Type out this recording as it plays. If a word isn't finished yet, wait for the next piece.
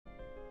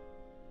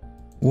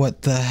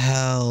What the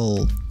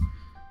hell?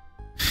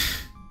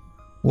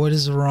 What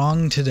is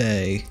wrong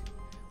today?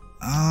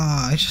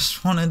 I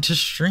just wanted to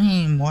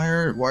stream.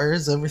 Why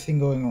is everything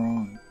going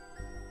wrong?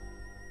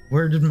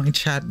 Where did my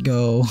chat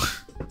go?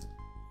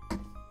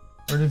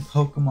 Where did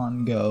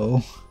Pokemon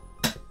go?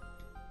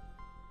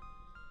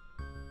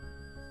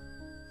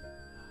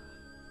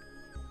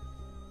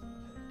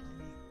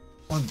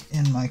 Plug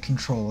in my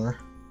controller.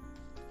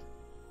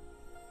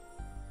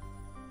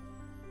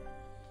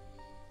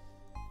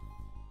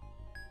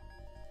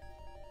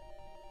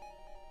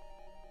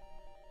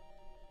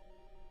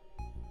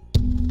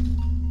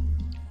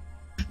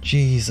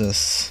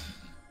 Jesus.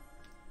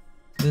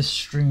 This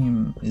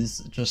stream is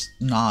just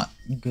not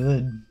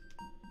good.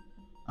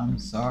 I'm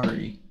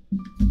sorry.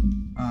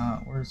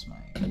 Where's my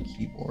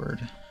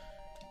keyboard?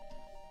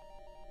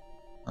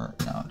 Or,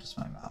 no, just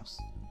my mouse.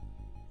 I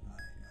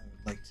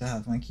would like to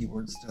have my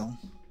keyboard still.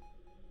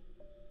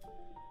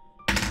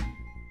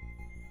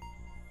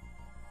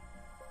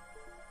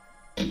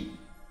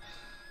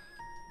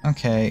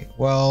 Okay,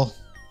 well,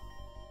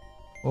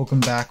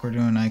 welcome back. We're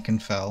doing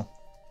Ikenfell.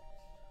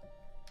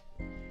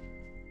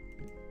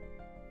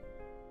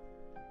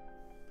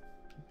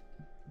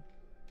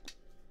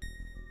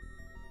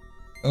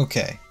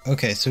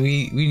 Okay, so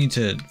we need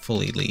to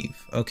fully leave.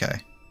 Okay.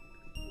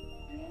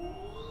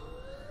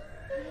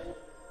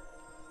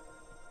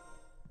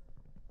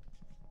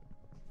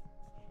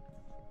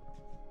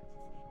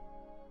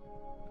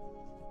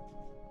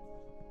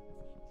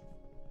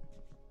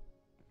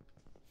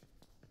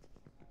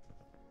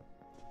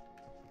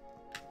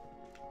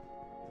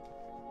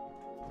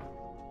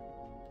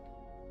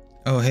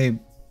 Oh, hey.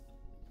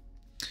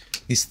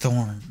 These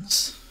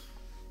thorns.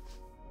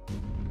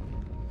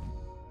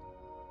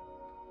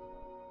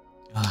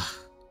 Ah.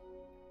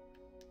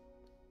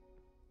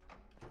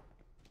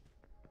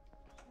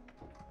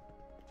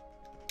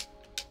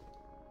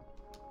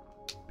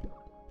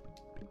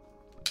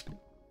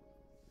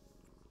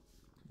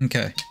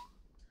 Okay.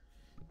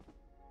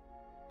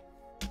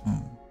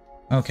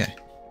 Okay.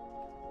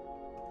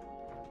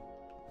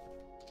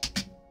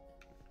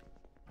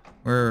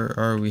 Where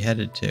are we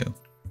headed to?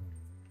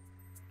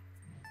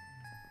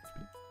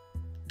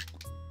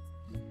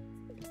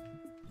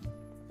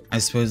 I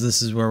suppose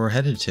this is where we're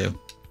headed to.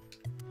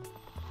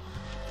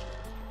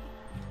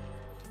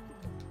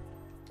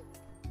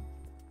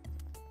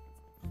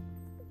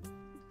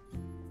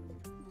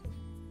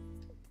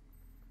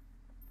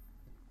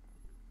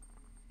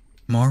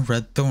 More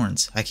red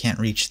thorns. I can't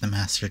reach the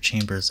master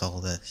chambers all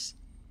this.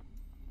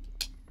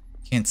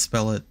 Can't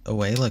spell it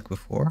away like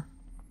before?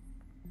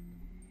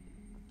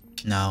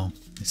 No,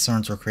 these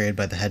thorns were created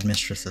by the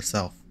headmistress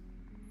herself.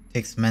 It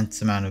takes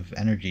immense amount of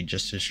energy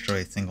just to destroy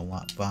a single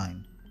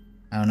vine.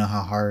 I don't know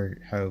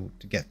how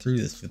to get through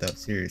this without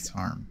serious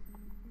harm.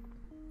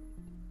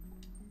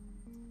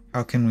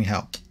 How can we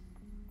help?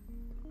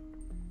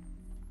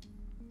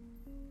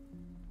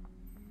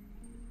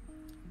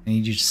 I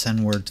need you to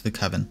send word to the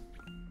Coven.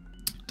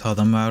 Tell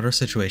them about our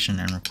situation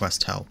and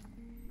request help.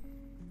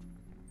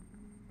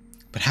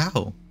 But how?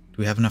 Do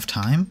we have enough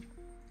time?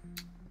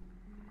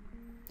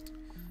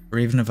 Or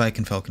even if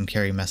Ikenfell can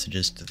carry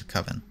messages to the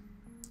Coven.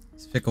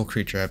 It's a fickle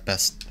creature at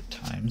best at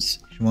times.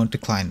 She won't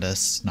decline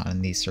us, not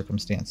in these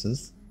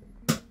circumstances.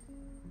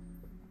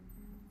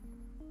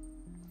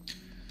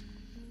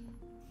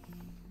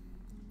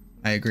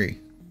 I agree.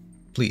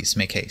 Please,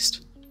 make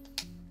haste.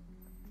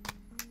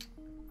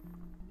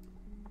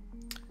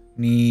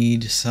 We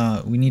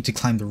need to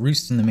climb the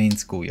roost in the main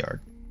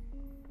schoolyard.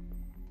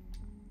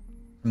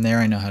 From there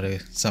I know how to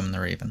summon the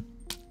raven.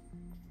 The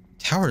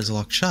tower is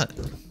locked shut.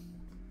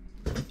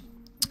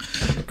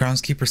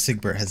 Groundskeeper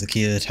Sigbert has the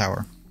key to the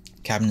tower.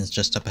 The cabin is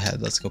just up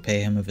ahead. Let's go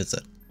pay him a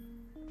visit.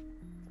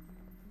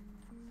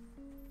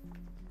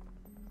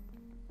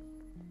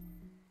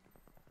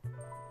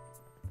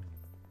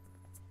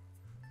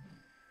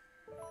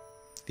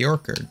 The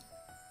orchard.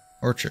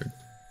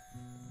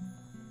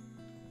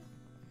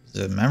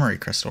 There's a memory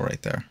crystal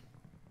right there.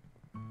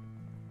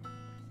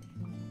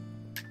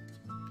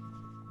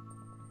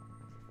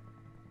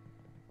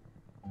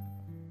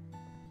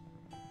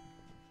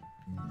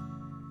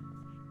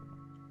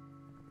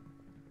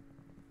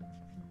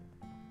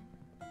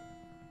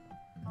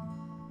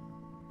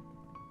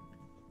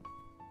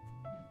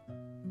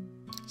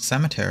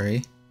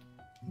 Cemetery.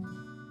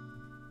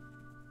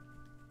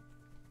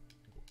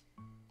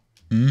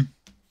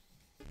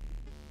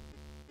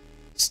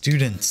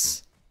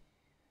 Students.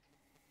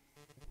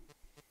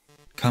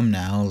 Come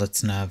now,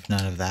 let's have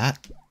none of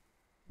that.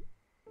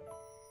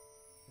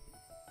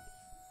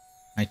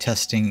 My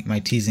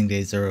teasing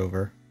days are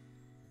over.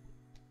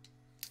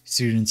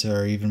 Students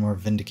are even more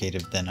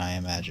vindicative than I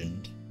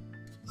imagined.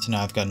 So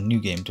now I've got a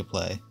new game to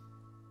play.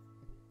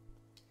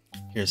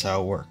 Here's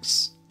how it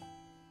works.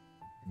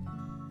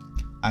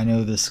 I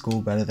know this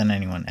school better than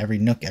anyone. Every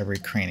nook, every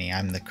cranny.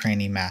 I'm the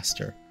cranny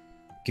master.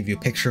 Give you a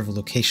picture of a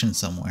location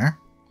somewhere.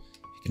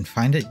 If you can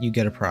find it, you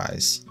get a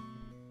prize.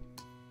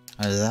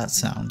 How does that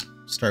sound?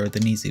 Start with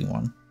an easy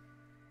one.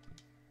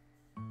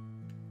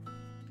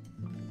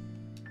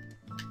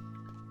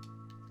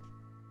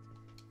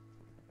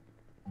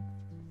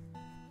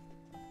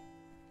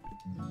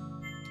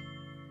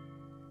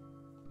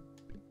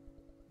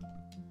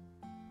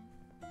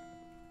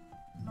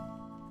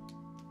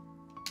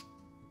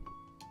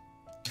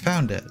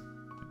 found it.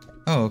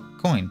 Oh,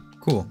 coin.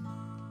 Cool.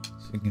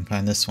 So we can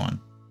find this one.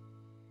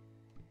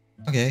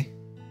 Okay.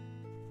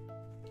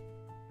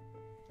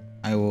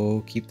 I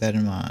will keep that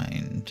in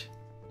mind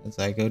as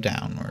I go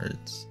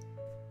downwards.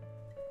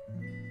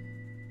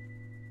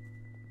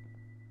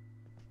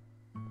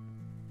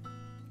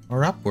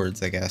 Or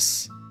upwards, I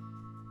guess.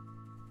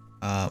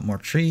 More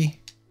tree.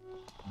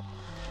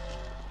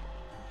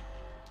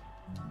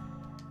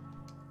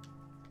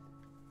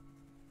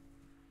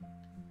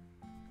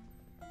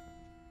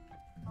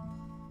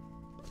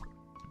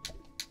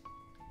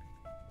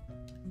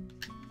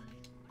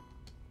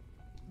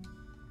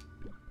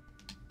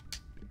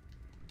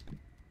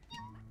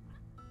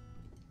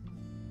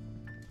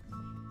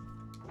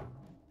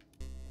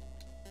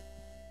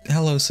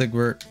 Hello,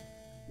 Sigbert.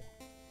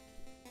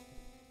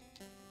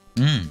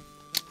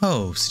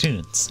 Oh,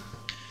 students.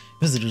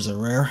 Visitors are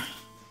rare.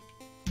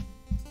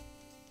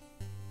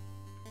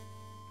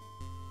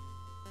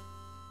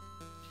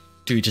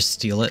 Do we just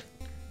steal it?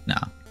 No.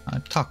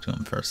 Talk to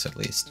him first, at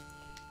least.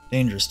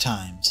 Dangerous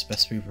times.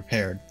 Best be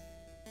prepared.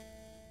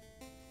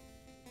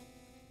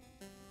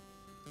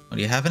 Well,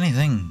 do you have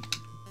anything?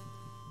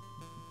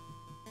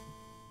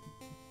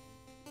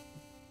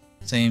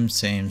 Same.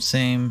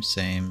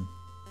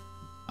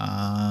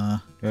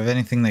 Do I have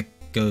anything that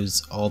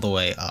goes all the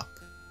way up?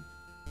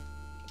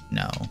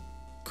 No.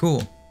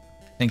 Cool.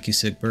 Thank you,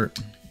 Sigbert.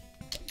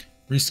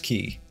 Roost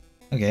key.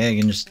 Okay, I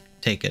can just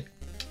take it.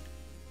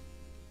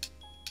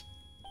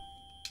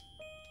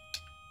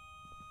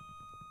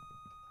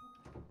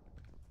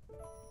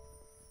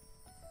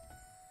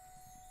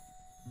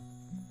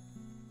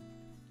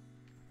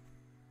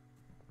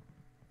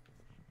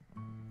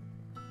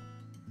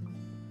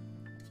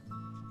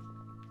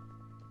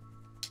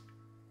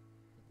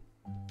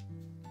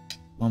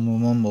 Mumble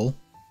mumble.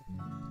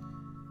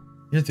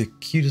 You're the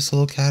cutest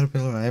little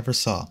caterpillar I ever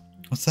saw.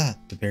 What's that?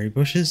 The berry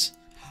bushes?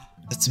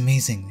 That's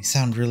amazing. They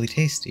sound really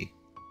tasty.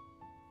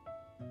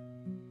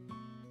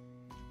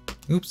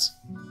 Oops.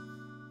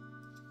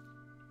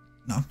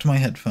 Knocked my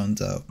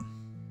headphones out.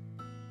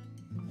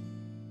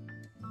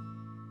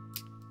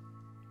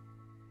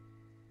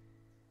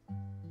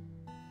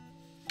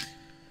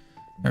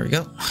 There we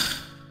go.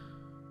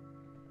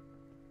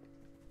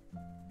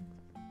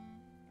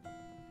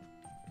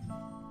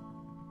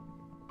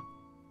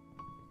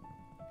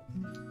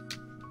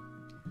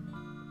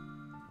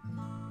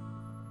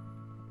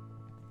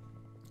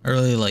 I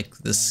really like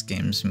this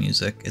game's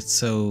music. It's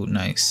so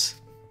nice.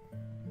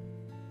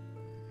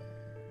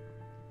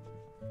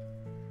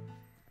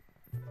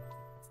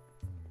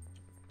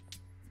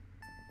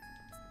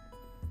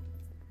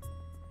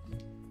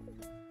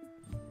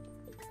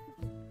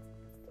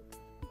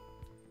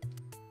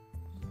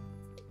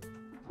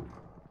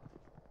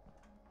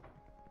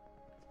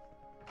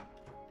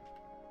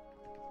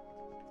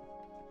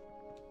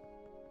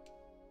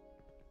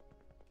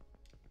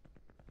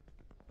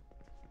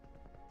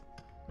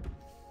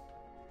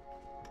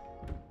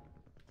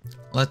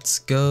 Let's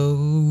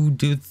go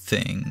do the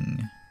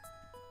thing.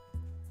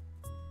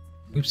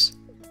 Oops.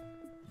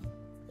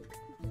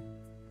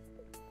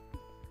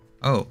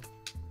 Oh.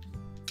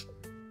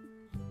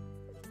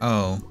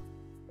 Oh.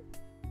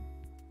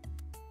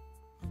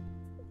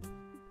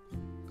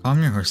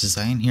 Calm your horses,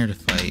 I ain't here to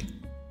fight.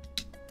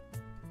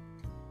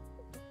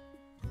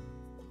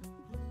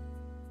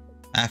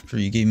 After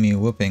you gave me a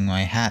whooping,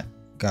 my hat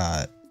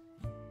got...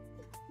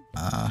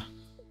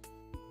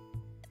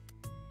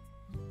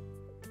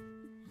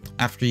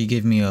 After you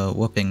gave me a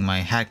whooping,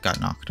 my hat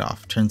got knocked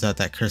off. Turns out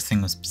that cursed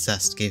thing was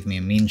possessed, gave me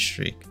a mean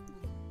streak.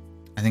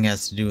 I think it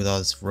has to do with all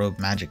this rogue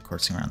magic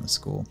coursing around the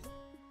school.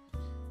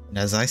 And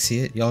as I see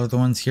it, y'all are the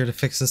ones here to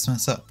fix this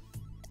mess up.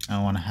 I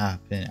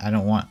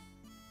don't want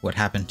what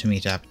happened to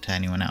me to happen to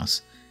anyone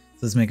else.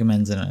 So let's make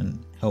amends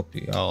and help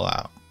you all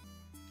out.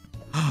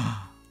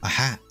 A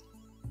hat.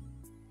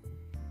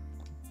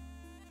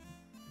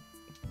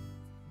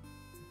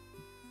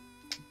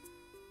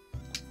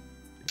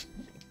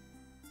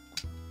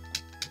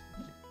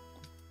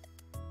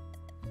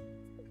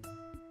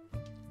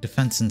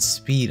 Defense and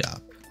speed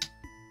up.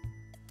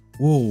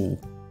 Whoa.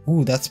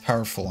 Ooh, that's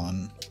powerful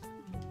on...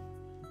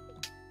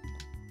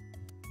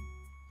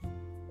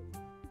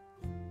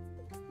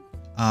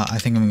 I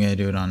think I'm gonna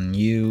do it on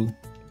you.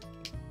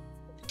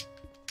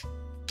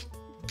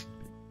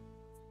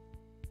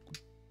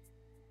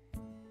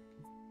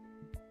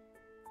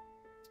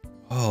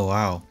 Oh,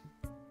 wow.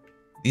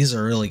 These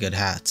are really good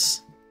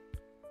hats.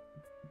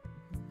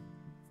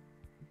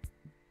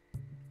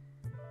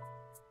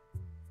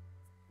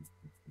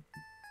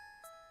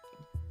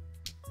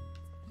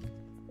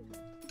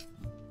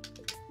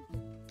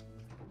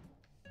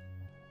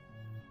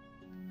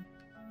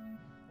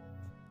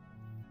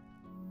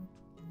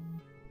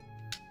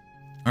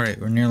 Alright,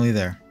 we're nearly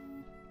there.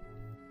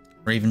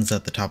 Raven's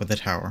at the top of the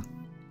tower.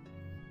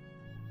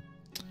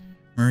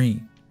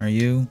 Marie, are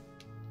you?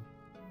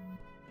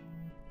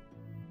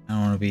 I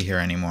don't want to be here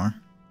anymore.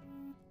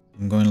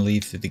 I'm going to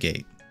leave through the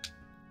gate.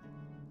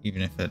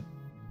 Even if it...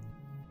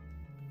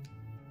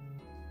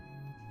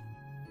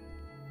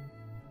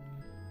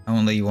 I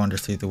won't let you wander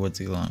through the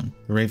woods alone.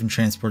 The Raven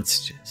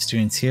transports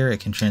students here. It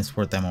can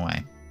transport them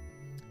away.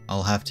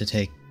 I'll have to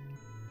take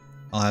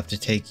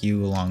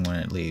you along when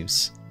it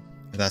leaves.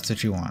 If that's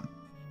what you want.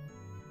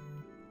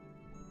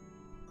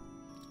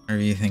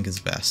 Whatever you think is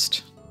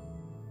best.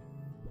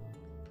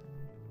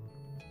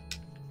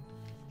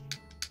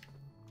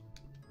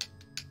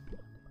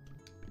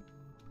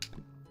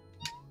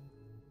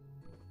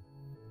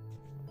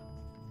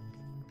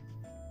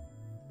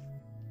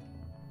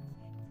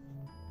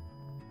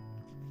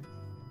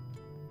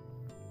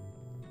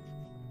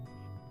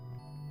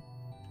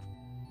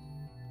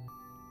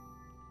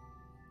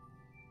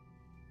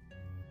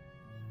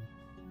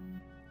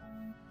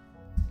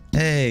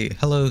 Hey,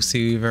 hello,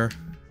 Sea Weaver.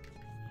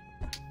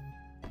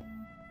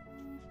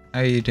 How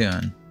are you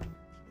doing?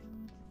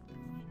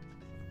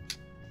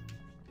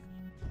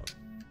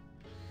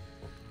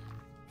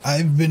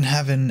 I've been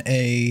having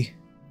a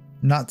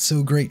not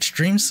so great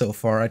stream so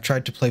far. I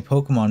tried to play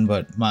Pokemon,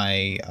 but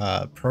my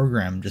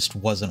program just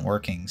wasn't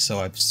working,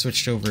 so I've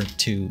switched over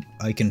to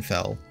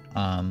Ikenfell.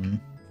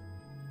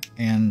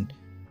 And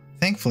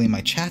thankfully my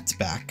chat's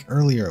back.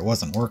 Earlier it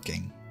wasn't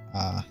working.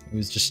 It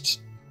was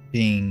just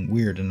being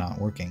weird and not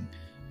working.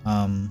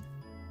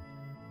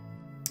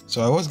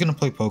 So I was gonna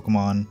play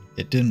Pokemon,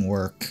 it didn't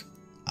work,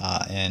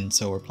 and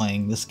so we're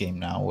playing this game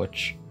now,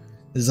 which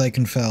is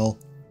Ikenfell.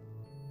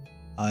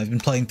 I've been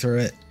playing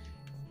through it.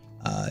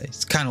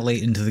 It's kind of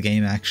late into the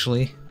game,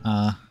 actually.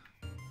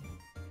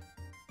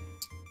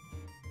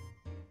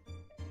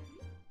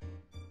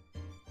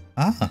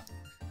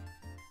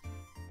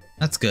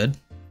 That's good.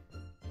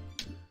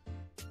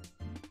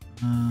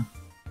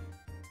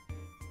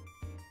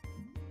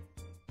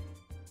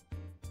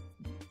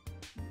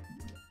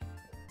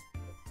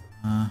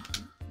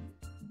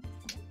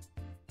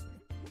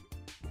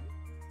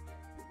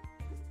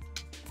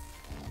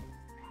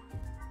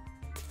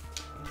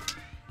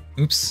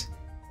 Oops.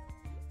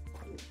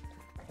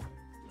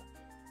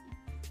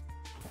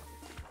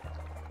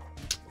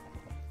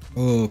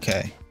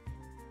 Okay.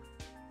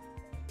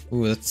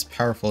 Ooh, that's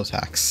powerful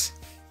attacks.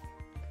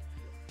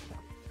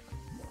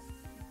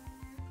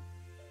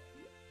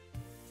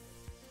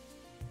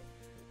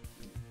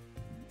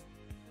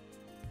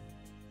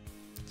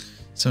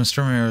 Some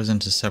storm arrows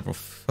into several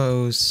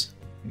foes.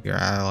 Your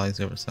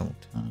allies over several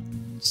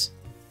times.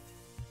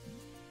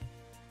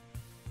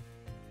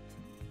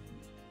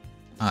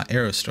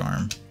 Arrow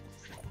storm.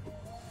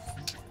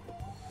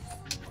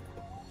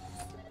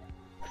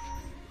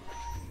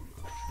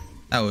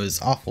 That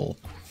was awful.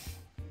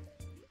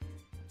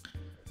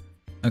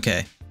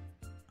 Okay.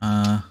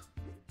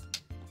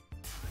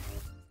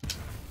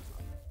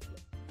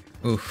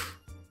 Oof.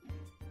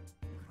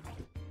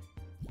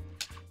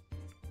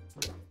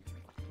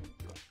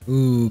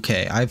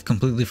 Okay, I've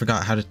completely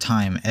forgot how to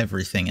time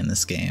everything in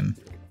this game.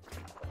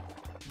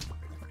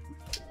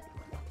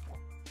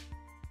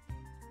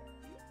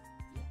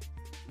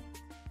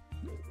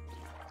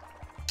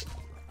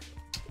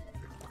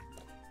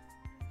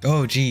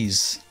 Oh,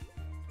 geez.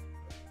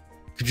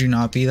 Could you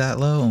not be that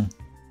low?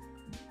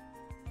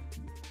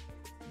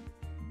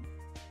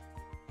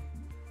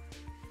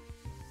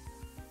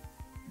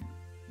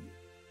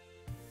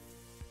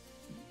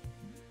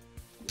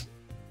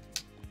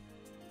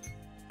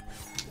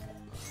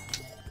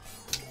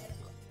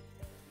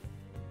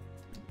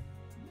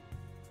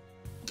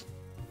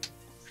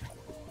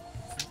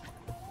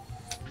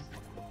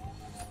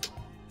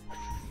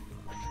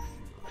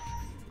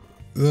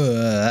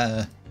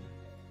 Ugh.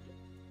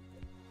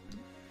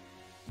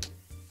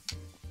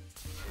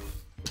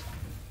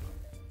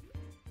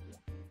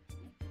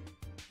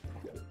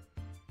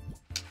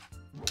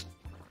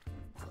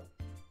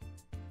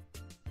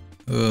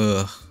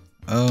 Ugh.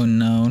 Oh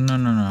no, no,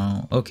 no,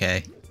 no.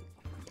 Okay.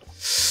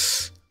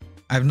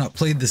 I've not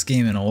played this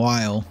game in a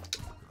while.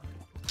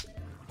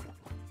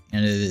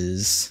 And it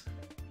is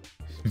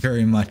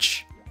very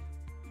much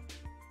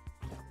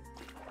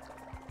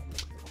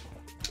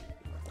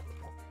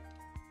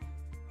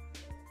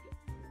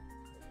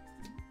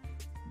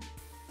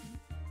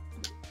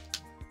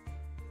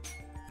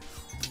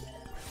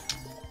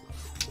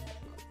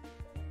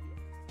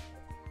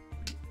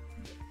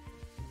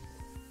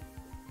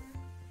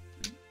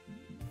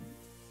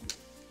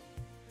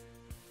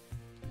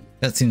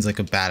that seems like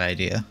a bad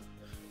idea.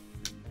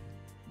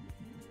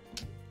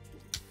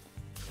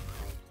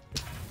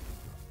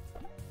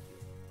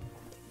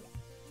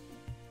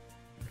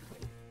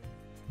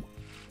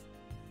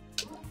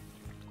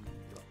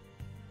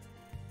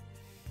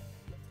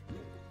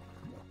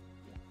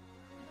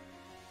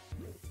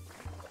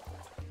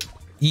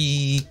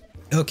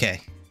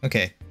 Okay,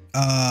 okay.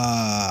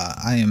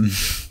 I am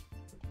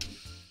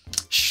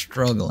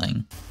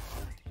struggling.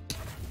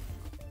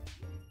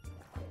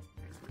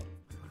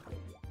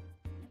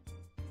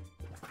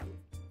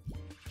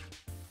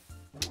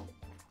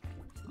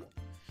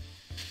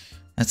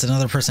 That's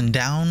another person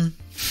down.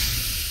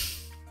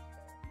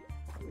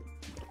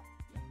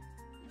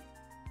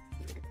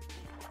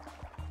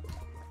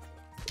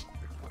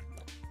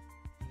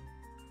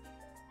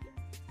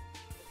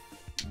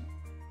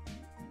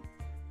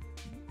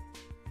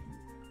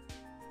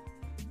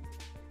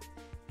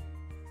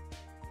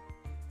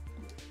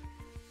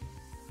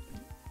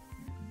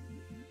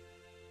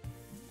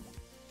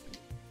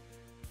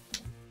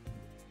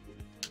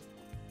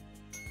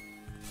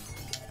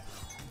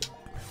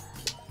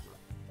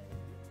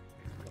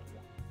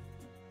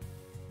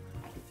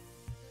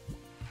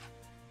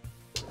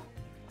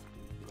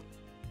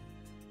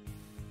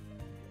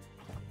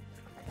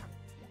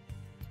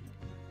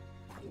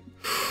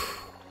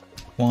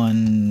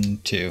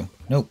 1, 2.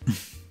 Nope.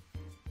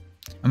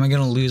 Am I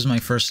gonna lose my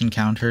first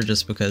encounter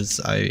just because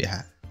I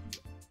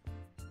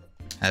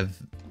have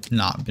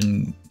not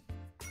been...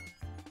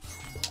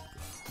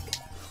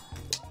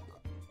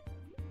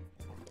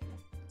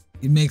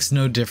 It makes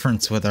no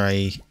difference whether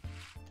I...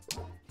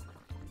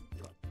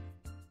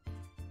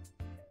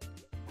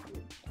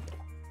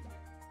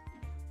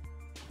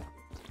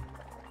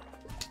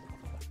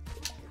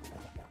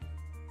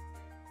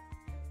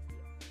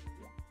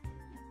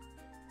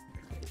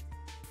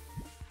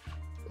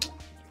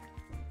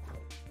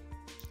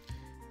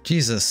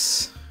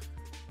 Jesus.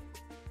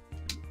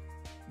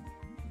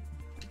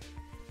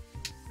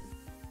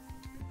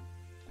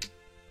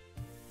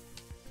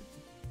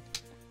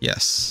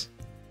 Yes.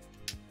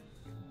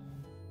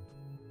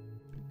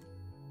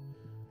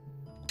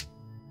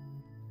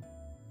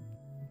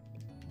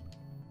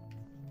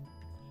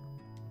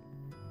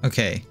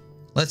 Okay,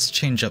 let's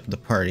change up the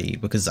party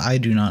because I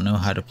do not know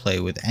how to play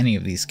with any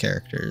of these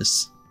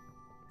characters.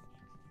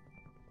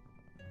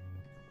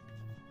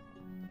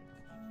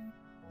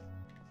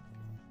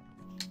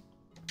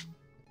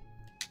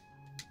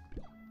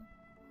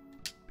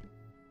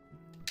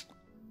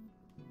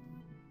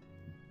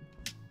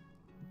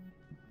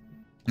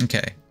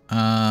 Okay,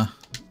 I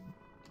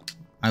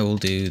will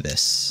do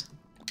this.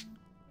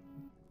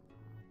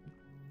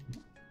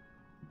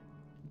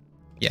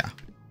 Yeah.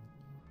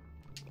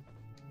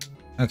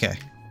 Okay.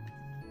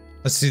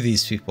 Let's do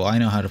these people. I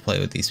know how to play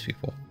with these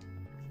people.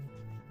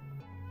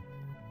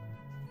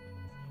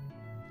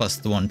 Plus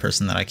the one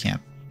person that I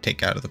can't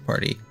take out of the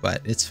party,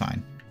 but it's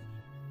fine.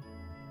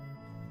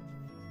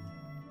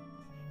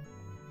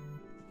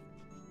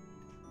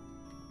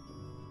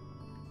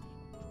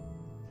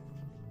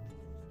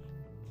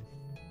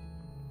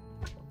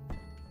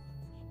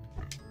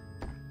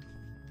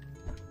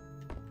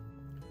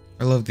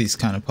 I love these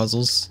kind of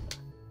puzzles.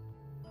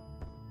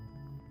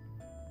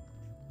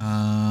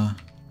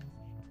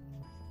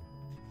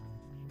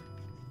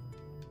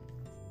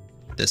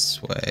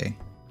 This way.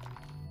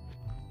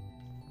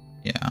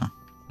 Yeah,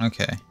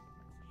 okay.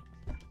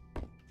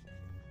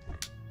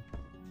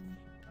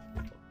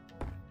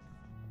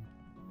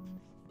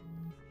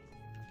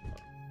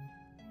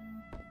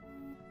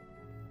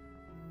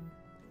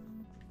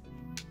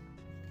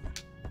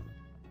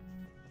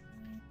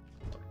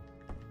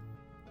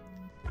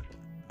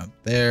 Up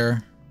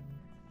there.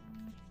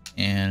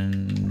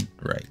 And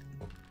right.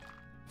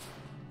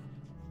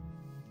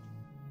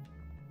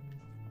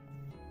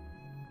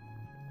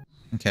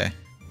 Okay.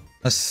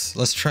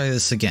 Let's try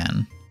this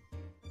again.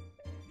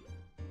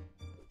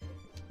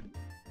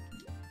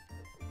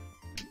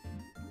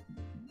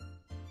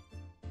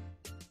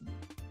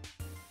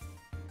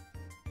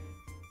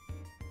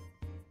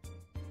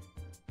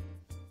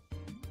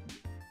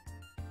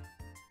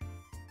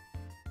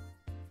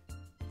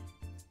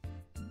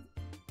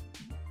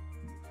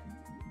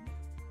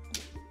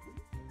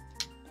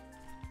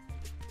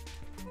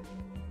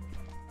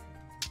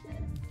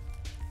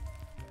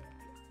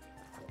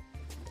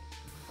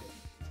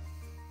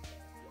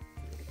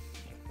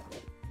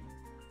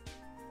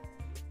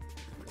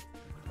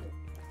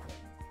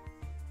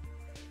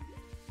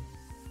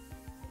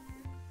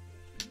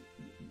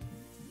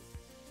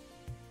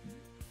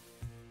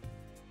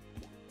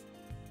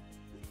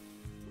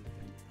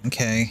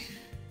 Okay.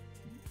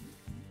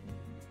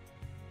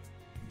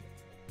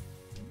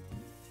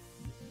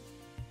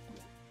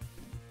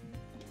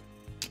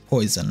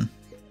 Poison.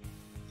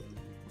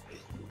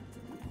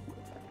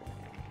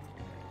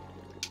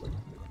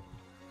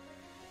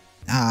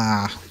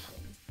 Ah.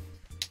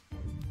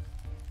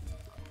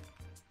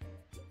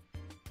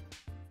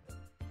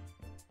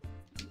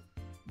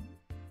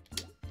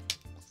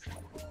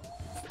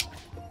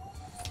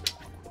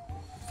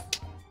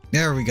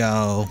 There we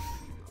go.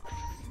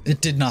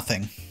 It did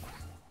nothing.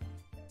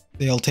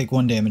 They'll take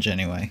 1 damage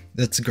anyway.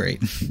 That's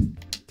great.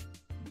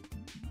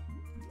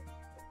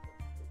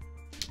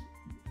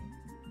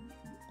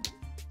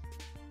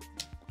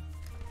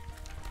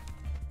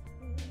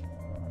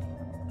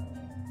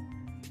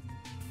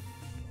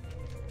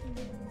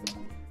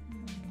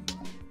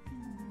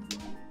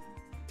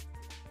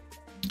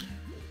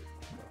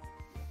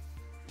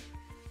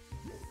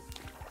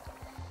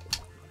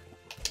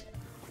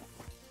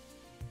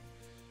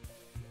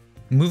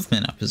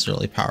 Movement up is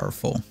really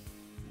powerful.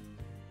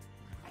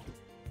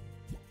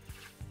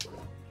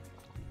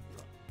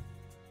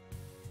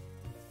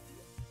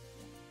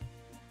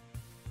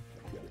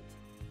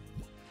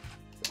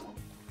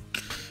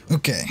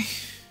 Okay.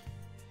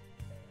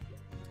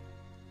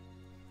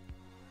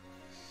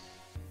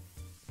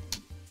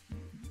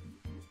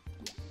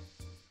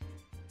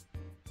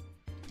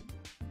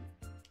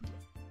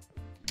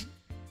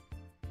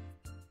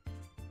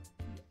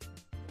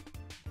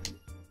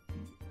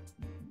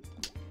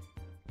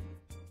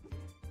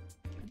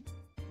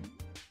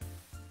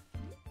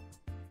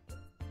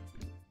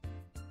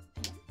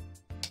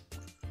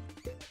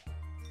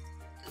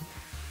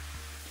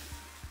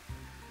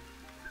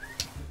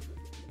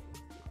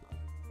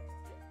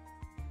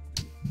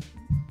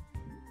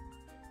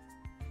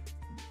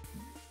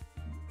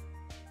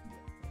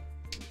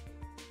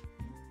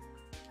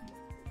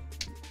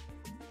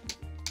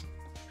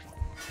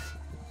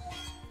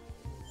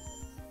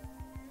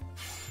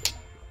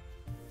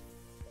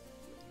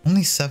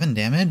 only 7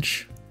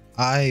 damage?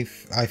 I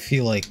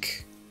feel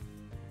like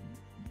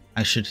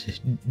I should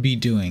be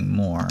doing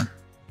more.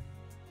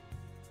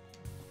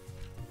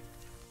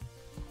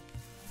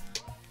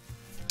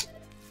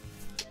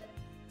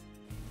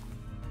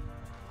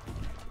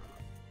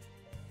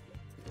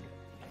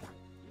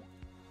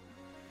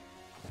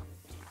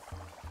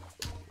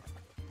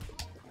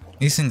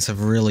 These things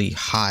have really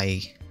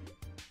high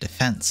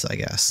defense, I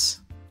guess.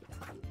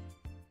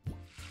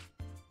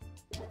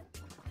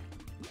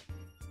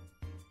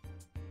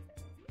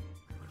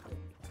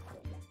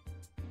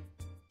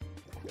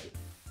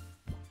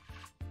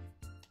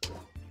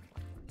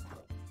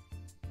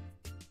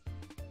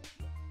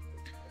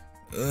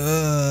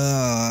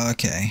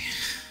 Okay.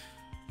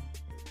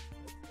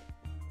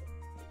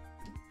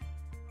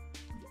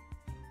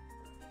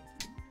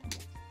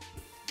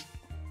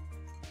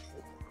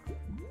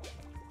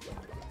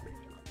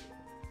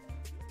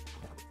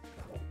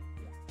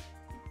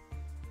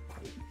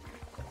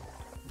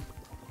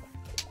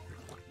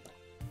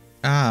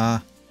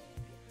 Ah.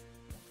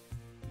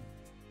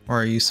 Why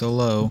are you so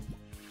low?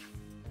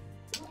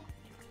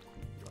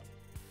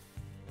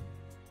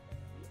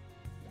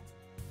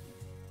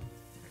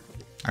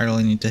 I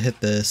really need to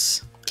hit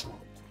this.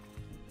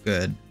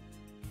 Good.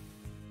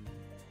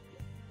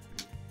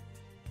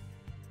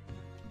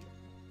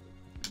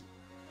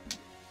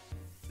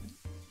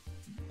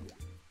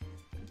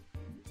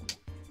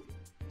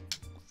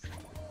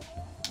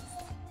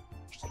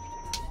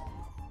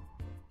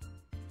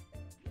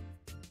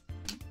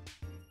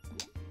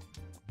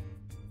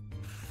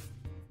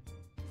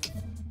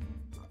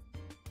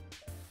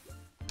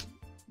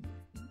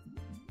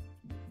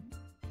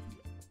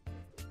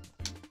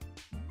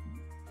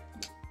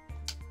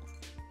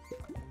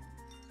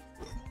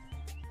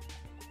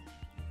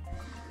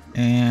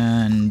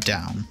 And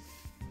down.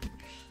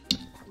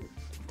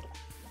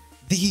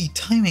 The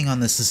timing on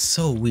this is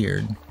so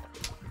weird.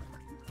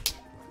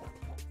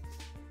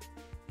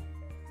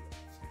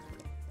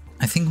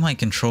 I think my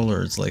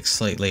controller is like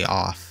slightly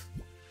off.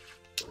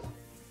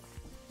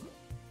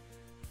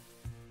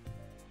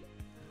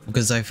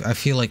 Because I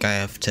feel like I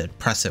have to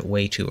press it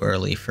way too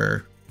early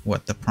for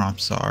what the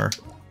prompts are.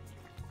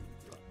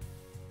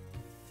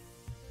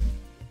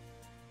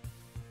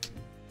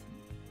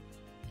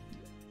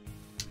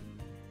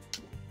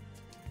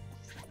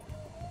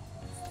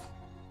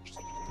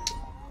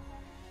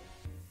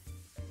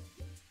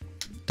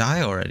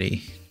 Die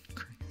already.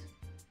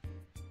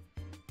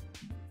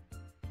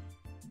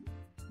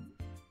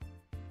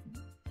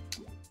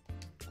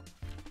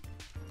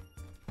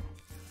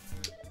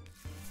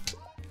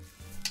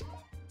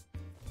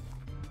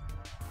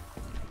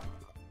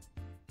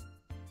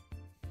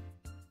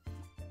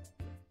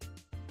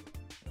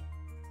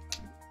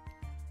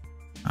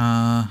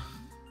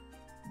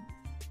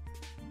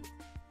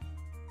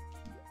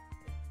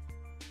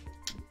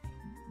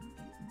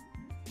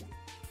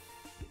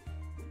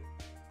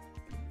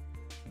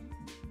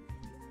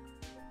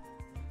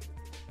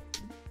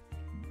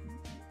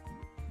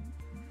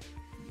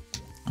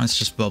 Let's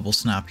just bubble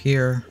snap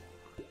here.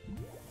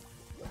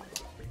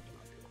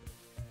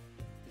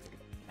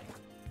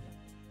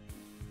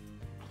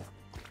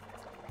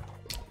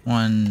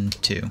 One,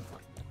 two.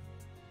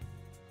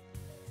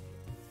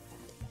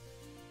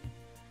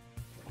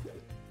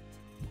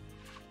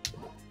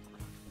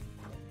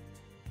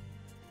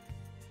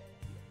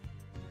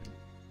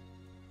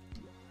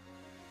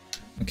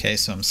 Okay,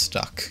 so I'm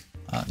stuck.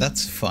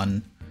 That's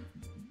fun.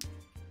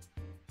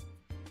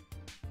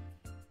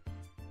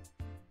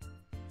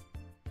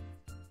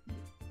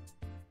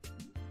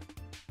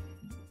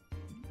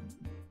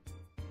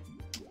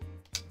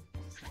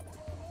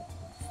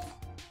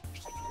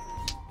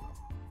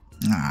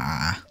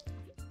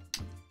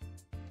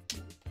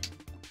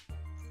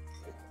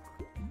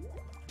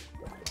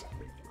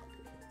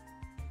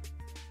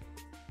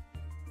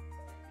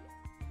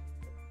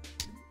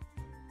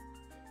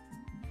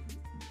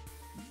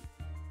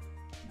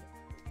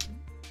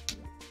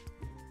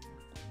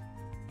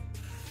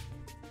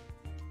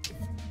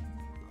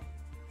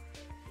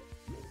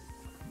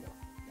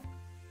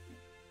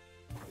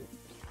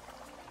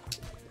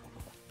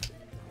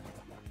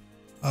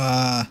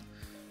 Ah.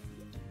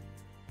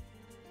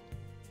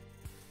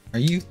 Are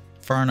you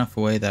far enough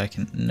away that I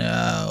can...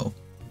 No.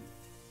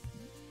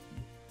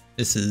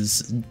 This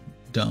is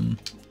dumb.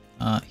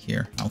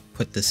 Here. I'll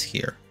put this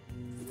here.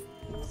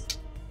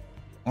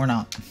 Or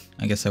not.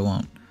 I guess I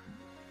won't.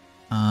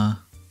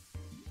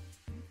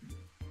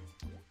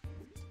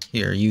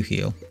 Here, you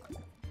heal.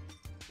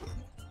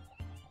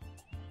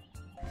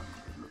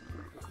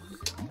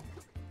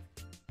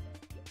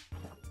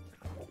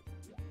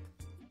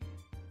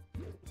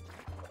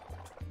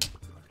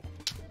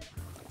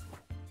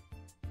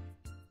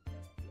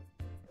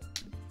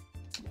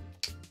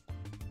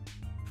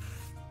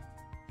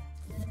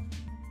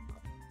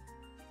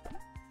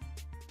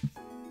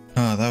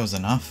 Oh, that was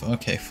enough?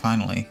 Okay,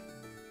 finally.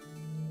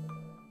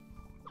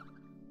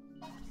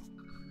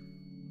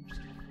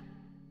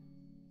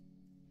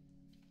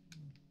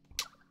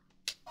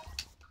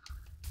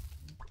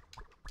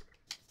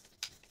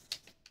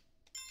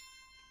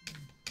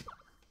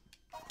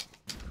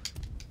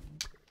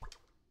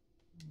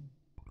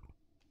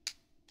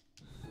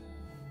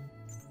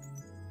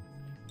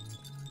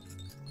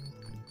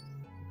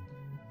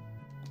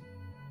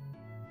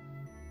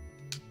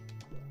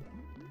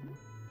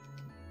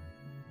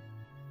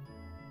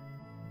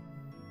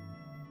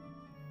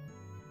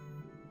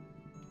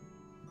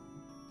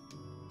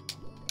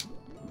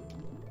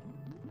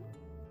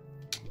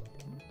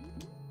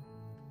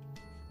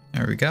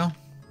 There we go.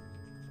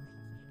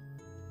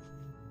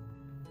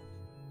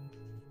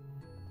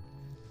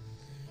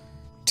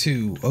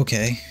 Two,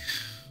 okay.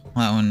 Well,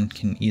 that one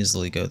can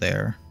easily go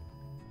there.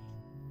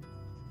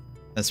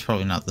 That's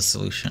probably not the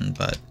solution,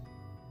 but...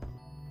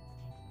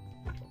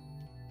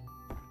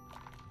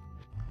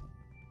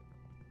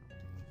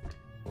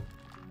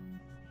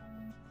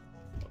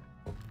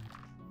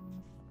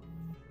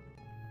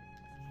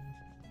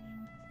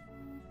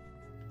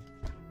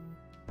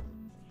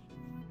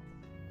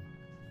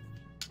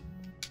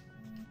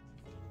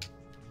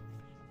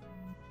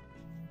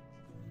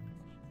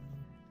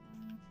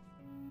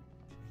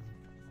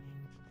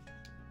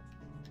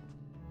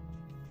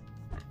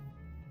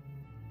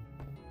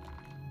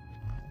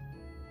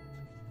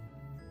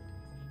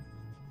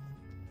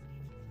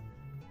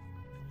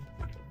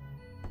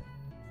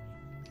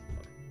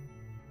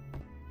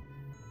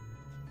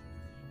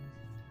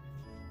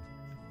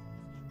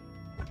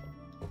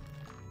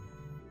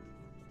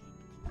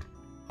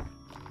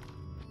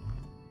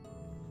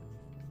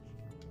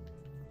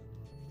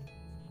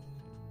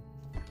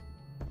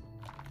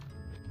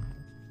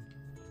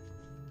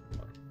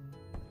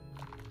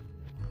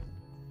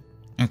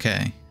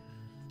 Okay.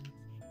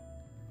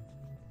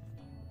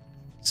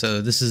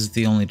 So this is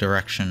the only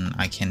direction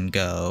I can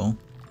go.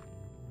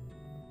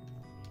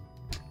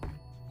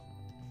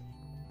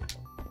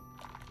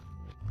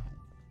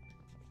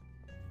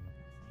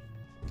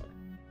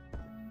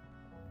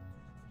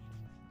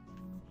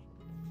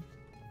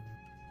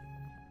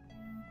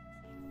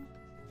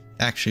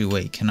 Actually,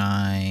 wait, can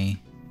I...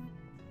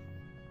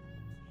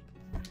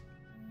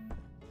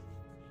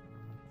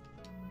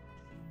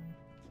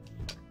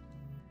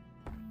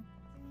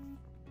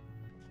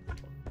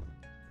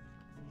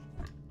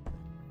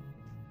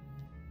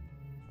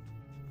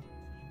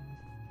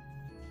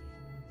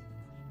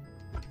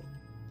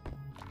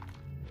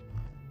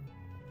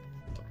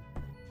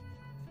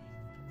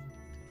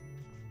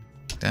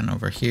 Then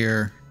over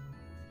here,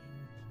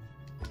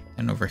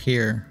 then over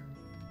here,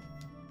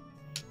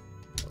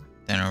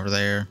 then over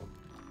there,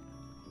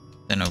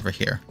 then over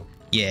here.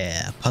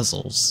 Yeah,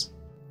 puzzles.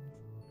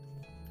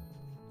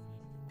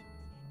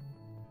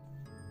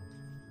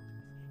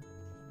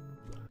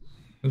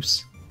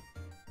 Oops.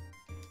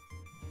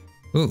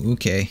 Ooh,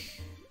 okay.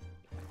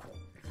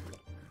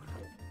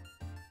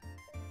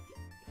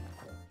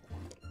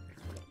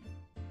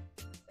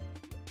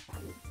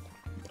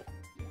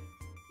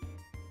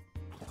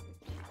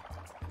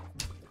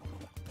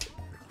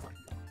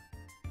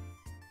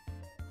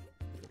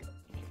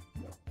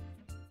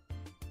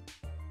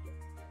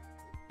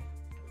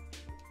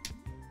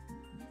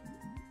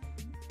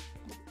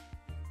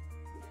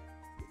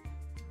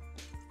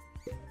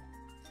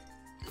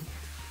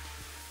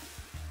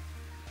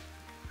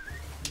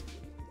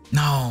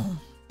 No.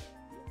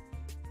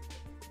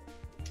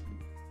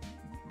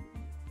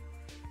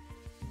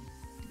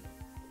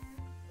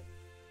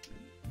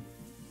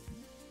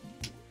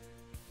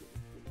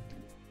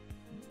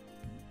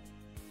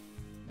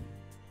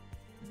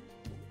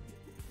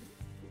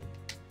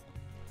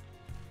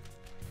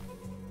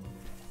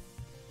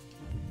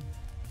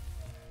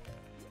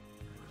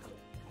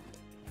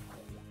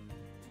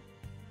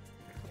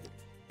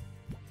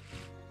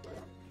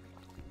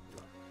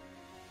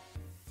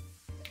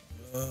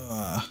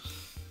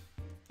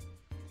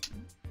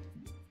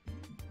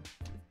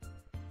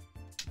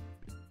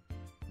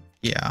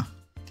 Yeah.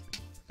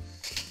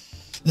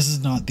 This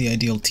is not the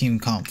ideal team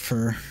comp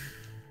for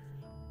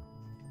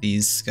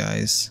these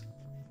guys.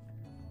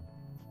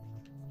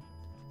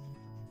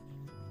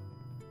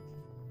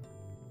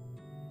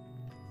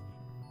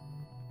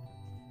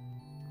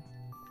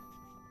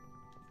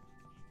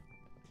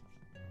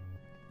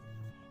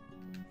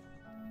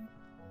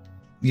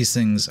 These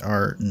things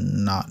are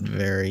not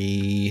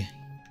very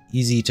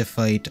easy to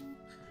fight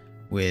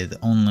with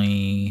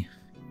only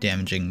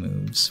damaging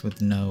moves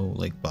with no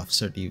like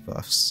buffs or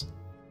debuffs.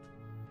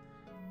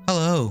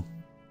 Hello.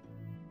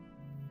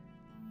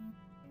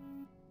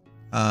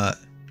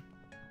 I'm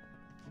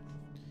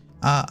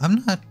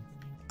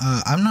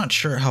not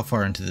sure how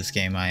far into this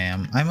game I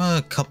am. I'm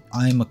a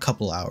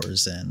couple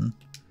hours in.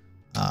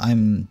 I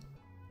am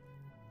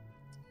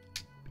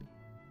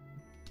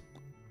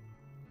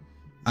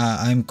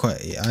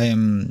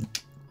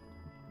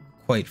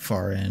quite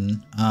far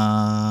in.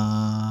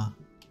 I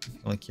feel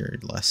like you're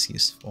less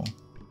useful.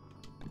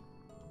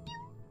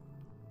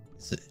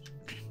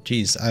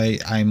 Geez,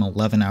 I'm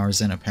 11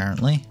 hours in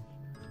apparently.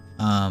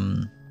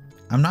 I'm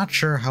not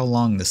sure how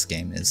long this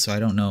game is, so I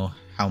don't know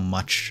how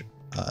much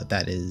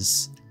that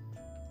is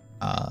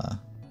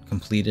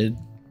completed.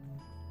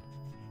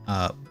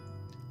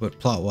 But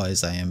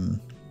plot-wise, I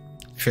am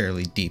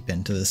fairly deep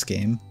into this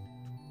game.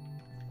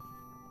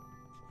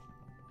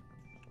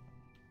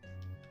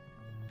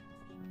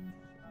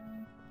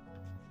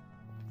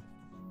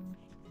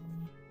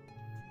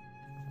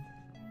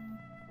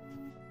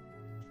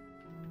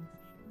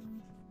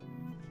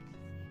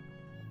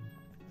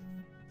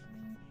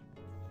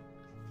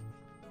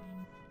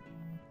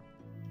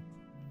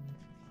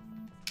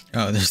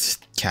 Oh, there's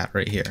a cat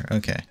right here.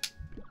 Okay.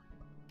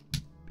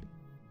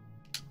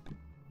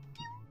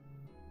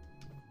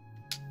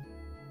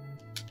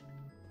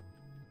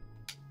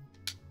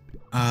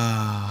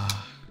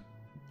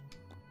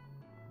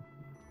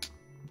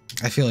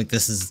 I feel like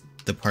this is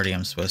the party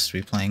I'm supposed to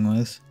be playing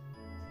with.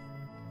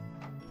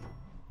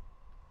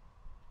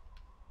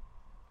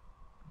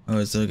 Oh,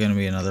 is there gonna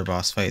be another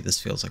boss fight? This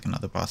feels like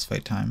another boss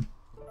fight time.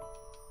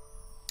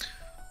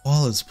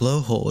 Wallet's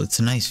blowhole. It's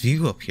a nice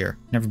view up here.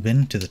 Never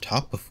been to the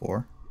top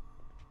before.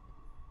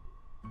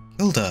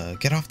 Hilda,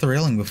 get off the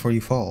railing before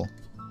you fall.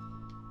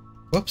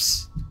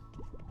 Whoops.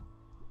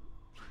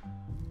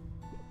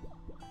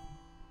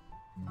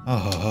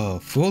 Oh,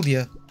 fooled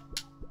ya.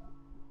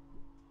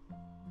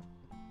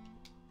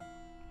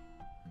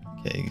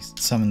 Okay,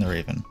 summon the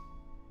raven.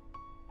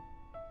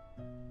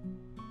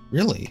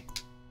 Really?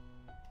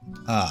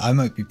 I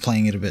might be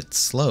playing it a bit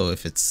slow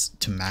if it's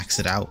to max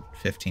it out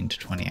 15 to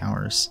 20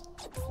 hours.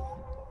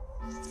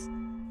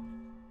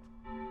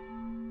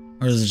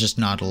 Or is it just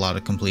not a lot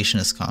of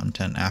completionist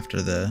content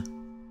after the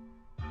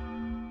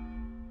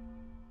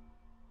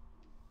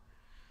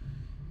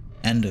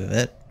end of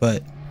it?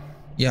 But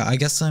yeah, I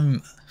guess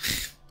I'm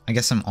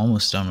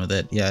almost done with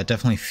it. Yeah, it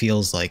definitely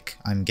feels like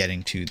I'm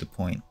getting to the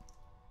point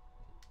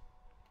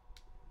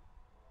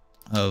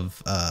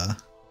of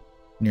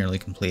nearly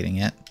completing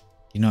it.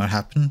 You know what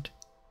happened?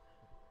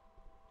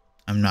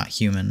 I'm not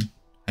human.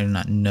 I do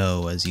not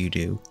know as you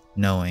do.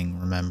 Knowing,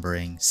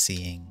 remembering,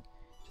 seeing.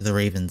 To the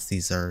ravens,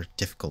 these are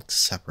difficult to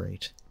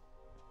separate.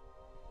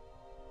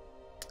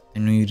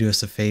 And will you do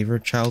us a favor,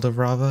 child of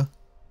Rava?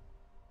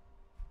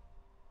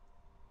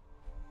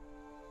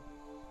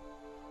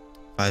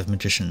 5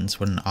 magicians,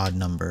 what an odd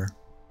number.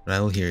 But I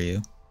will hear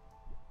you.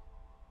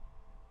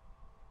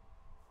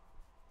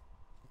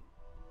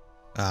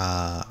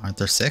 Aren't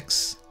there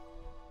 6?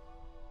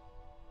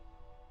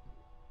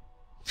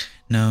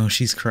 No,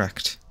 she's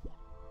correct.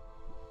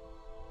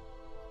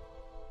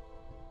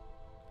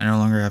 I no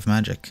longer have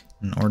magic.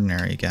 I'm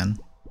ordinary again.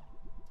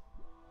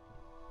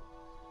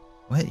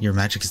 What? Your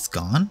magic is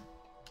gone?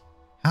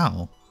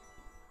 How?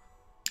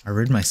 I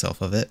rid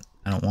myself of it.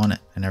 I don't want it.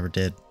 I never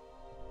did.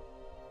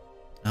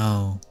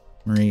 Oh,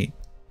 Marie.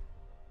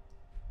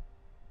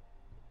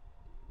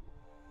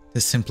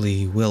 This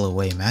simply will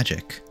away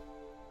magic.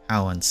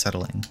 How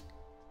unsettling.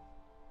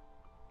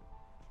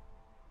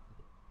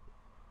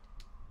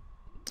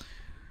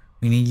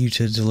 We need you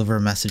to deliver a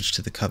message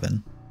to the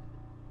Coven.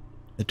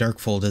 The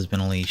Darkfold has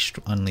been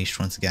unleashed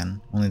once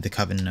again. Only the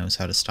Coven knows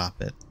how to stop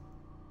it.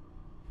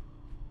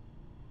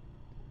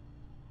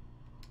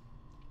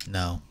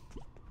 No.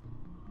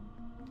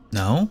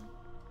 No?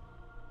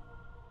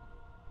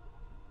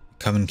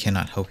 The Coven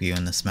cannot help you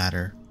in this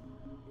matter.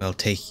 I'll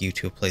take you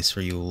to a place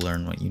where you will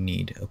learn what you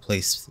need. A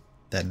place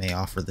that may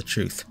offer the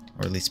truth,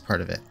 or at least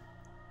part of it.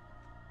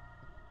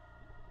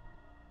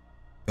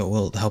 But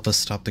will it help us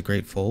stop the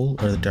Great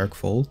Fold, or the Dark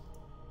Fold?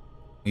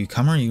 Will you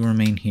come or you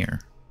remain here?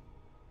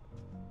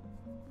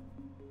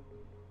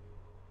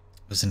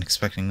 Wasn't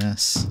expecting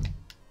this.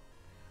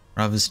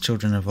 Rava's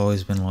children have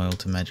always been loyal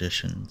to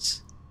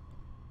magicians.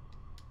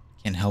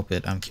 Can't help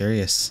it, I'm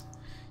curious.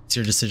 It's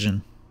your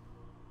decision.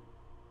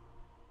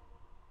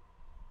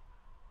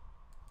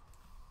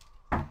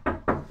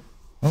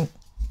 Oh,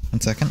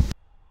 1 second.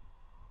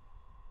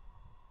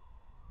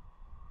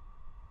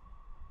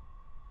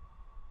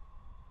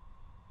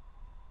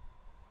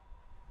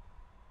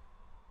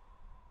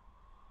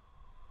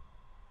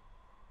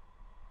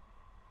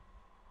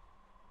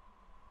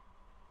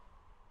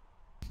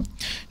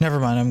 Never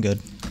mind, I'm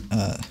good.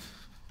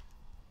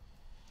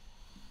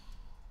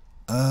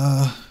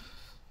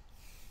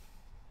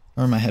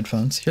 Where are my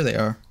headphones? Here they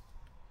are.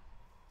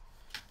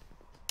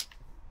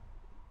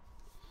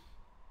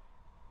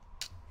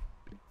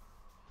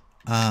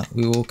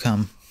 We will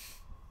come.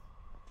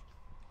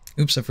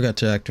 Oops, I forgot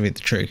to activate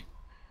the tree.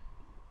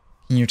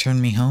 Can you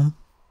return me home?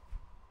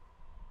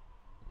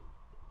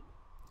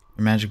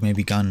 Your magic may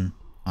be gone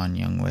on,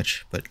 young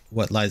witch, but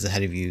what lies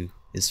ahead of you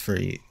is for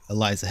you.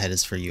 Lies ahead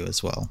is for you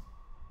as well.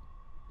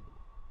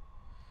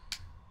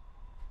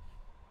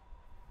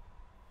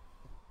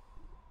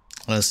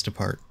 Let us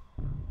depart.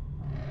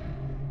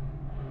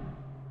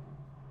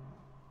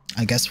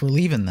 I guess we're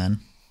leaving then.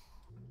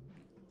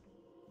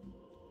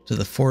 To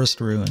the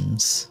forest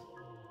ruins.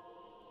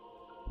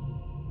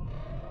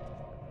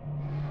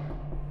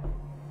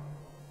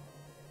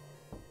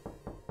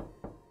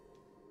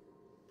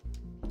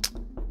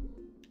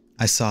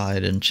 I saw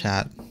it in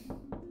chat.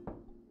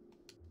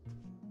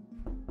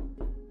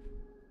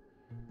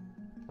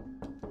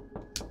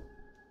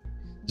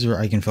 This is where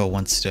Ikenfell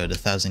once stood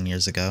 1,000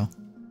 years ago.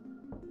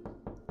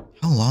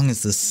 How long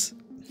is this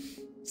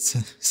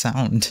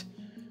sound?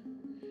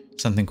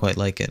 Something quite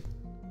like it.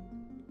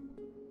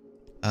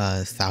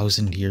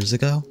 1,000 years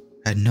ago?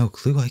 I had no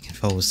clue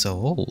Ikenfell was so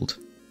old.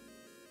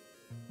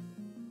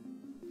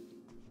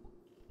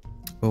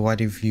 But why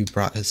have you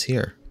brought us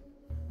here?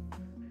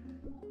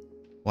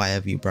 Why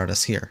have you brought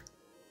us here?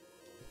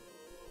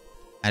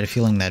 I had a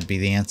feeling that'd be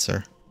the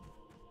answer.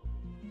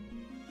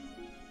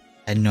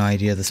 I had no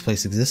idea this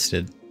place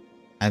existed.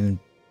 I haven't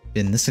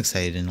been this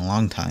excited in a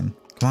long time.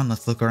 Come on,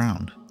 let's look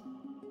around.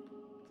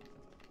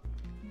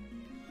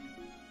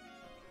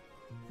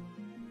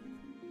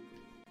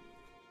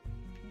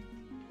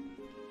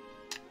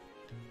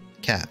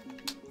 Cat.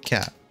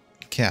 Cat.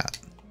 Cat.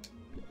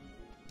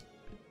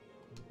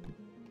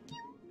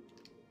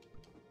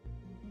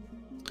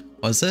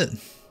 Was it?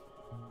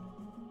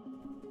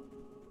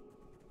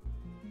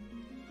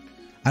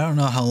 I don't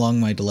know how long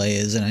my delay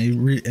is, and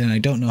I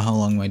don't know how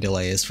long my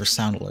delay is for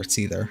sound alerts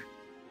either.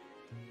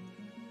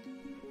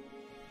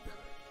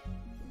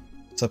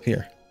 What's up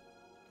here?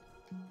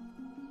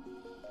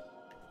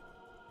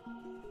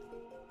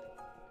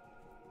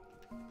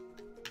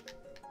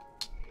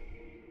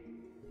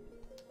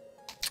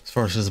 As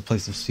far as a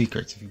place of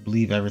secrets, if you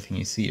believe everything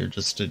you see, you're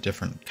just a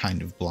different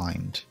kind of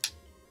blind.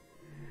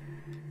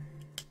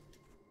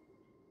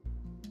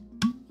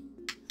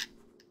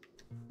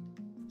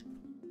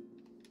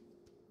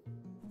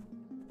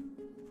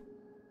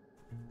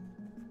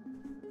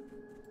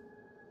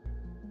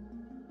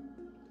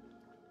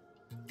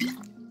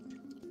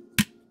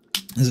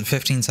 Is it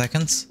 15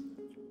 seconds?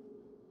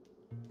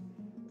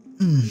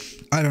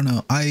 I don't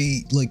know.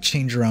 I like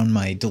change around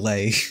my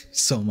delay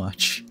so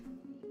much.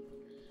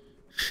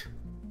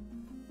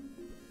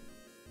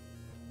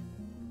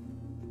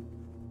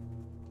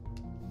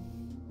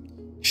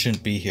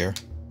 Shouldn't be here.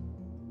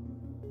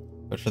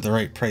 But for the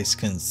right price,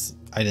 cause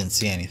I didn't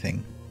see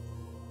anything.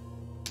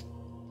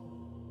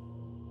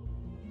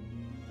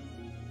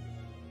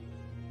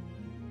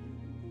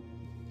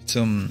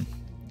 Some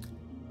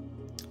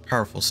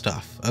powerful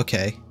stuff.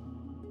 Okay.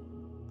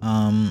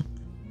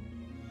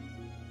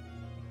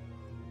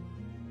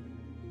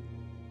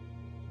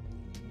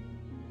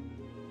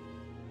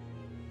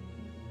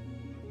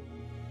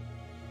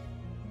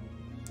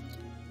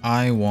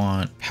 I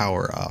want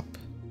power up.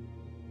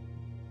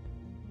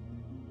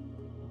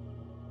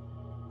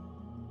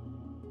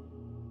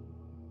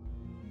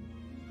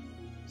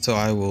 So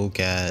I will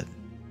get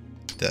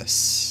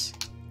this.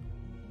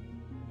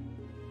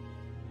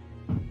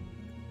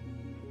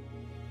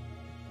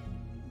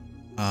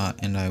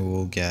 And I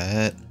will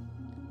get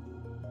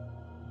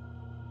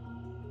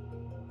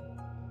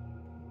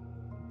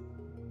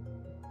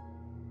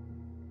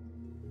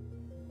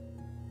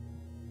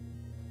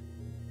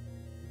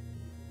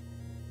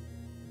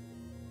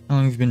how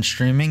long have you been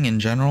streaming in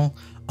general?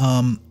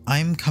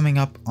 I'm coming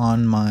up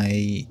on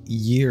my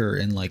year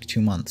in like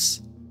 2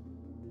 months.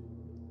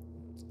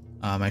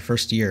 My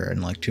first year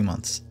in like 2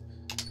 months.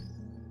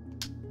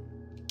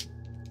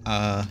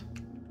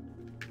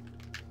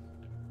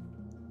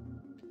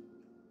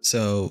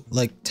 So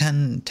like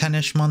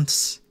 10-ish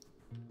months.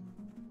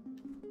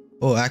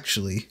 Oh,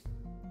 actually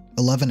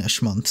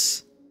 11-ish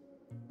months.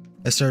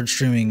 I started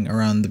streaming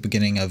around the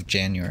beginning of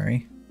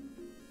January.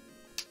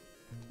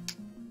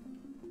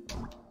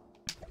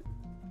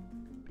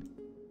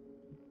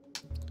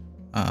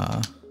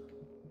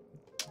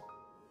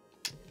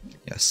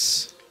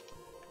 Yes.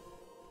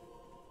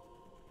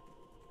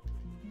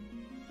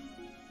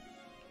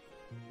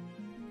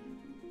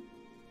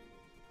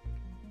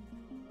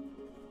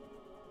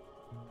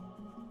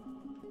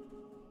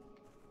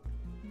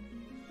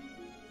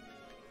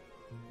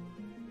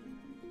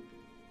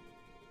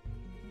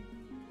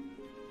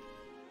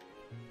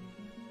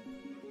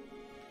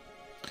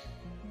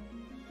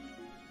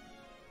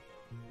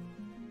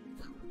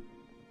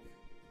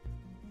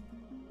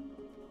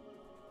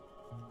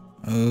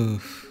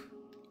 Oh,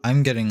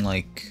 I'm getting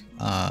like,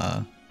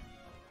 what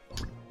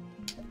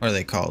are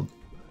they called?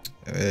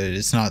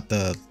 It's not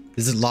the,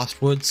 is it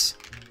Lost Woods?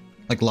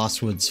 Like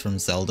Lost Woods from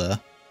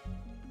Zelda.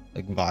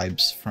 Like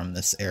vibes from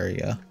this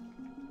area.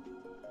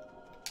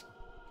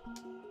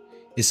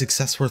 Is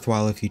success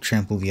worthwhile if you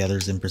trample the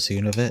others in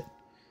pursuit of it?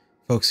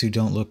 Folks who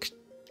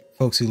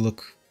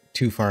look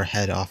too far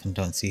ahead often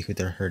don't see who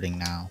they're hurting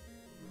now.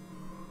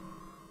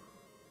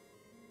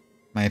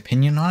 My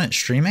opinion on it,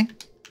 streaming?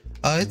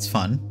 It's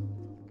fun.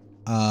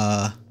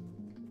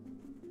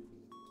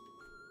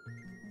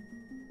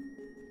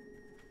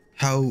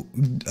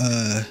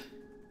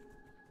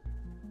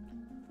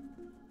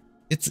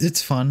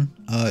 It's fun.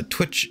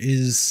 Twitch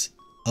is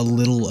a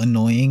little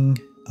annoying,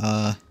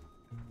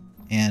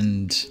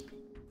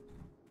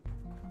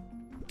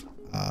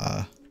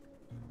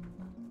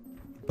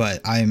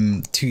 but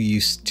I'm too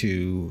used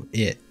to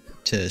it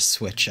to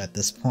switch at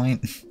this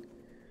point,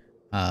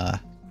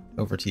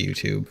 over to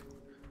YouTube.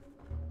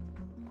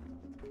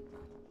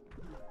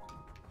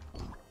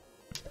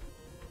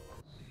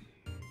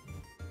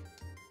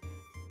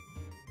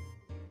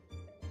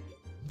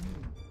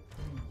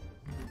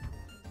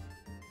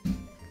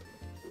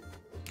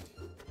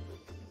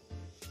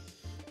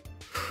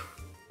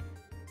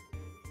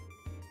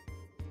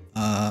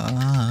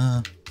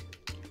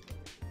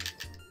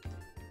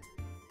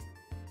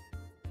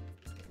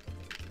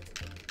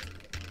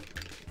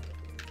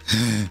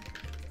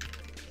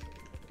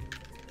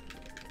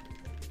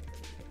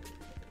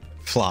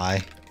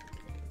 Fly.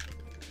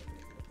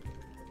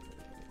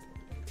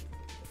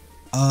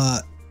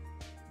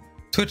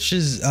 Twitch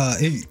is,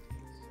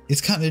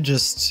 it's kind of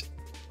just,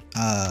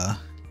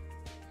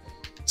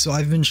 so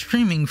I've been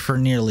streaming for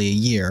nearly a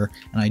year,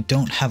 and I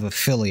don't have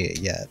affiliate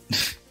yet.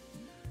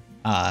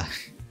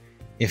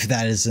 If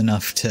that is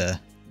enough to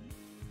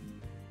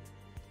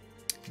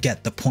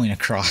get the point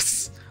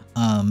across.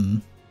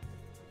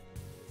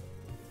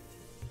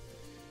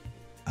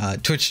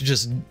 Twitch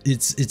just,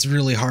 it's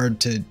really hard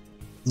to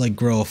like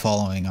grow a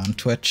following on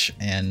Twitch,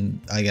 and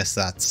I guess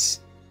that's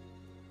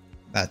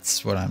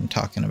what I'm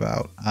talking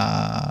about.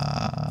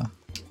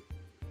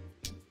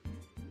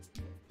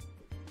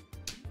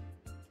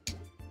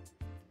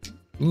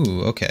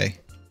 Ooh, okay.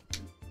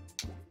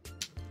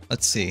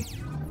 Let's see.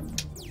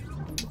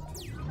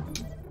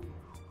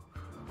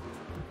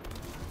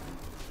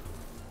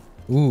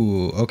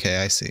 Ooh, okay,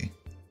 I see.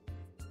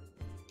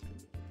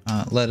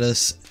 Let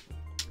us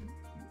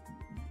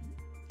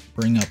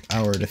bring up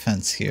our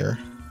defense here.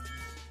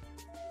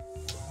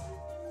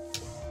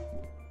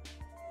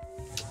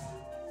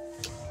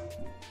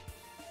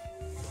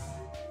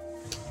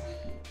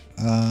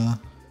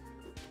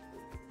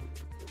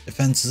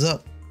 Defense is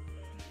up.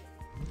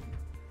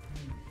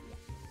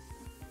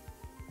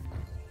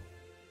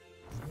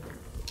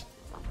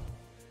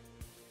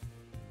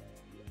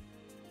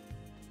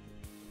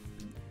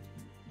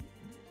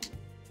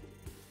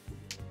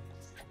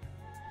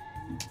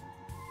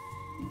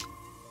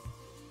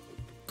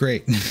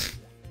 Great.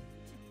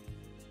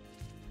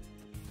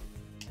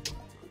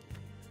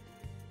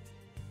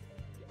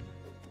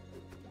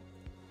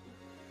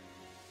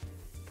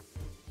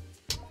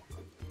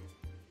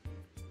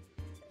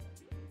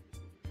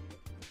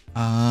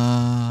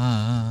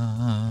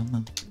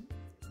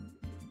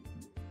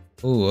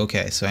 Oh,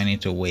 okay, so I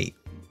need to wait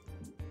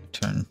a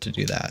turn to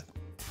do that.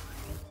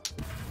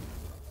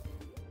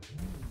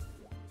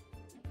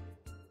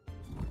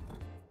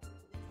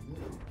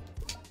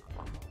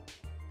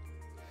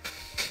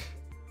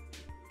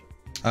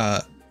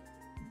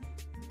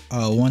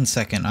 One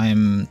second.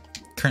 I'm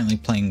currently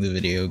playing the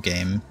video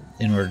game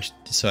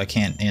so I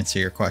can't answer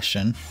your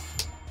question.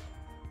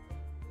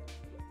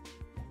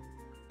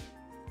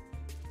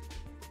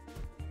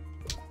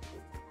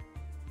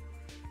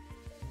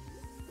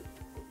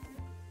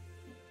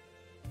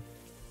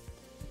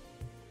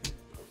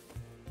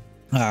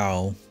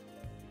 Ow.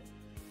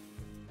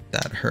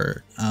 That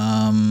hurt.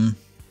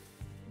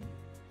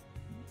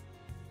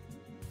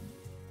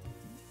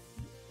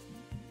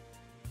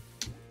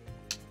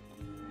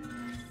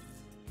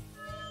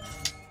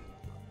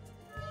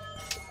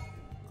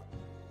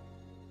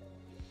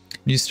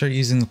 Did you start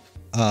using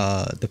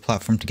the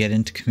platform to get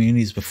into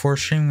communities before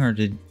streaming, or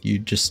did you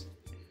just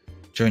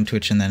join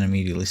Twitch and then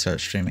immediately start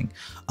streaming?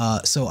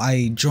 So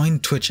I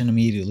joined Twitch and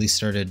immediately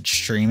started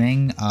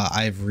streaming.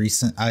 I've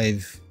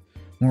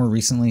more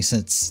recently,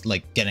 since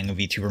like getting a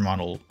VTuber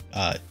model,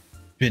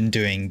 been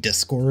doing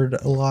Discord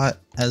a lot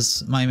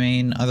as my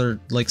main other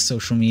like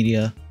social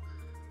media.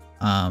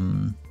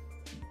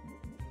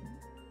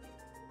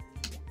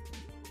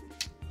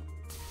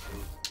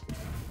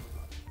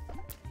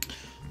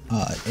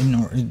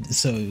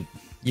 So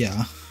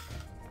yeah.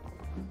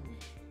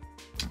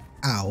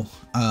 Ow.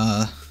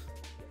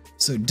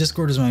 So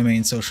Discord is my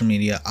main social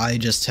media. I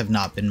just have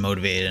not been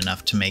motivated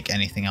enough to make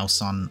anything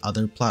else on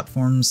other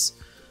platforms.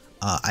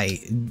 I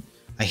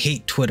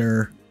hate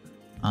Twitter.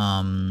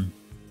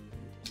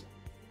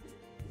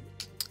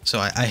 So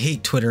I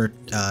hate Twitter.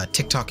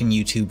 TikTok and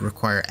YouTube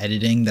require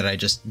editing that I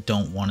just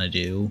don't want to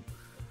do.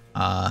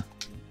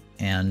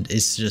 And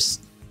it's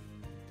just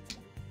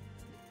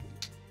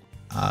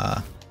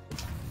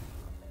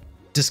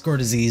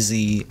Discord is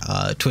easy,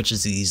 Twitch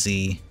is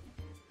easy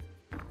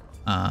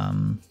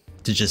to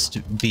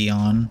just be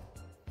on,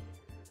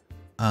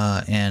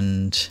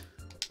 and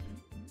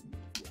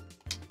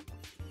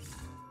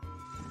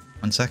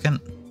one second.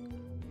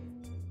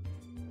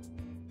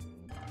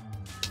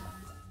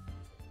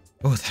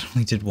 Oh, that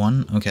only did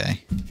one?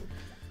 Okay.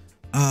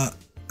 I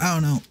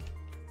don't know.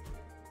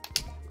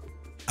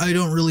 I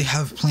don't really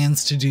have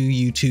plans to do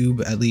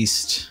YouTube, at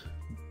least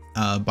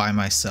by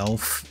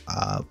myself.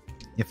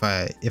 If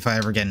I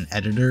ever get an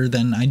editor,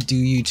 then I'd do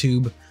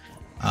YouTube,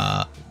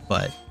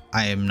 but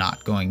I am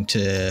not going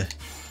to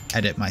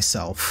edit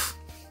myself.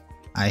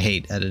 I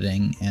hate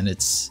editing, and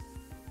it's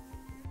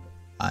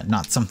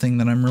not something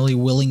that I'm really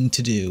willing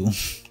to do.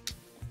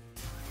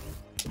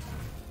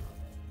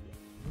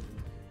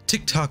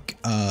 TikTok,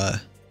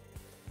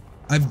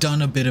 I've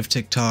done a bit of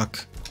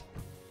TikTok.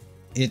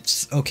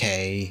 It's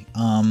okay.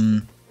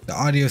 The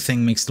audio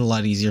thing makes it a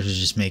lot easier to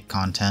just make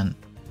content.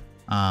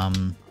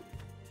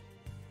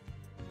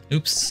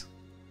 Oops.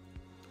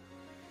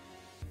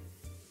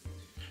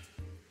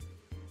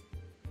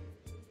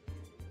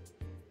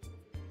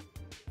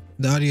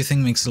 The audio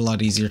thing makes it a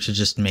lot easier to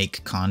just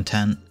make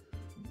content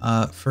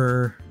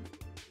for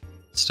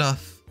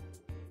stuff.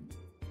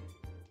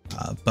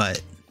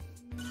 But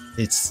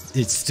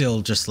it's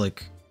still just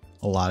like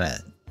a lot of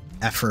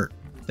effort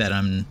that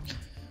I'm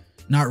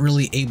not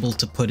really able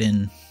to put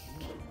in.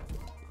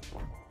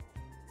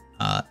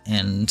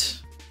 And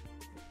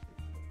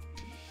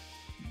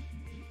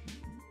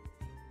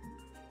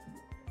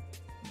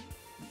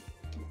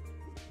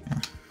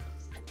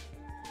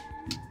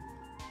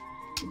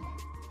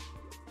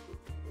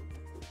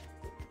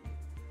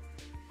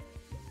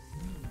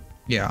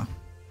yeah.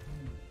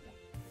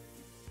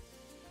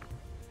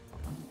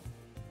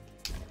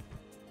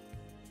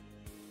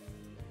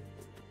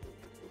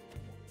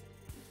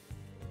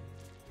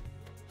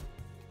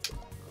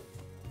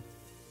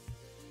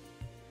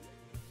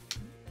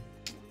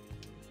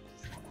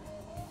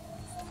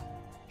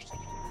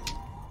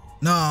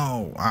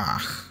 No!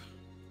 Ah.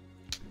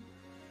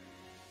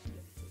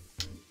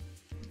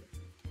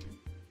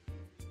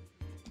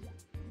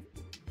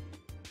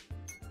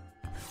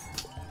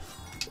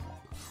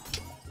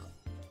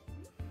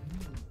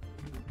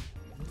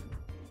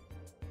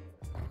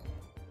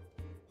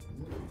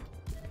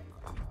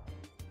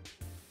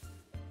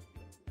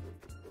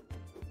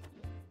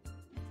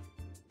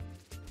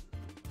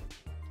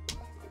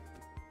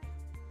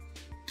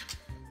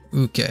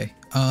 Okay,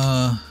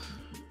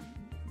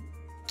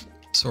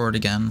 sword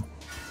again.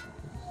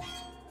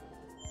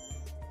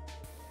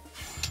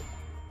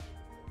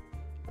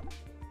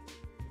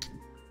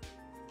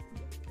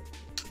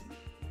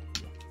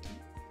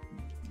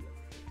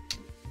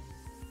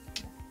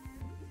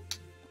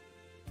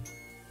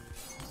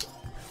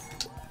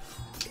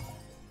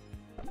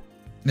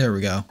 There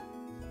we go.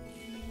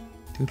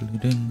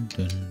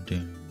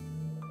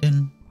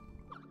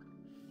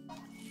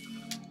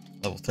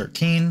 Level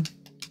 13.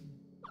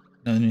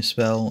 No new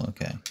spell,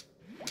 okay.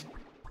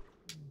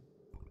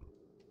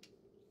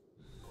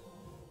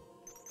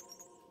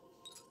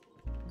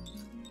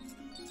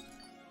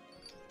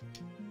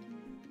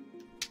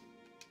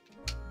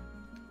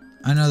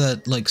 I know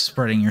that, like,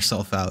 spreading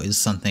yourself out is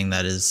something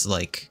that is,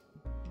 like,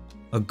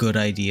 a good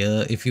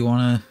idea if you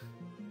want to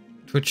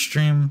Twitch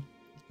stream.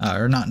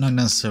 Or not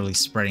necessarily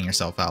spreading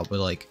yourself out, but,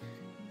 like,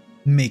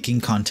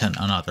 making content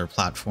on other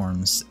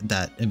platforms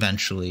that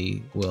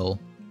eventually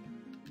will,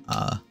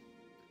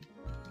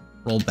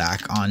 roll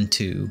back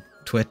onto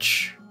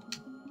Twitch.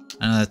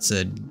 I know that's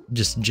a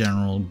just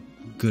general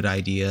good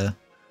idea,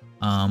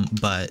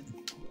 but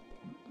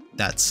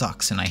that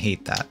sucks and I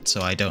hate that,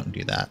 so I don't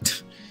do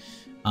that.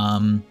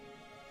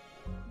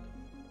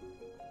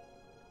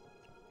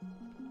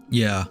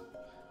 Yeah.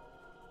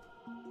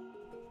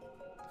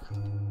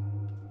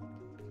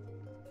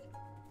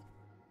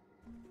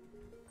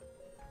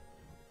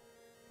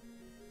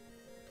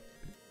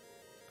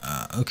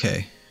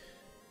 Okay.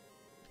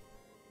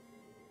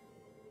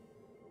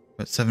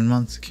 But 7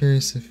 months.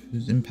 Curious if it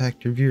would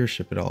impact your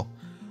viewership at all.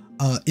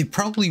 It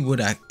probably would.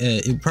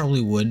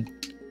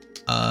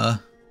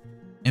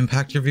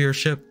 Impact your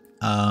viewership.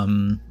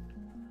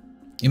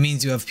 It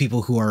means you have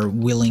people who are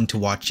willing to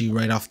watch you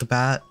right off the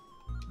bat.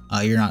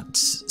 You're not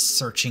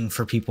searching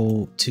for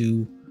people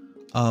to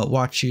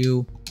watch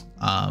you.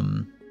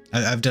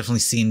 I've definitely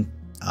seen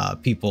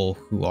people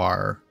who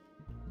are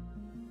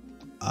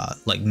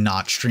like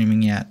not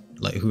streaming yet,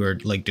 like who are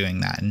like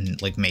doing that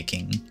and like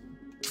making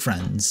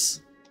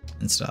friends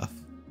and stuff.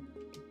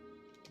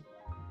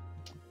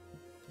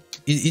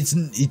 It's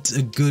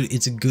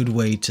a good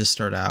way to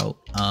start out.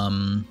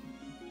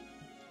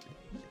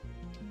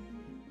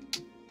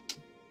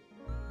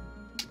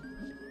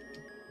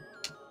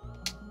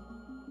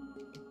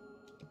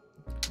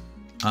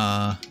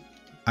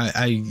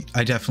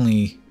 I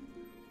definitely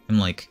am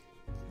like,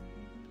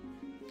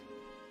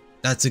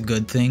 that's a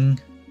good thing.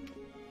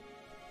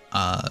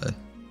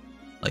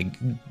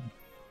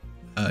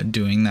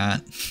 Doing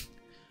that,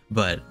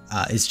 but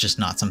it's just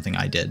not something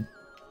I did.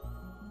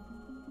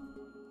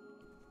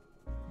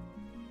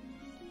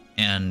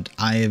 And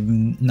I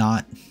am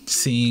not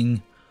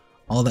seeing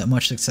all that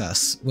much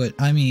success. What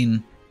I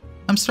mean,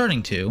 I'm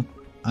starting to.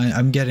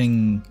 I'm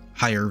getting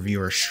higher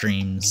viewer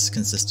streams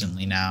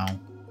consistently now.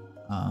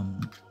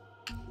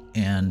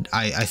 And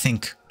I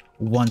think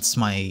once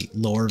my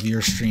lower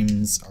viewer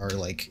streams are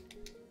like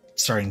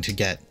starting to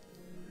get,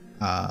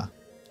 oh,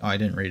 I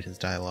didn't read his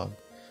dialogue.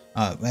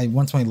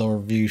 Once my lower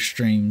view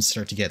streams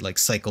start to get like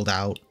cycled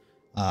out,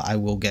 I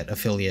will get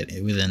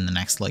affiliate within the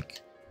next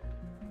like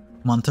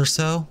month or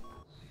so.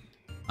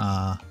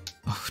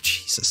 Oh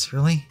Jesus,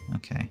 really?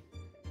 Okay.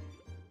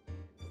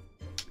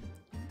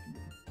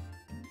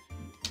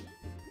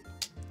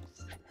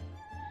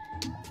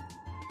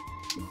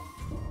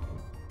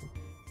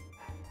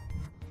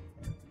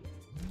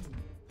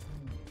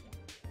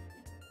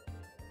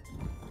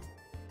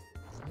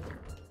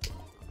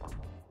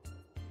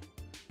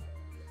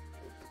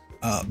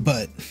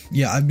 But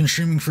yeah, I've been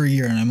streaming for a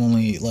year and I'm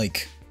only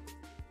like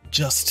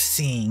just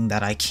seeing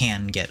that I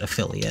can get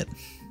affiliate.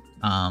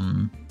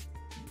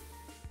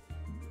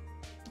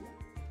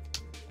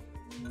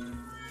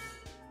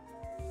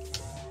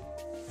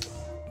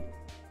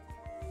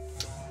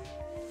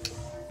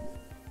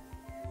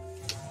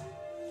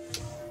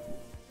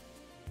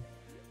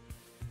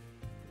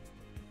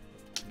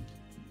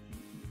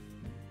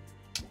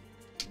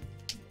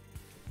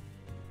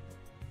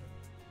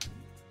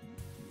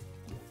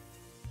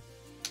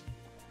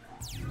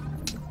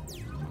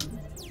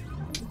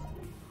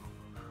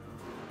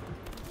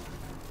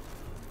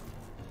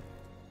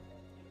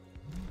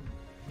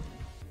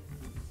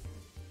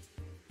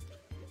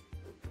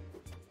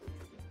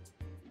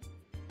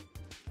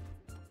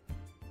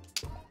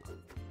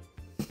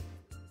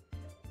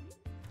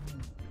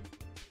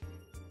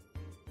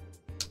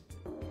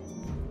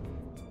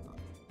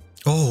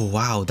 Oh,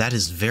 wow, that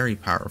is very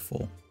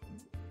powerful.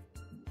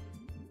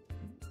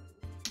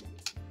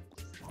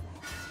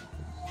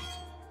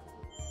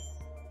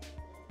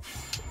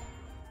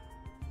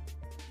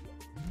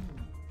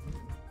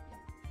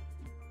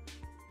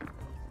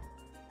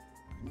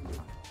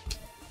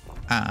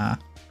 Ah.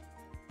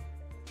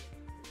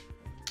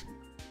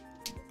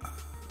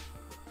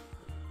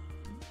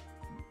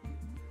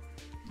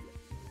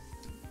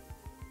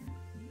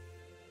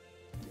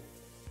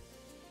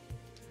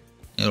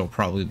 It'll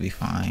probably be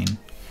fine.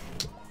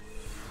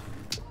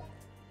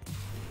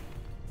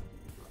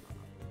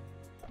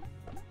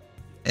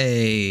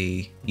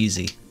 Hey,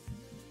 easy.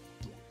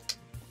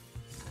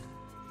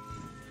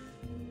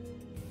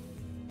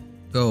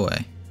 Go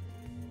away.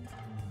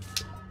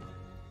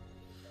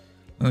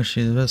 Oh,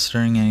 she's the best.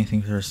 Starting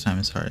anything first time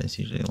is hard. It's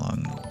usually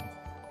long.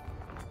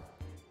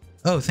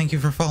 Oh, thank you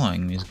for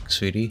following me,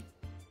 sweetie.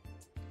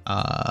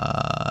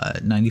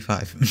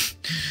 95.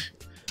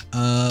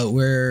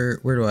 Where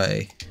do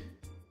I?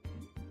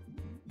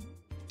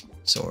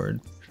 Sword.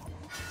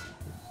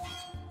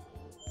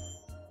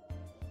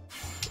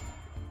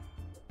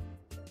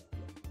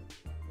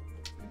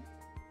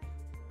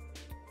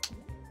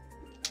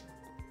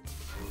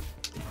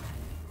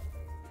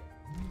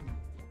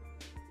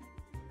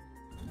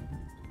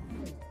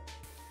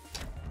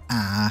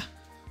 Ah.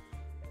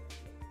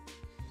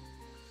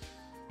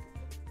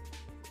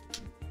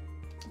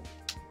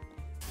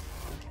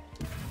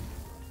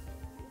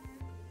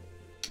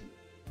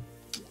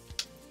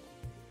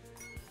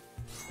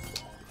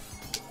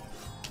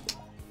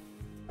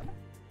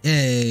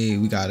 Yay,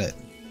 we got it.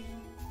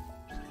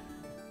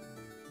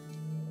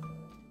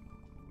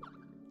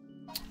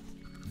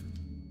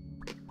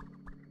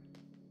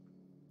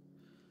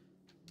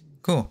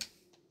 Cool.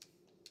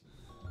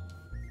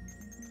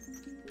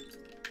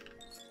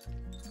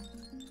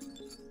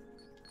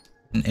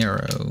 An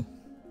arrow.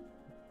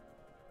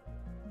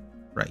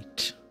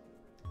 Right.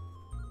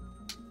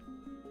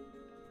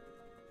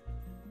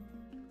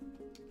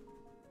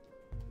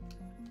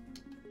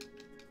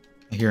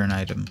 I hear an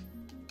item.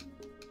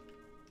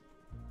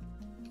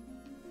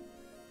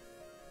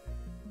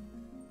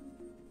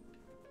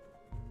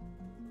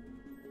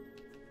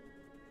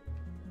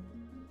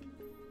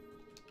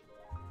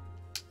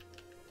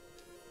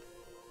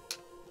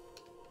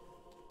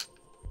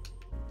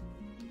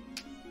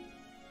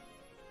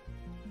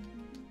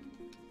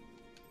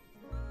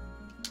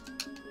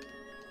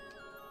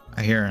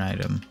 I hear an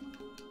item.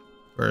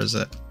 Where is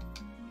it?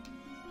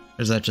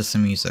 Or is that just the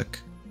music?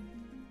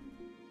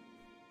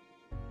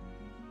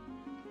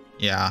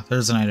 Yeah,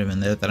 there's an item in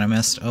there that I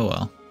missed. Oh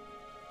well.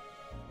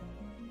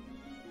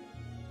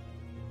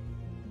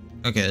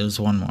 Okay, there's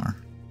one more.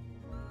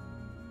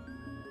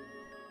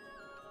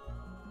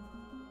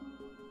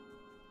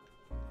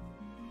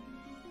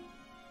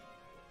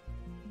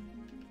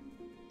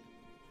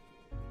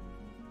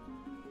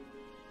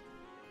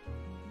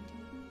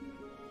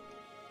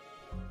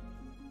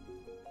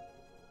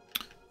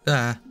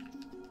 Ah.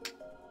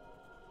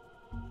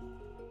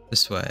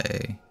 This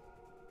way.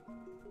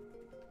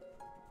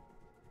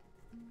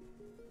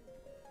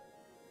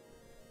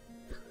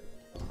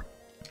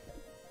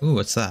 Ooh,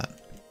 what's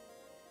that?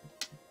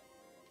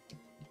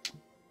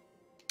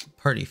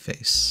 Party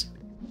face.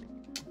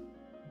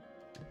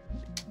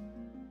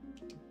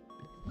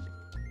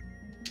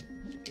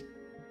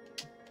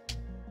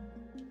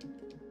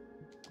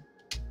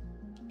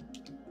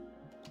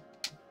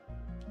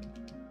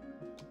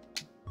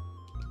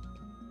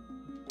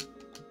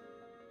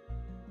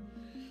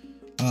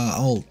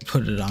 I'll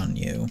put it on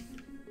you.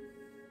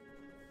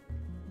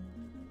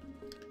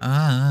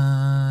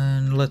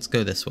 And let's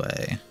go this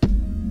way.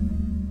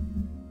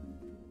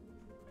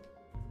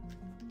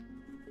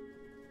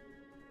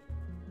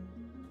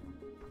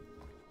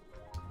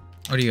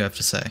 What do you have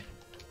to say?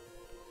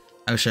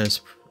 I wish I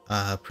was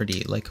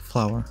pretty like a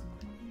flower.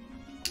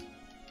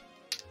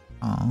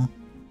 Aw.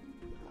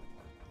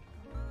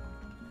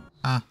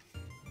 Ah.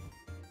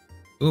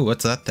 Ooh,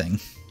 what's that thing?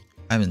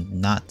 I haven't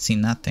not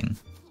seen that thing.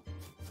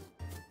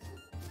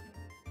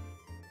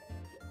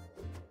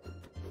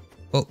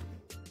 Oh,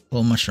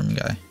 little mushroom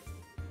guy.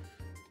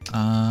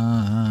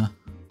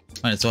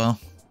 Might as well.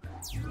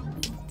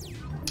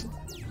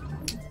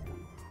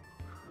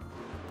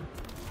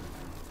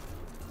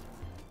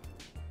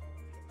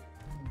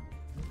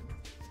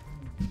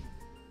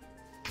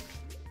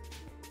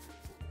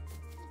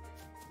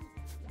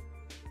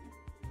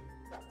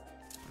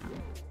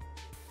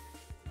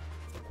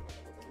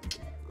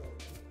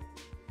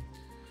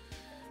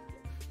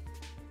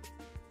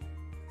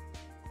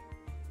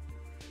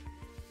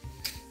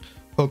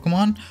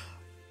 Pokemon?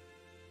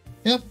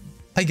 Yep,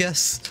 I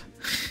guess.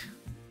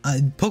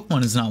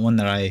 Pokemon is not one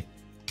that I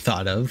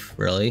thought of,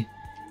 really.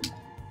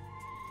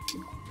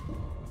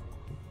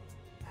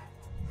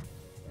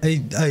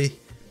 I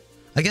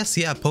guess,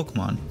 yeah,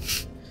 Pokemon.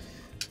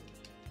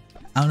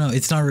 I don't know,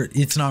 it's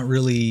not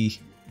really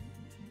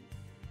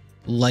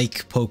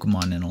like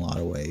Pokemon in a lot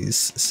of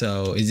ways.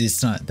 So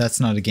that's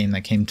not a game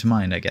that came to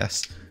mind, I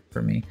guess,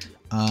 for me.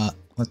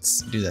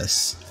 Let's do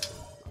this.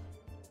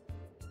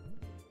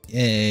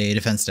 Yay,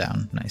 defense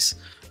down. Nice.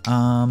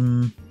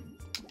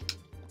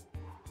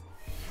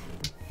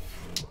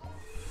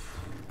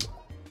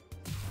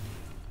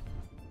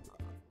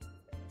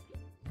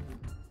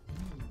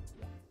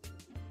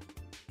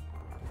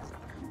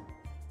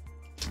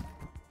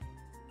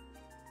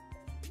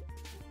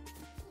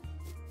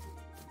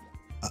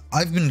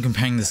 I've been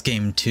comparing this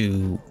game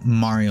to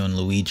Mario and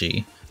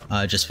Luigi,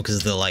 just because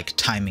of the like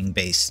timing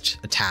based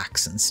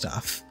attacks and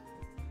stuff.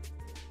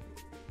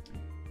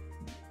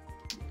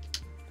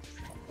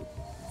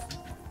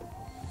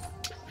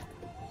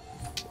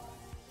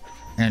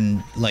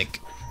 And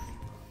like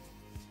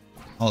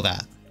all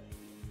that.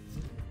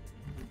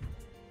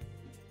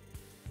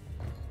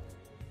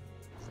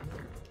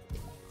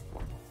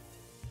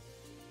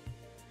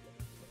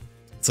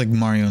 It's like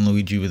Mario and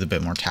Luigi with a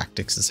bit more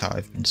tactics is how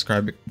I've been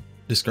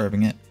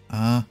describing it.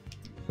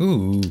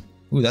 Ooh,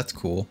 that's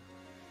cool.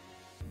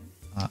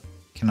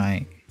 Can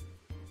I?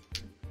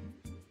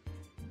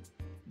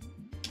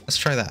 Let's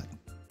try that.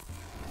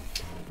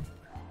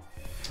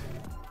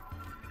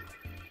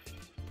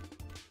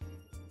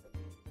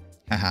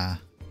 Haha.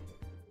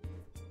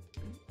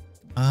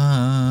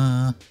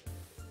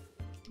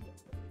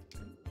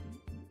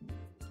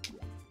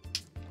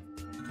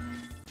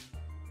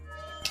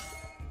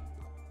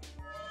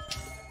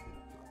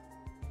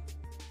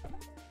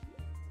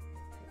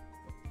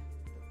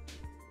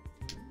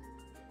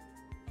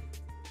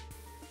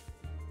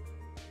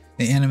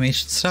 The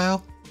animation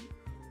style?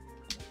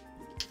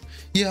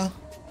 Yeah.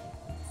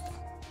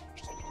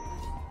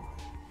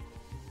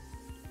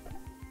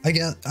 I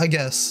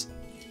guess.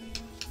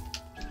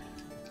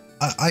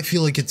 I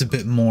feel like it's a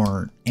bit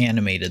more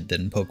animated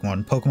than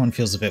Pokemon. Pokemon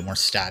feels a bit more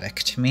static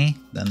to me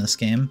than this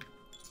game.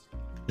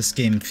 This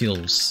game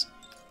feels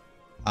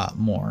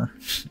more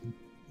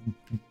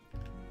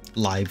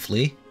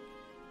lively.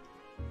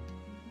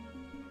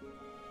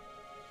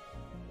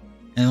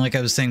 And like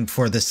I was saying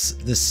before,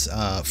 this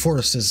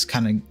forest is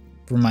kind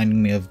of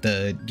reminding me of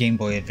the Game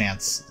Boy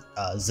Advance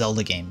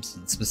Zelda games,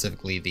 and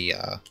specifically the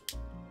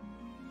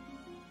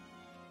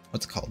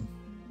what's it called?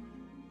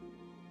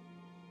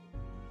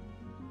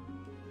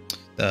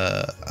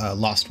 The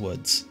Lost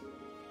Woods.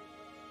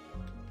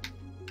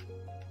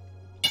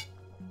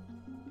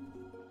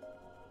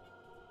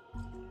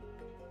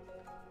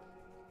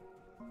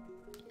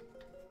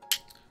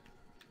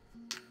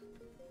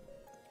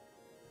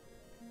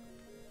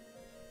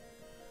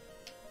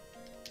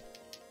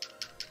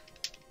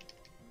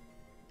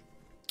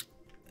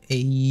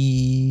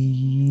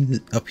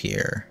 Up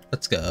here.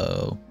 Let's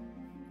go.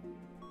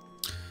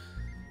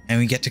 And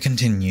we get to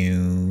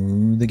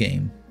continue the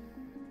game.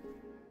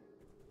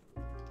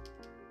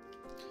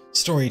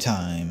 Story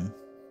time.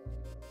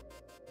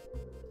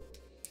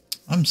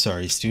 I'm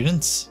sorry,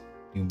 students.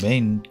 You may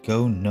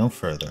go no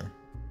further.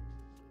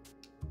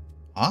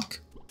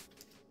 Hawk?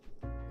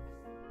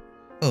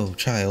 Oh,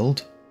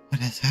 child.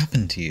 What has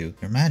happened to you?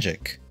 Your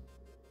magic.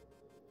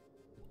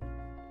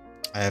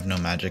 I have no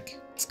magic.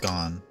 It's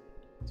gone.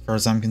 As far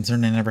as I'm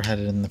concerned, I never had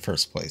it in the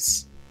first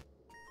place.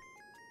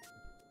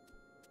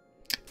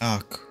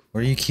 Hawk,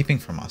 what are you keeping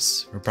from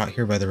us? We're brought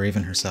here by the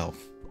Raven herself.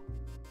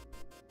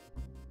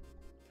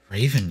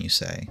 Raven, you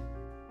say?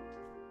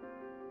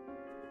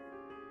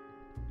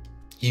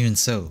 Even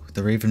so,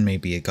 the Raven may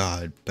be a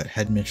god, but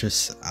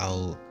Headmistress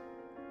Aeldra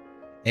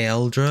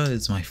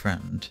is my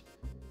friend.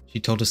 She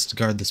told us to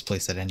guard this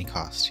place at any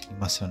cost. You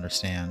must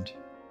understand.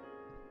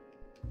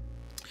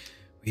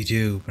 We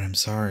do, but I'm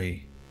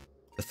sorry.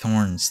 The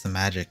thorns, the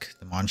magic,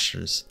 the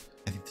monsters.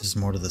 I think there's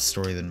more to the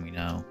story than we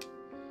know.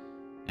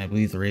 And I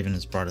believe the Raven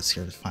has brought us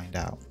here to find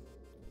out.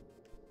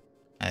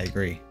 I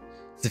agree.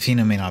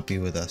 Zafina may not be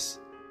with us,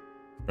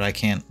 but I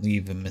can't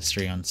leave a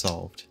mystery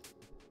unsolved.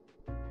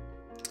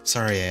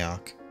 Sorry,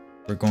 Aok.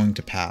 We're going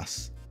to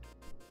pass.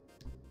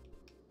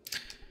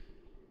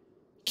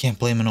 Can't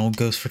blame an old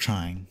ghost for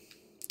trying.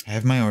 I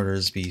have my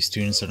orders, be you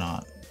students or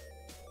not.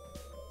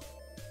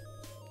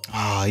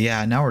 Ah,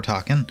 yeah, now we're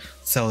talking.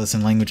 Sell this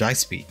in language I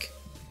speak.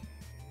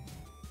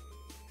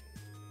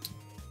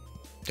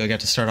 Do I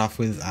get to start off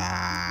with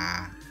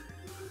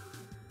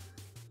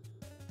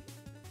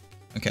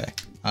Okay.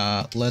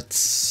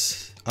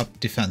 Let's up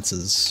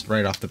defenses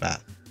right off the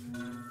bat.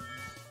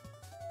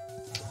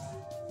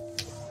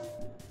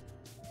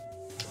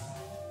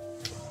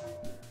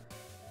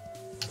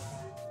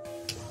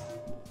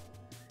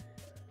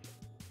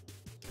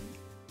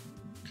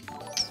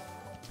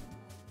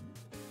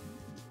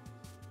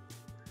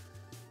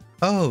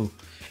 Oh,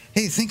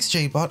 hey, thanks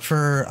JBot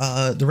for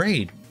the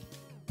raid.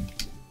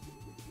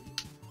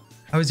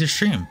 How was your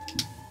stream?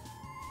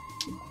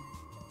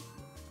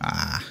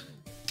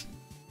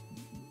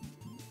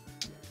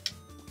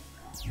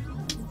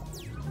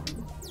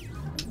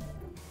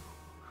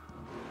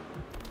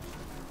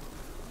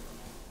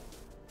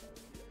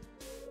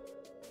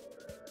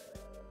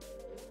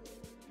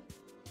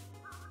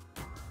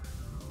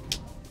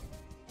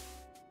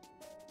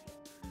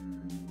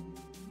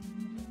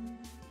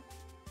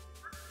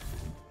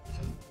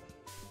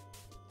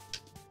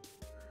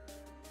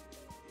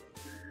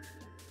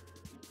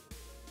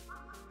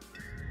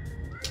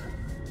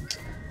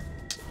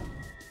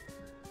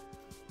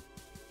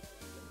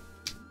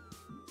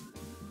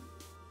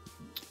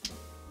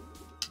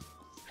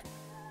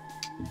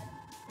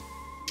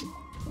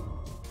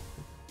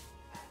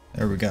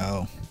 There we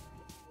go.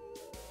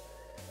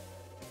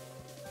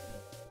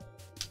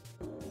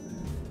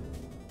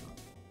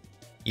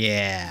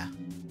 Yeah.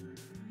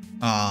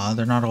 Aw,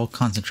 they're not all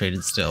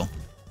concentrated still.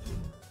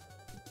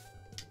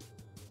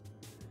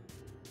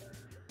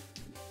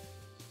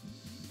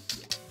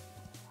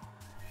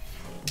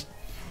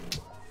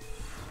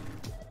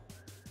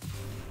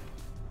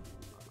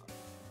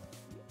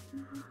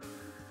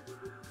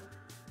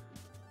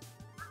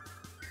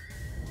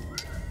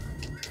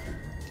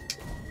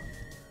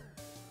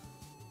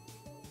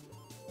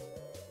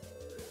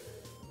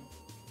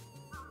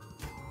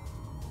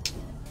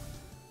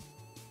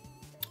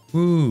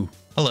 Ooh,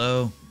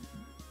 hello.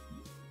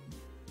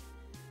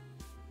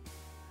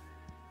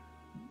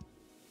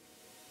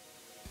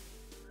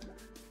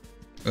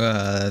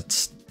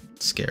 That's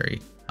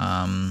scary.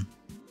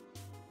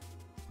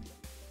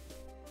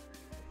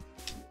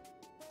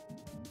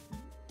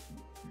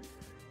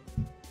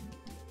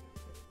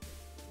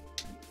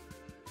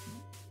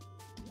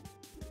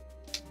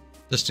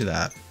 Just do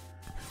that.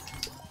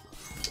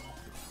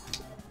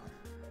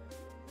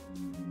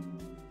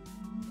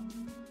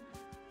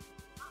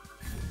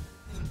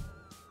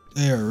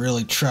 They are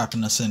really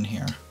trapping us in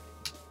here.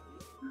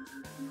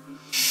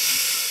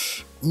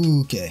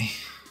 Okay.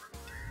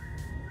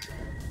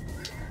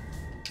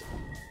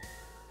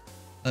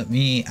 Let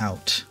me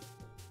out.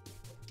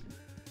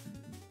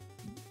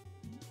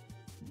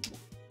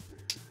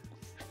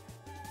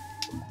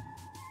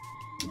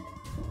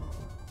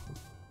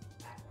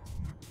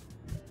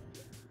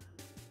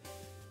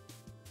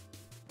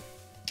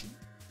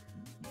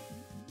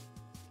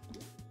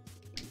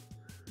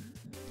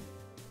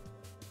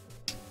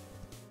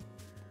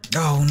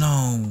 Oh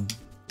no.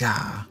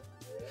 Gah.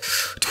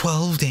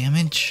 12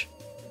 damage?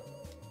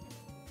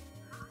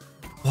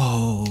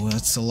 Whoa,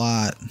 that's a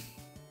lot.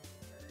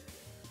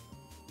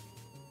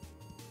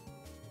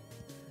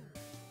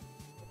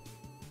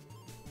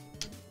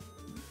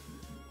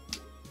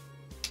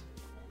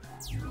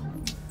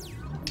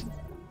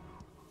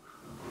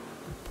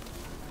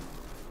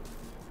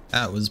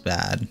 That was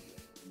bad.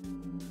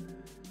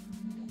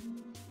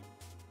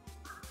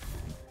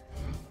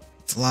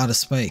 It's a lot of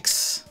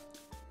spikes.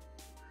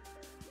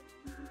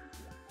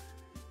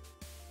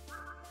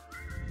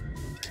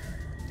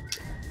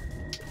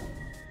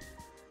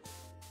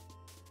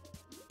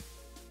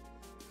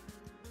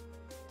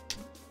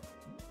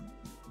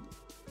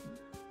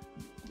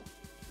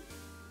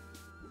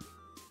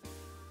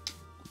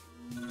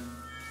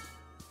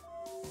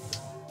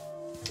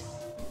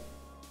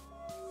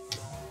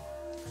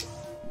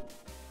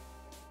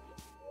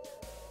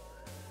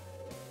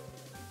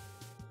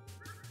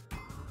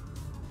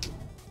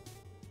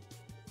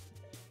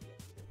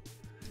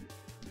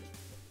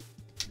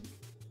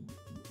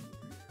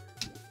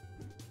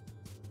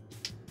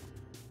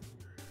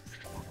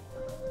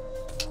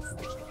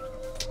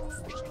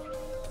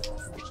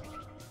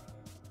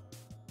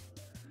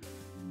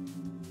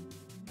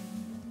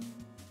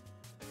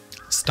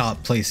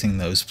 Stop placing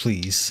those,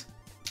 please.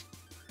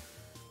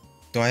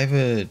 Do I have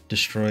a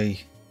destroy?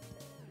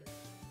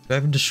 Do I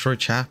have a destroy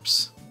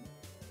chaps?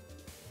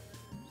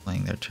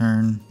 Playing their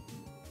turn.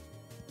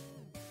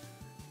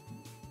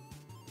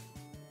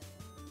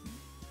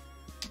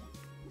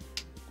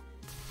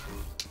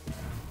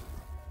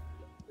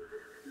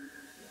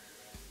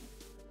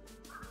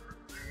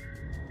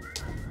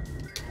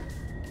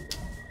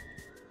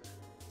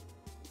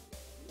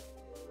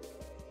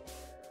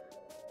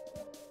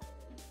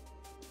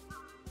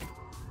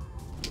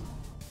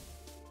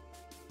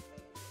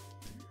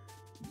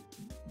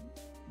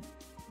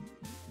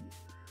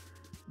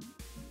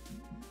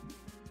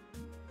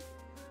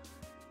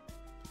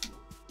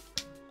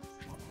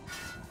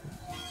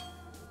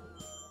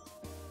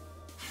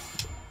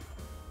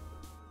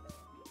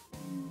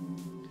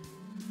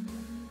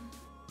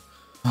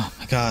 Oh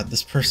my god,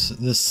 this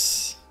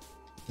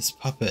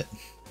puppet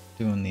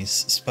doing these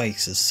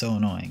spikes is so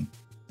annoying.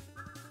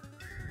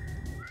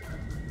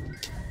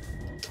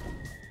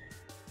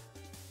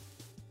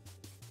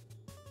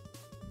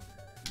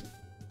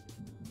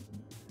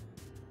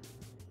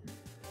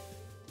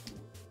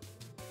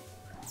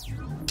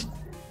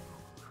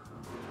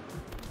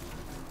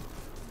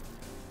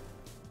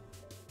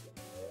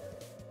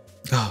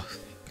 Oh,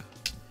 thank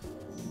God.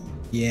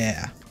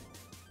 Yeah.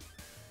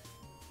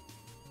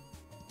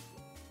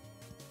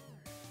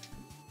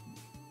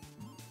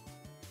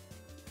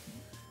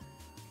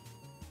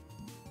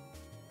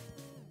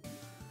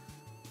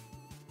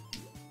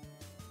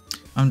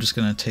 I'm just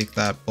gonna take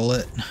that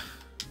bullet.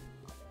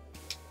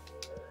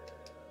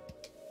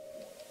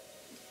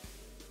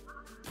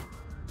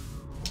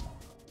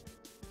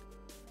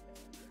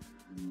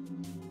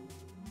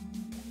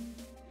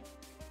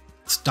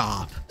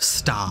 Stop.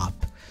 Stop.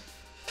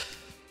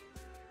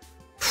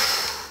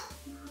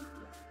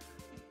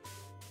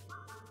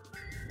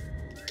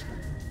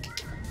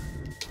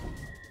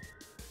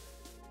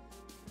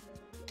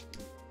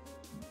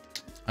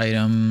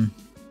 Item.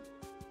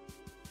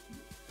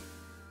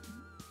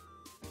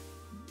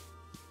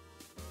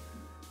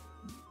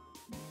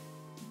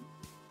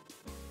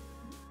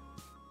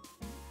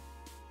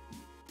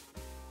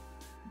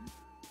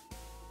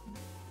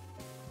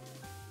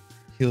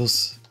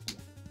 Heals.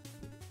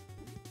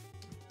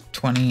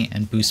 20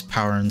 and boost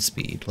power and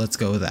speed. Let's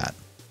go with that.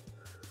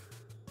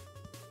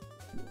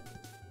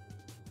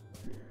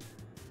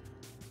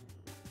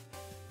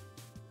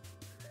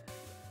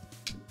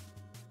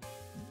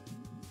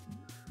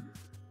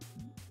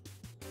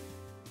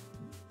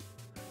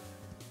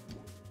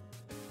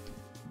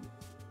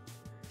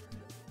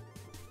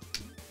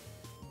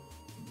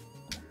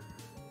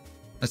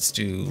 Let's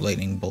do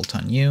lightning bolt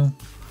on you.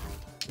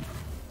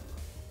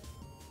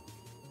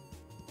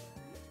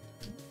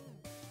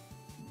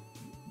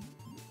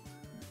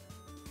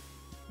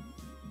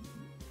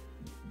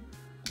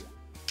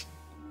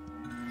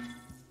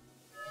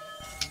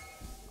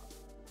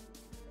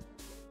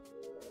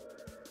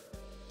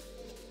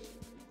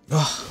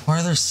 Oh, why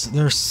are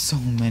there's so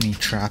many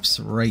traps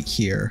right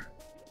here?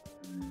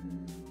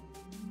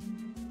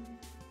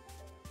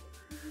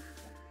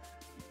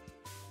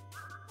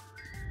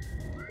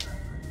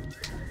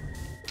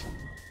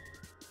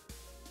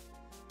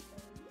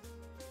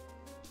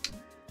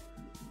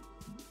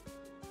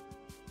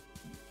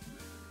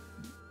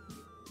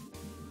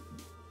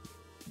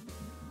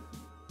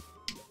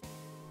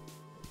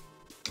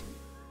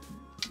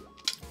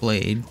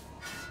 Blade.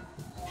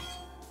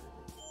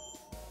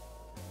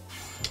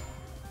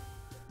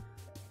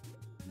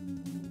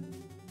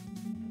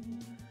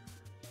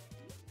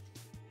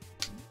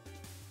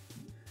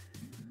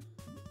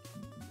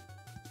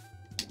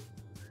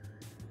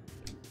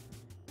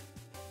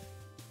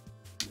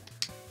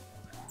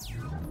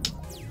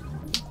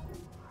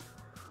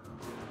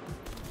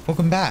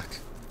 Welcome back.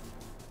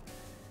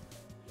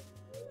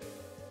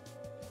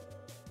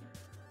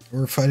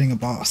 We're fighting a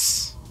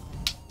boss.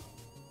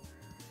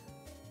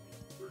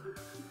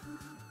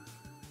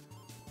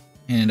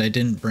 And I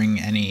didn't bring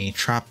any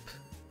trap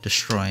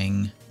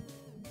destroying.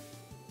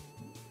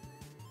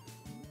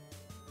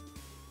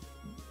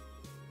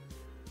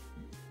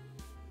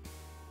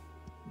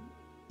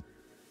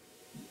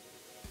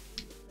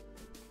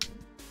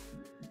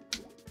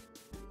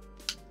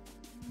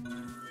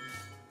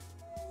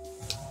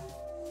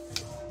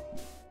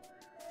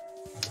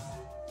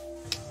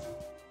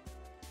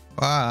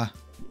 Ah.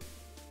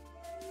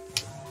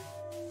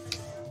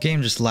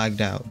 Game just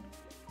lagged out.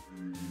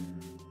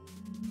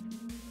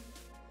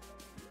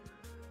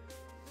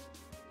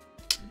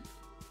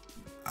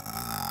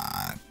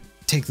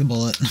 Take the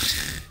bullet.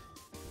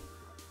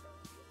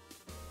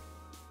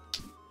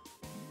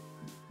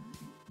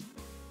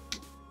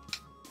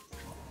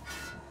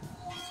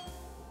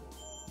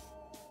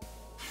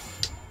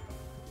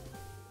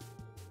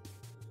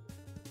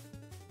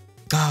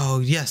 Oh,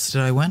 yes,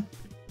 did I win?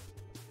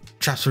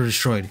 Traps were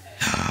destroyed.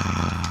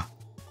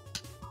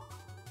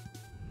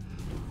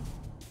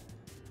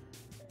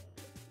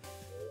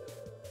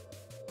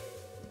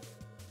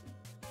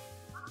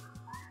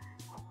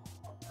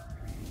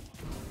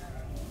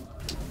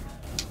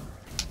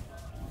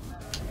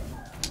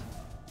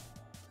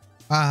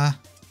 Ah.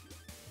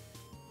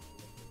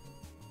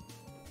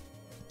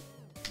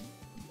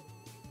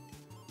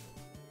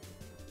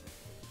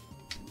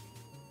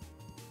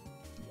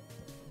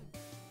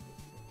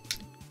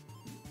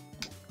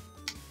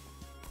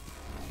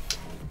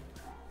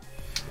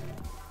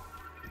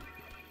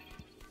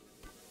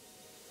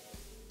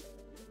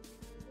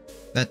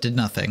 That did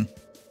nothing.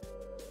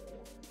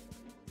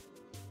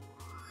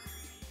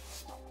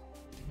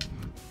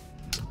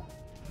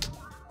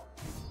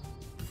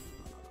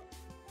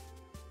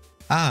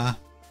 Ah.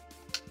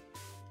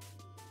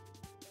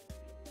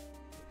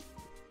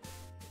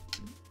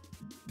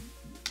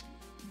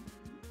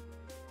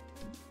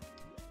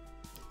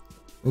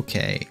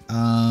 Okay,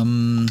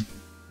 I'm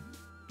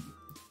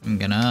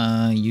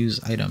gonna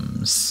use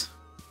items.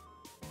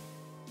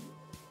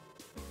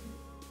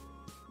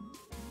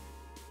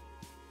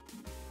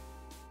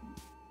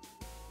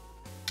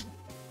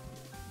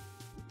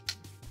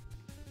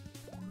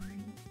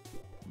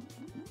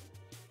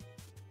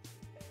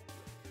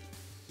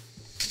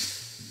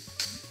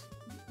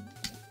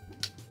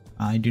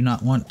 I do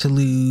not want to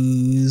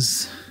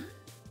lose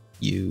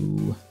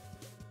you.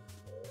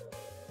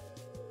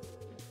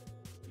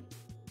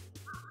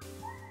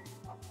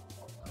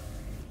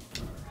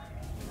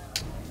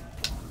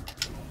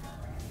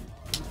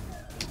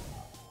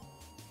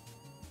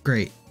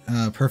 Great.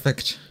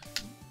 Perfect.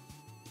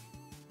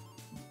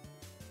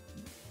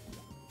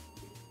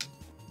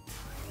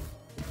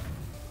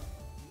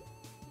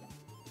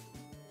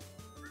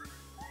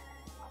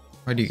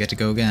 Why do you get to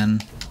go again?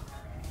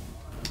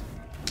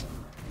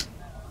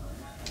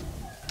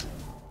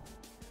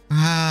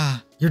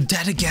 Ah, you're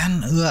dead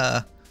again?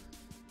 Ugh.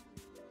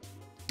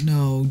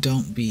 No,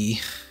 don't be.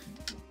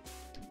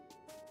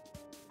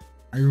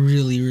 I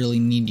really, really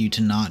need you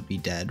to not be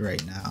dead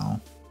right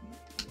now.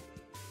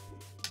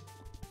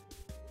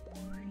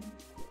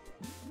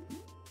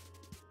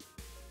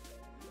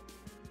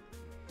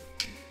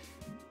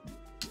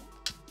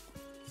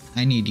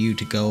 I need you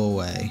to go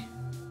away.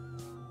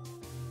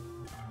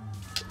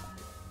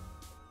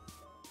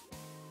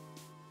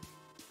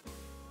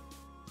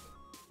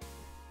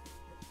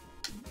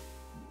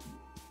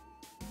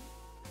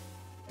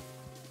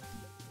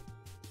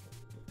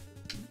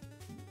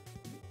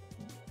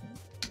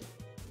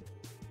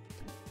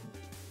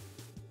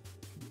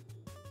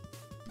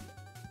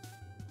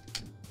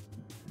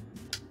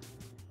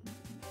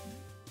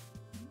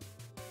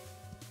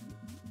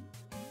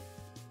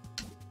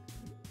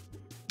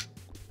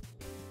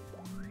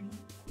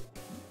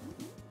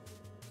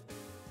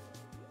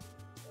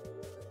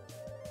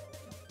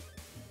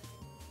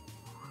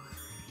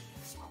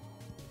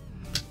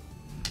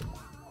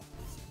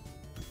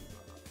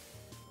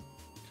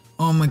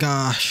 Oh my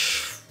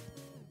gosh.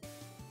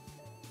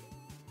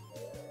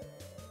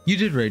 You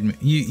did raid me.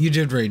 You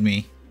did raid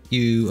me.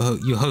 You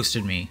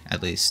hosted me,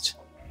 at least.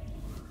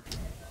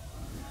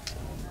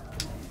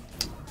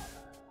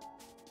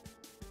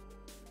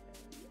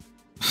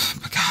 Oh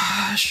my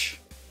gosh.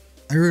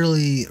 I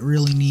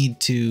really need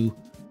to...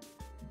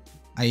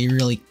 I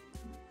really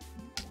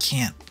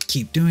can't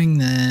keep doing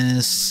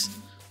this.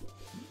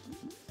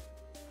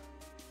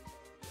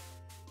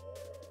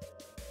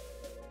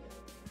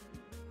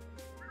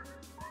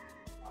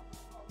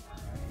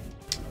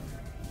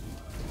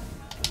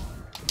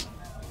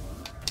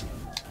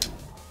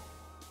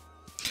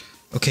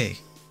 Okay.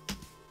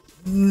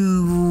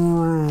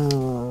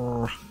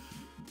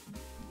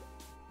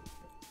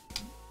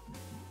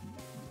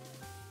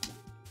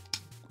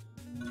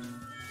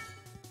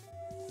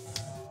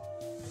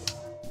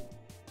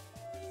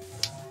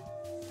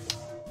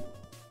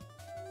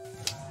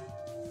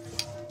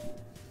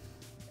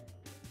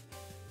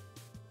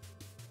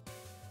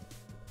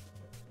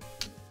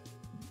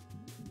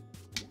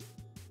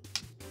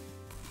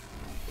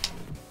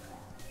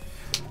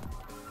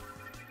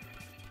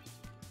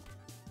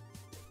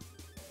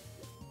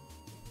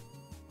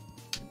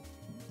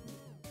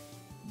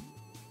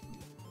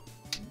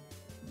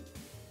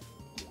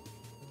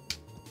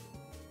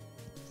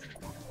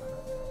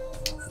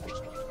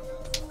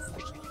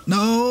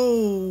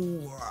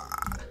 No!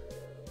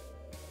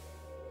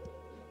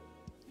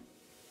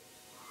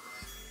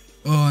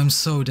 Oh, I'm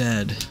so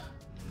dead.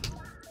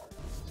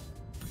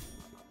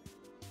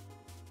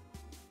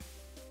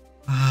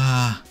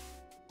 Ah.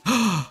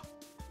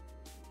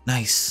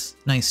 Nice.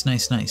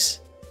 Nice.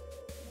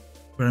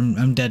 But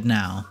I'm dead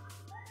now.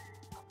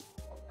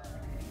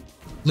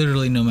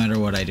 Literally no matter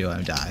what I do,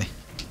 I die.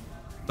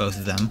 Both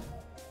of them.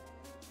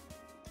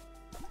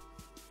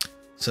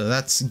 So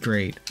that's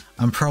great.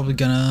 I'm probably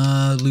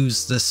gonna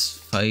lose this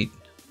fight.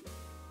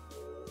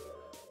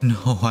 No,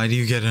 why do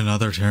you get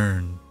another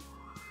turn?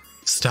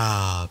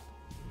 Stop.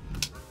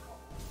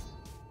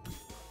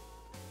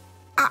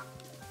 Ah.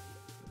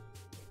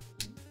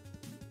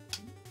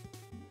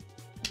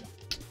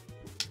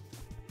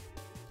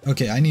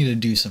 Okay, I need to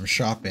do some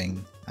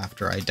shopping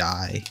after I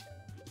die.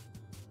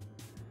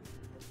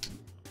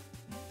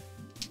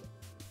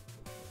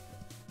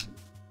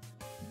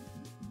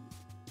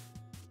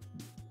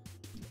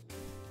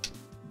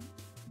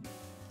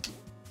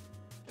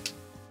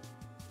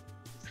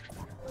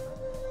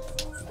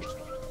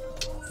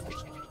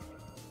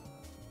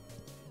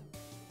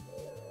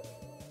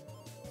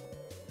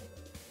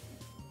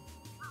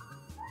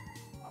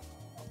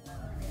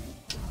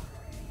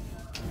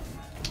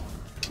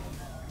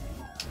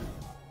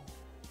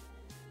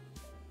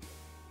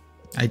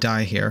 I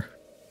die here.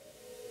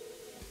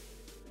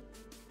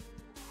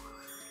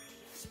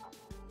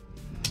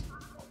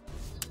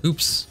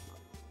 Oops.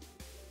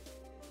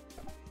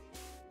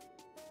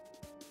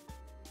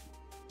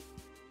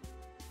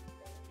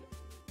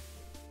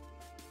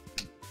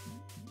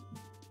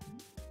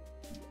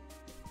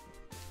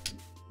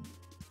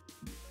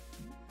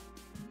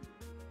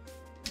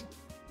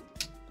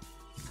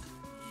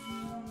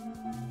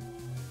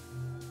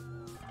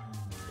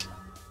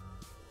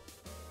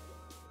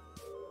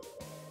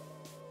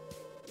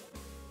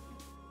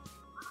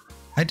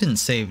 I didn't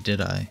save,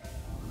 did I?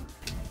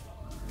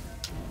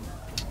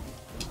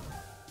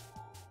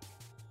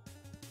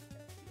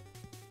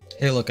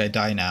 Hey, look, I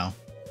die now.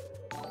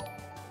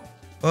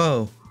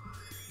 Whoa.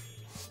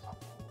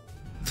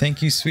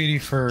 Thank you, sweetie,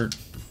 for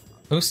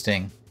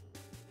hosting.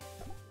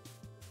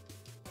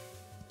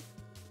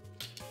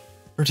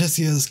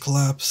 Vertesia has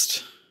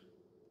collapsed.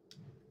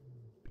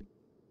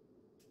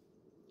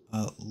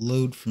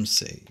 Load from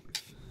save.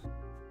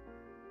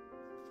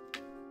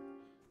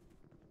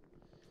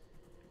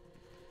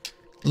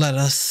 Let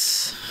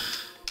us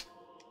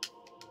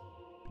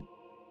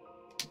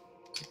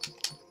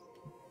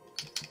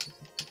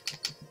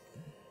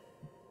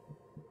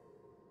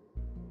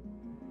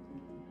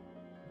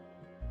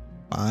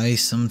buy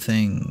some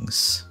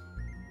things.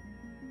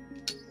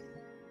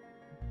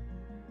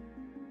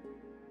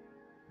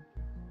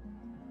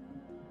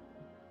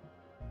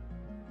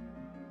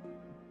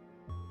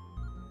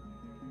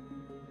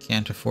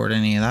 Can't afford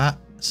any of that,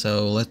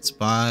 so let's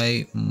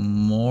buy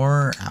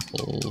more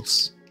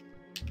apples.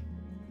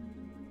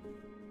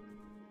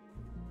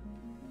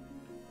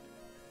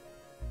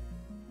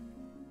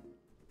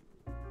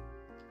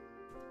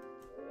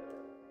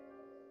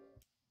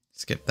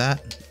 Skip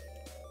that.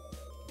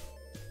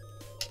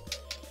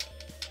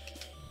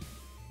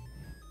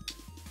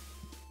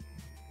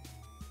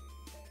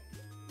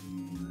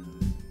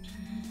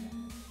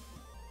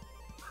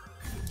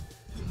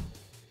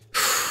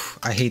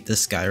 I hate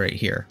this guy right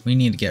here. We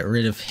need to get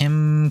rid of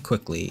him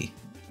quickly.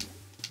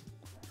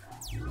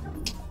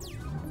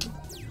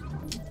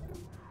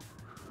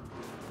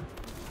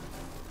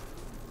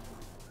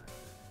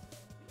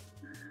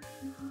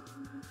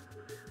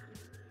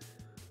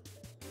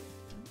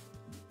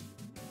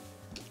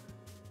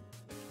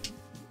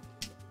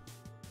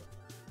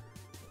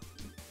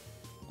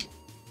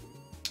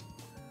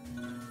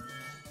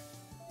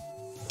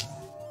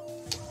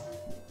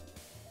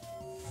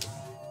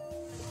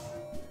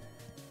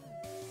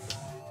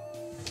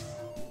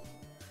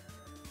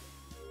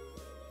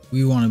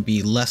 We want to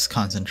be less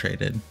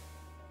concentrated.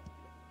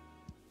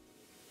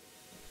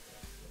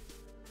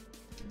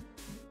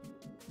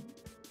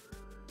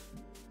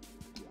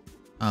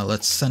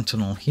 Let's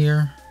sentinel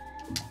here.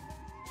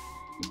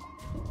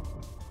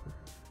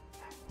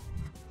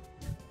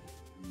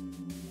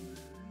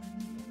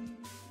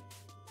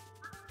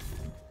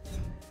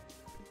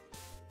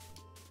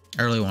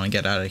 I really want to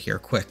get out of here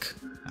quick,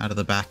 out of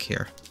the back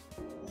here.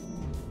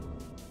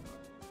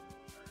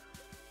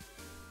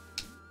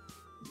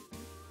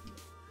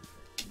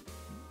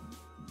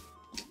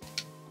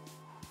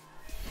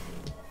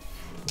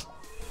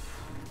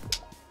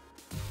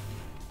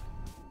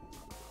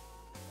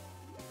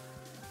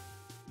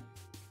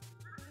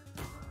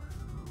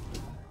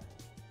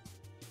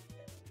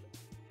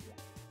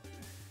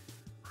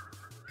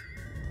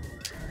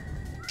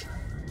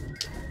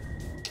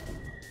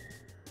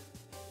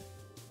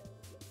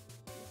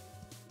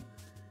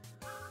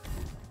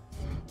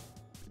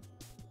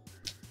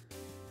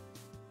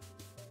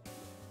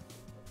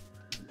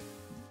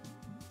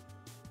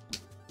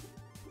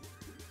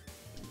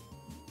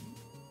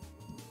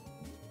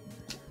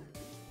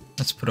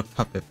 Let's put a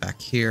puppet back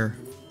here.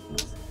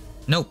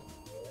 Nope,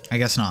 I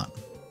guess not.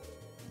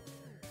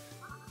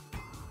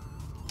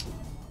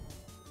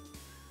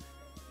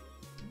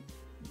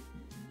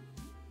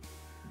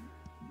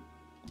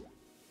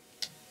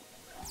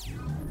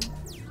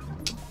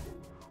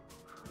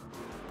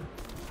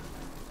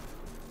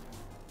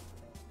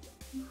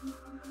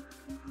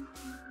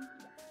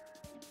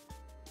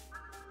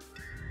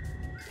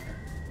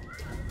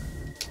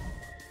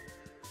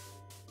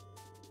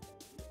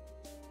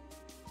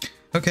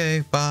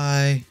 Okay,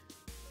 bye.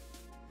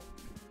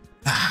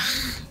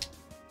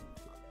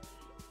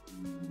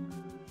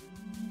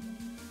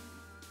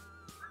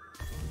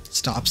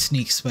 Stop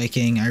sneak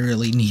spiking. I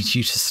really need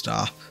you to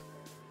stop.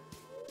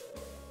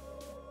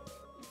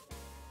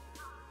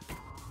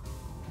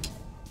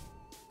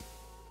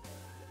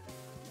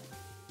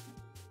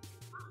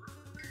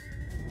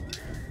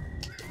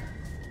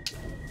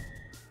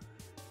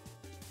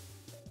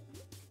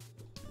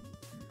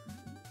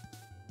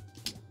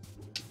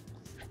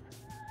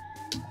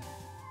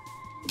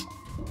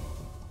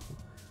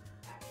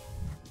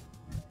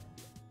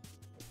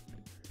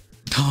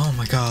 Oh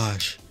my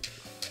gosh.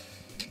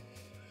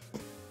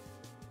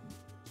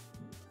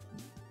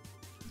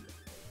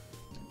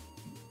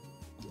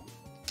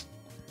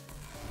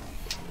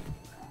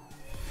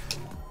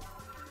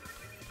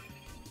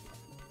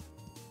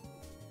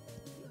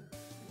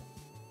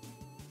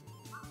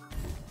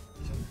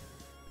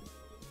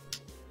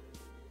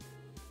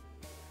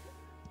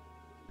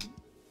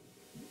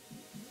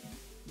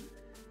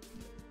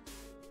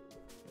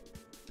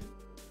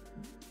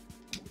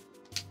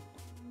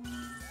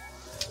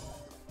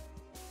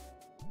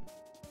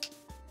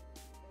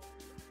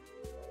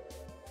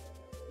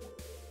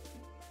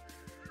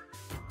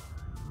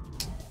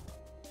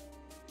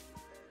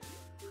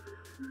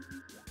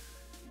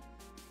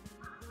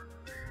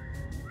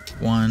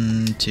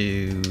 One,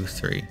 two,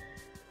 three.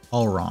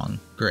 All wrong.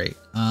 Great.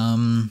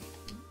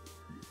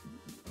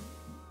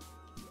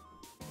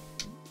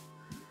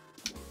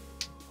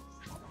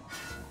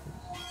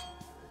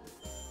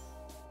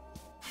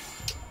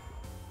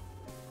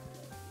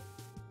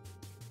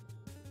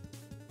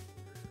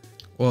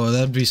 Whoa,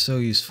 that'd be so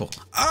useful.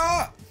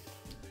 Ah!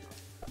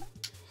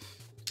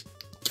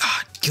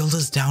 God,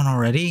 Gilda's down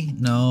already?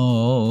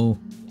 No.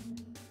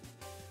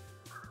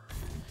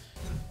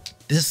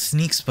 This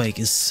sneak spike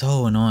is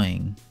so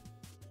annoying.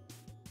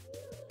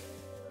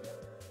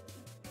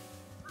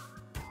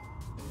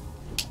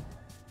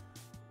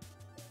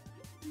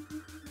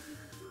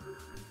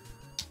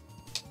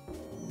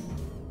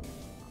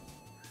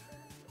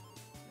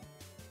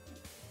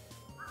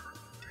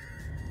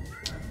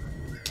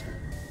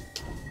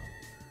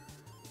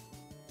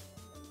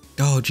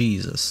 Oh,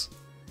 Jesus.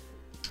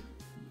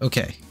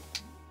 Okay.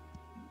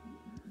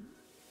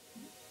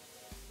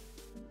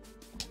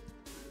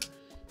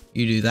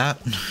 You do that.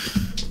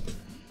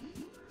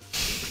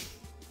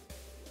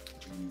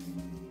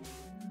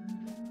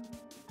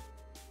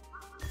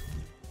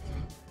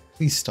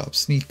 Please stop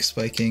sneak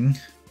spiking.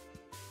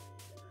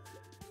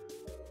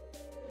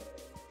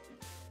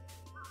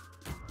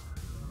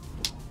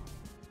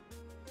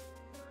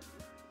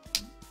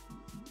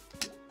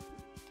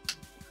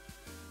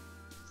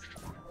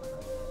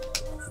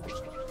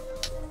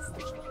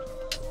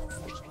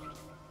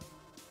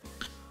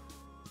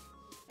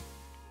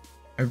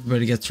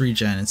 Everybody gets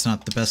regen. It's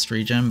not the best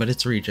regen, but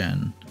it's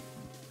regen.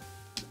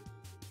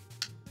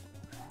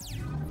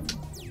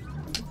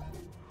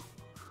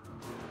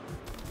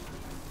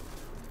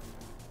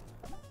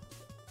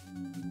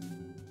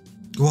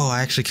 Whoa,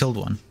 I actually killed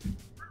one.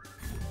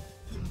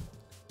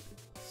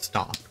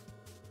 Stop.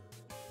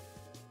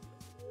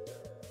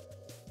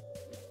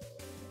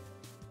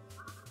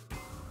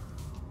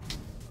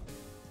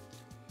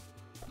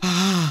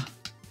 Ah.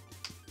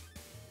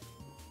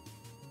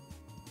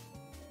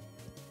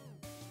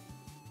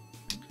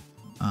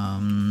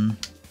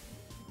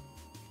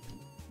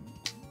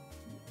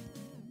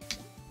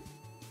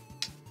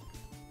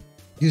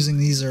 Using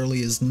these early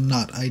is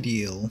not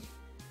ideal.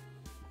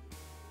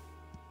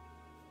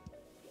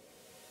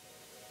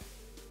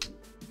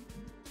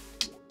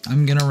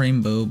 I'm gonna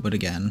rainbow, but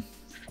again.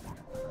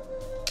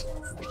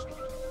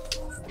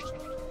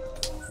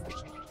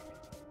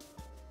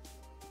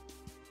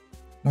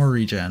 More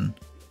regen.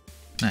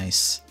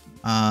 Nice.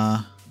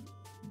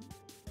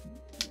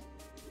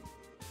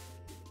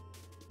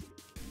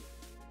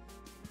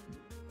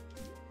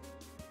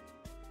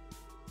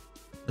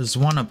 There's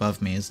one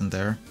above me, isn't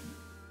there?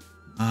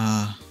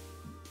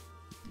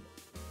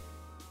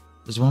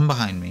 There's one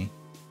behind me.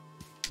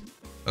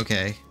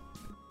 Okay.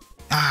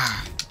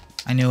 Ah!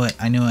 I knew it,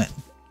 I knew it.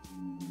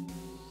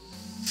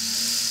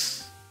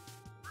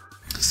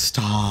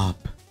 Stop.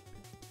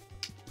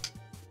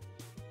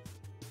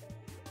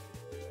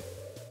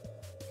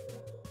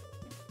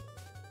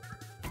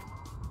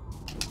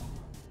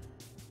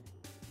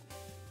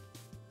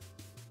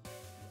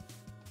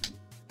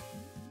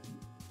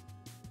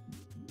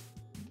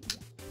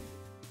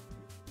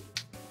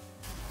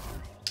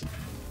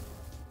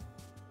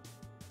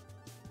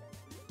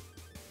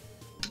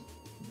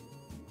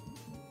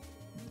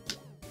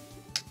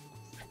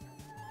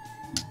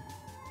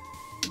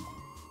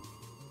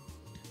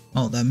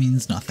 Oh, that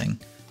means nothing.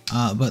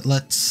 But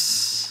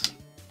let's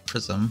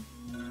prism.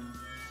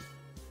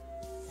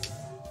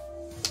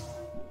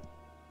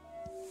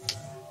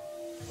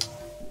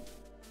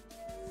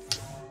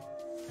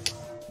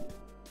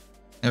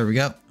 There we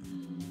go.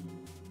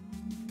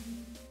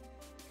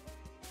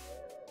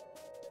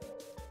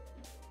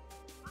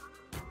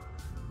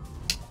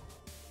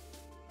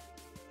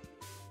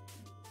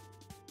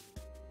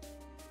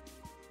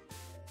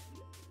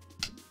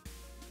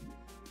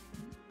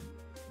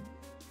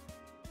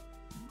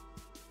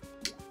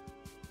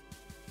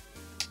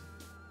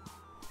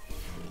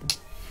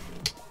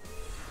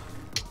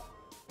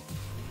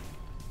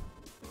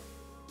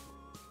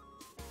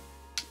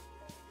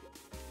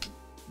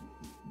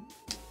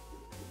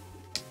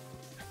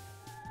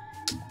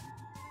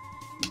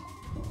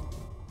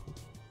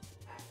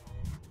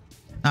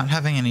 Not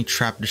having any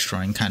trap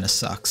destroying kind of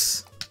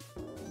sucks.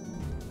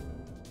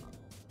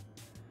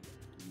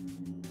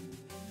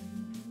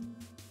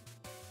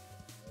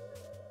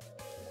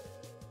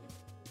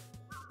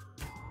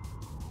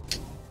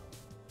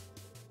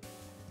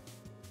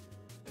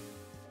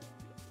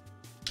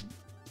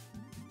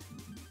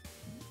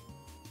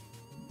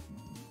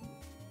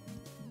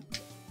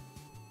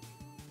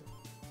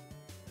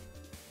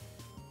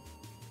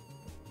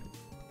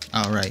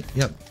 All right,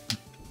 yep.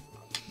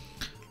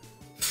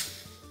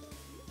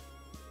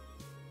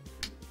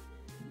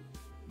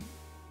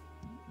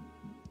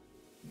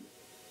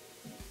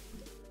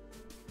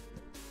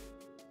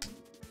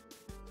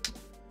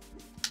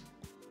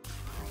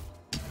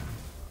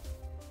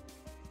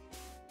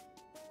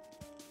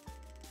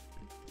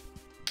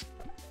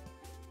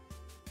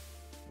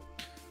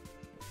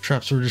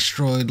 Traps were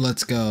destroyed,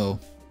 let's go.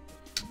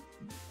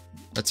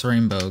 Let's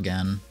rainbow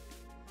again.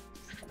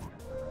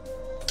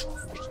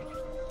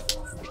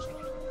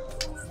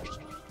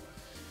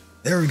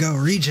 There we go,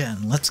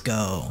 regen, let's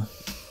go.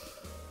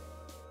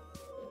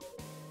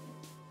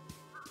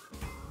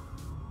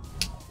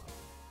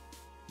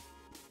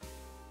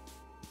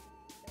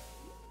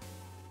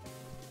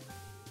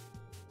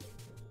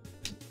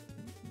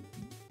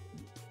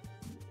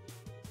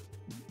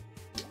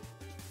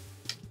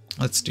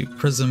 Let's do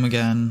prism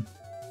again.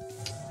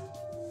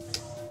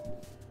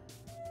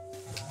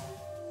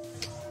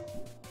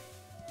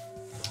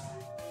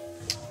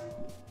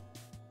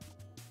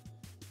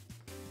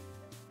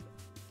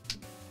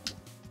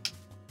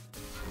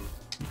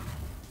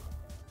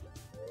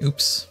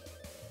 Oops.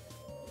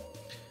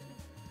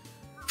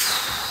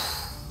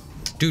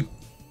 Dude.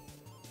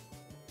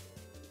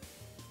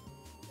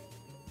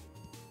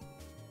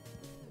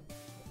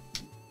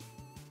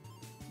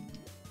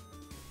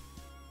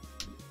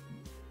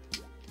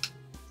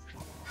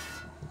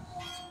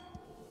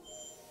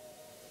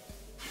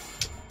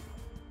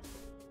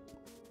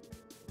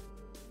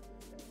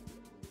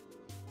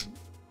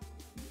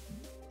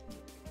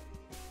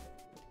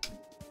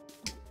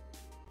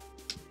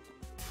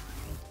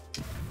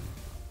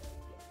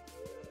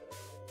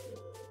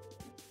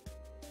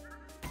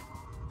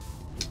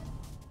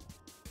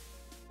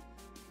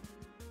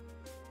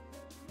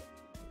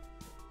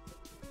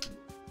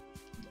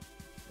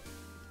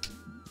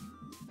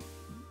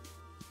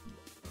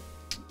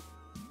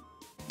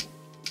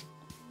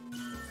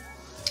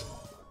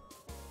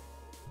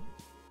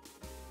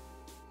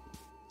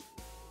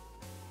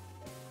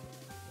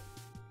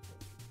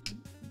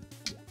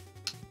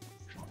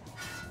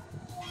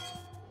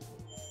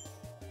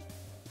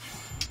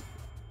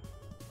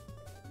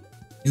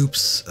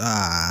 Oops.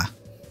 Ah.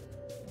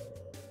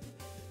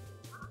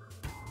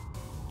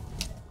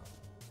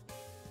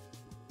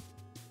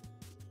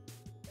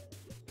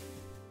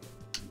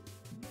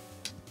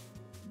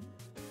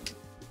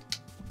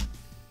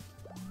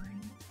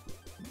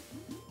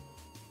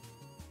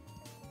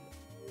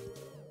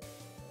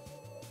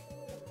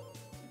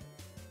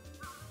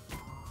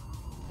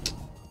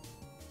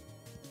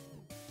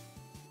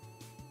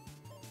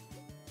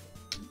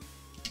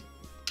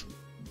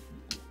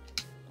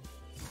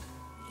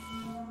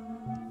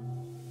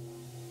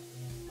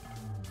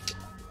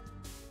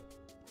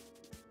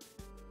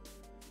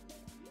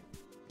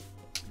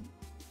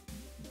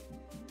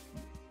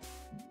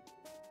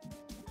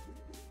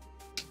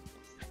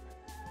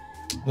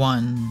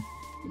 1,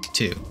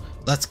 2.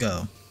 Let's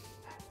go.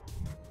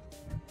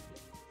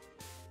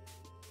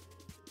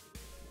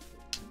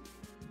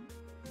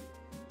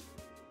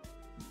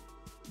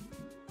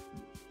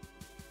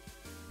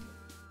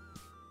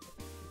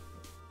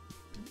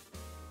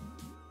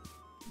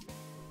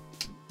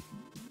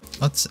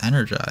 Let's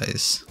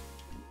energize.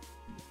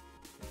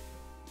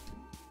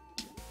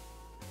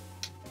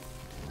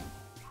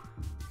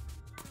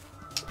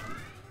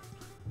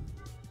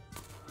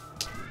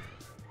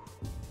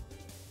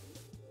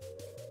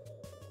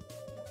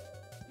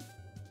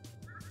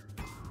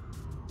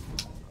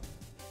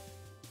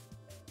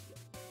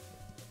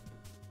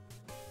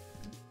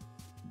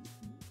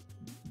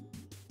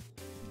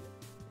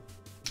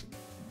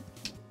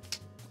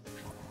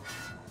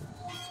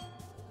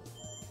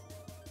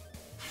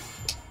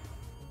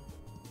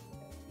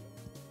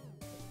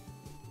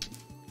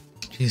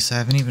 Jeez, I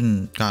haven't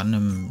even gotten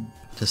him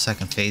to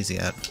second phase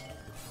yet.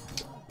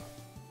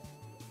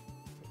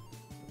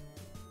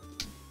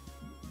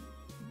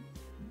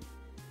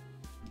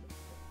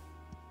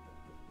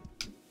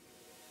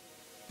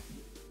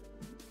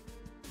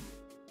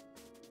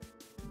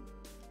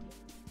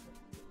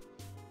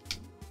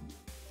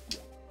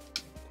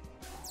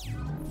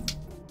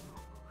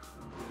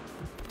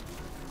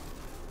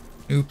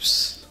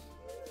 Oops.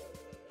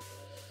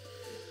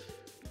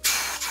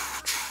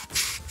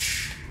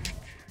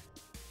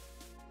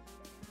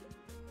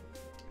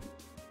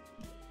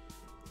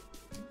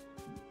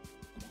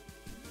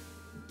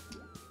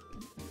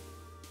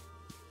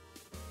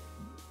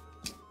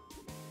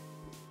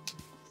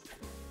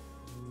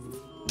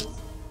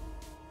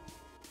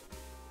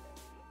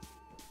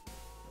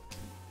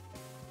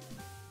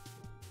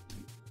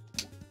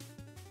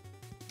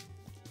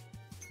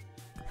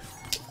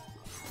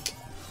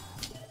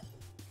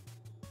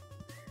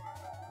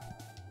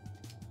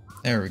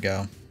 There we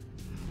go.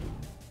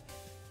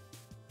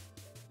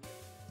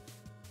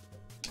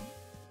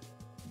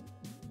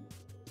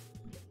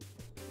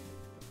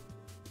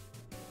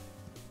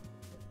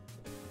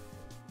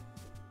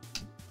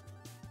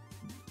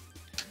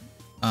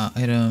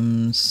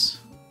 Items.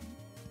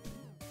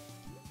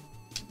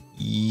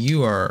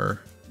 You are...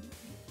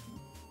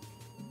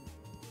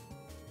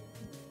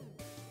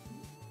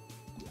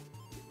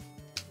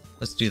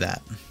 Let's do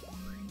that.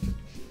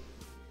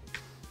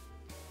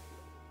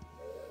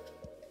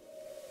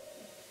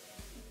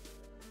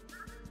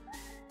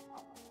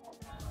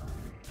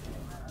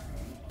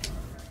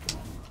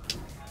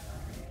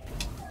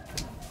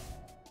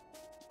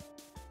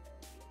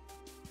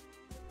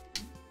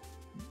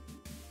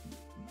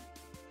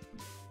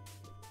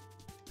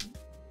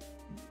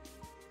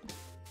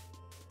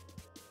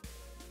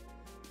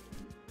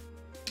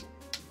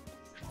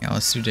 Yeah,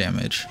 let's do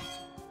damage.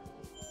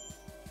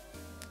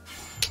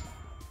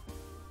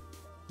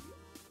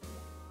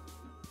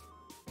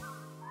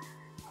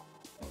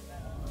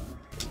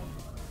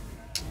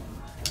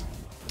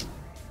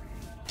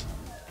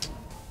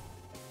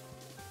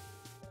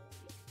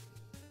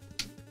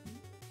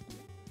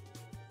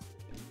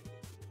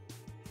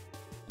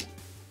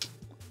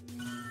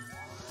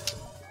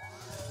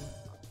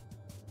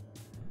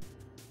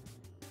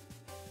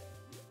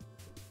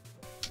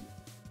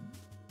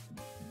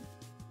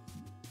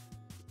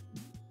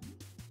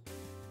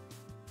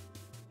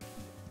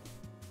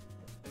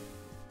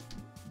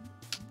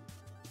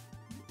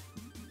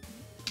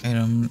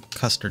 Item,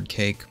 custard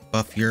cake,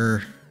 buff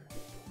your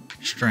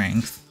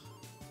strength.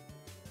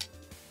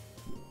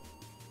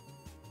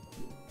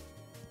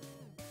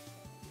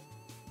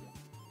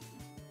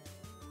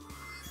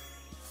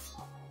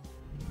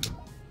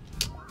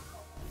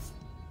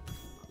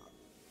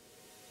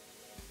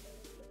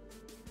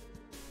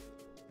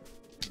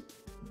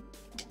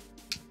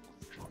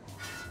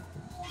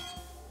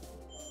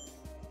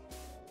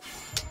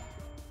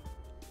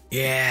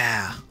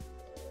 Yeah.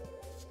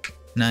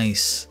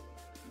 Nice.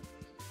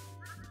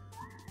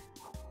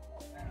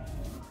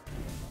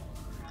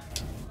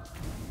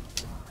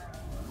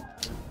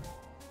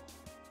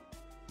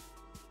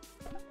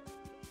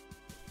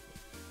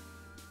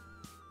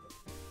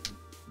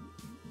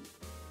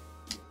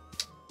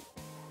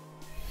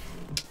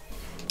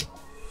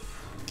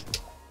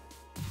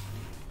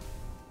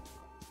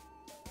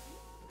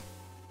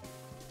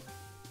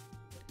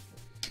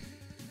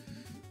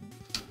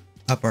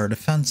 Up our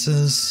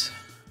defenses.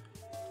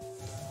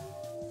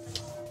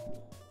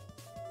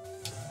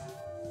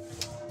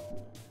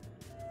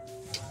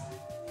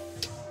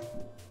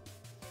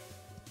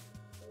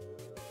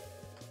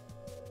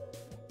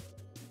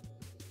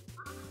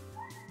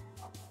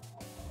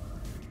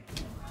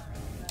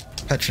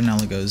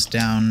 Petronella goes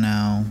down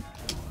now.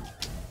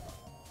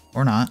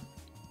 Or not.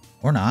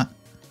 Or not.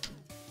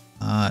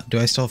 Do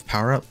I still have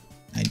power up?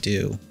 I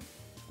do.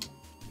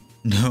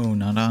 No,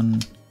 not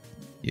on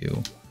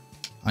you.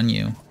 On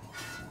you.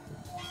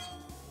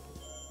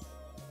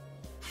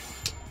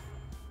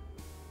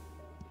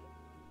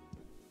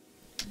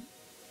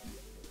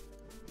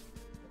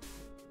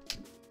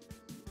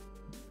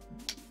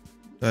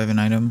 Do I have an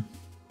item?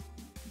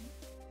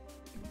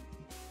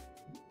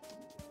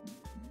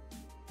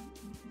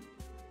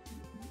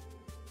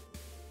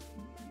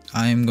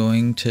 I'm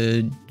going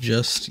to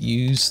just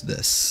use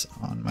this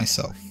on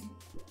myself.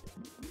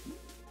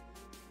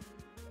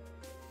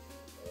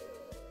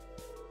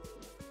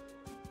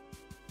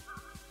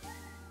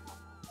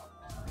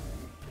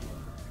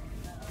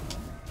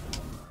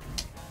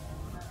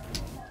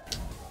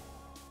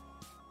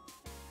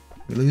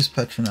 We lose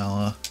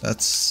Petronella.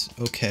 That's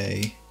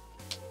okay.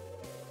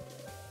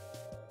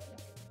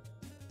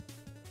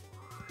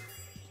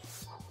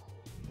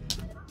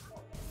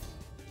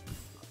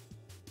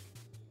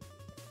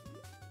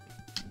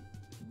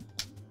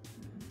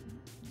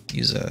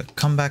 Use a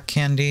comeback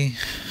candy.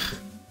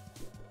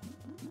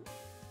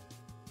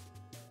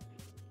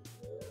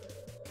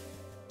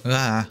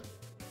 Ah,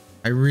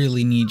 I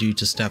really need you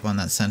to step on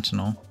that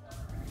sentinel.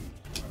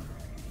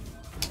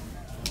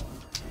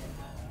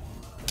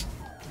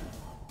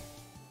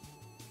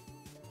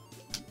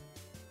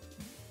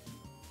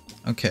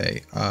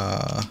 Okay,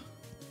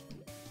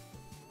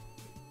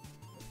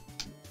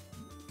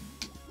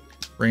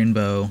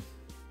 Rainbow.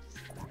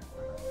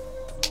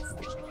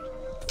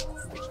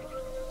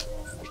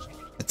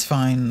 It's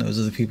fine, those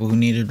are the people who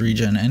needed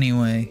regen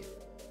anyway.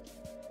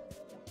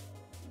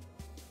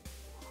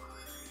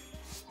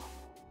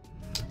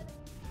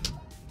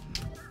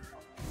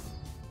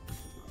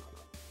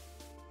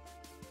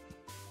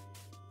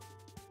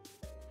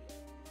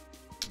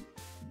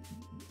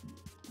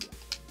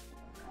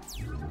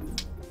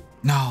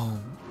 No!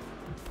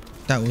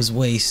 That was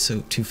way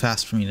too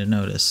fast for me to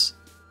notice.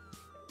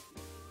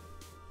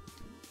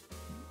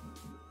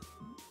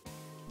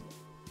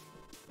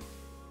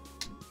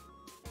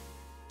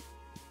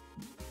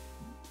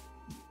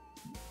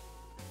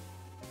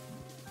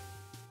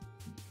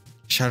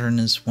 Shattern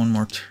is one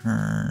more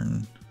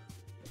turn.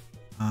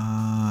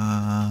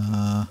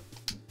 I'm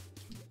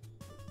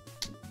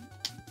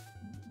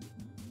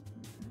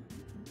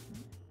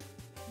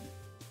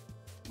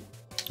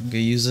gonna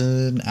use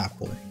an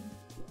apple.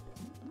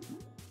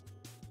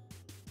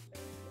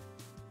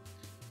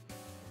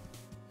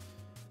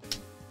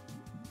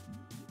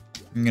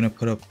 I'm gonna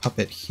put a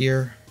puppet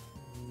here.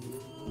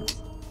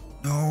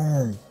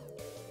 No!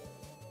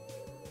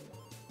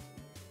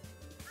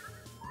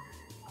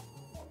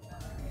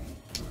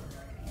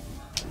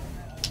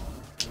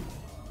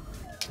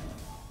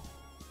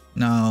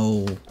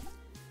 No.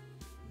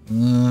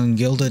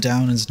 Gilda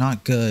down is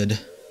not good.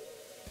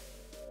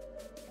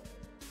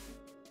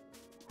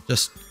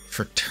 Just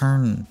for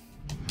turn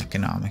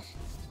economic.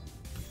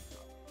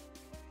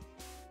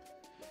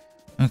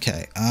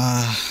 Okay,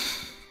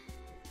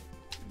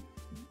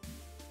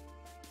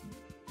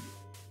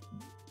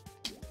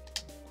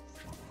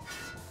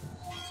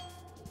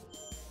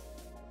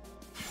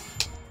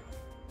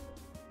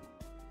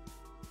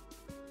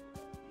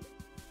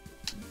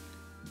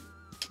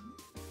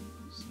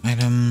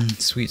 item,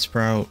 Sweet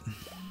Sprout.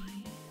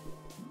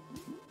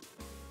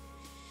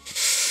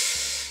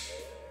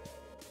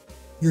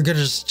 You're gonna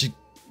just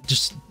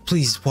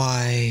please,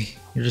 why?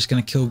 You're just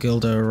gonna kill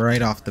Gilda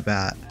right off the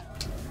bat.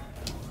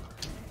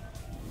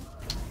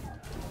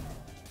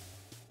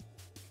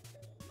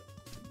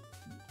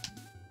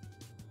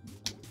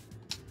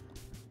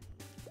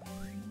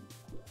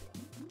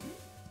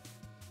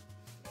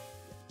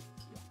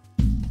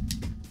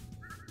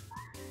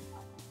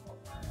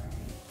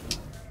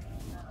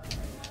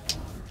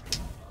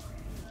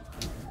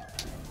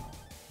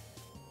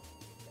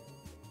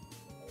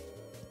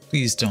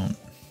 Please don't.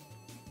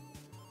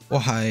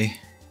 Why?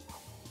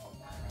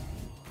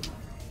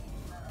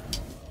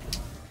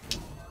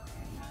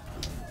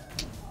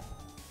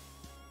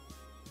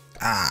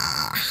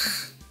 Ah.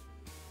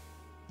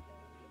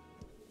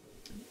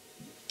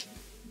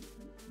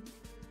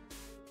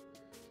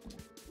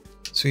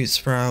 Sweet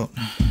Sprout.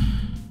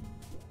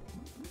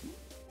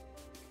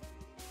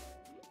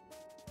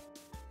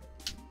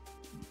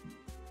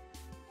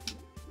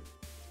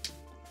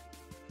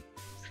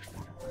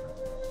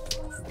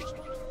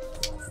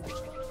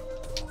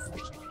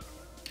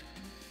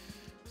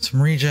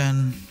 Some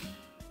regen.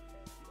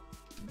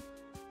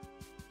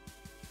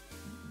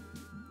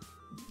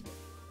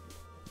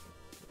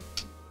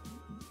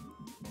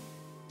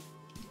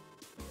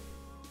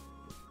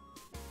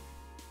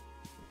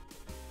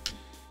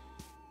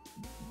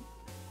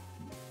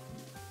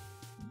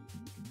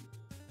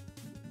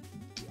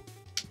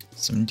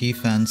 Some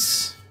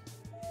defense.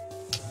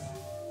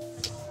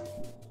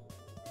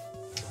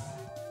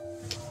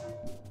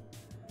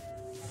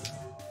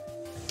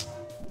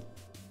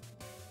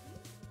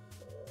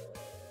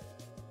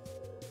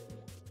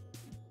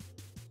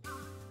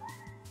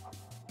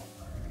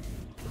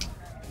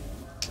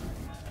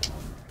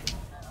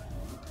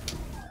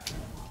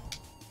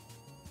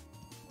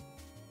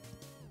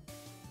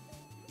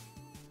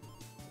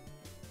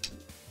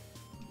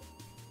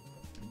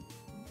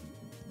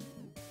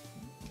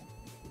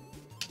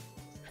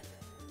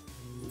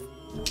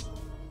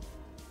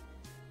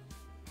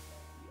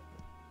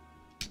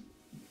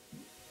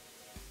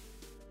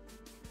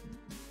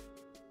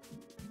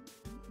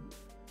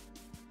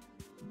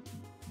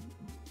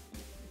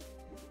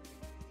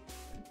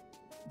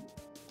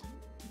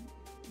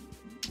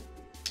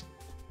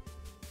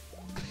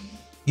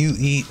 You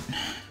eat.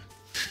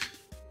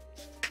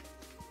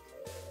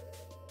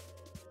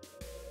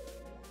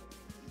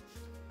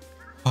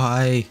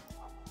 Why?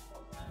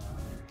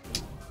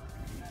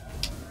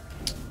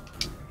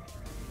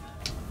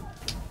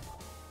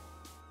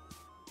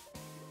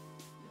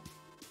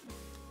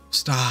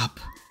 Stop.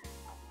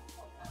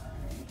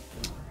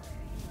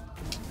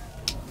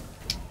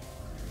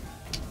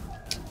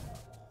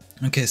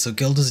 Okay, so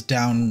Guild is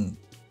down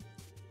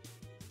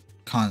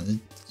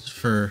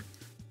for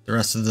the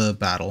rest of the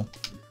battle.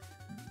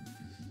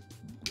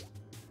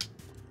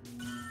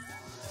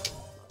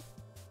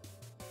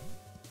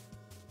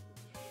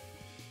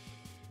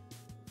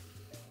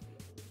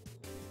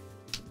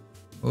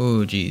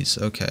 Oh geez,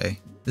 okay.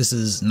 This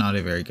is not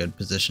a very good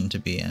position to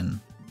be in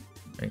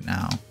right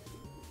now.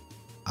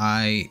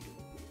 I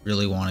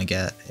really want to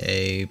get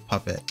a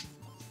puppet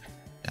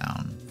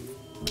down.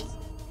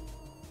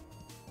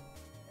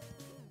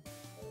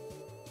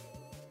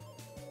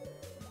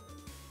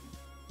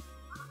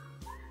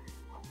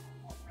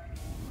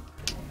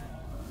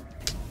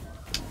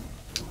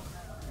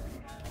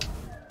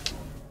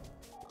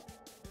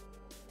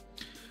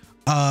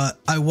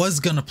 I was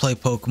gonna play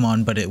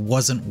Pokemon, but it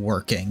wasn't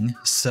working,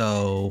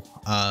 so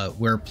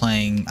we're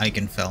playing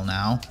Ikenfell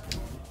now.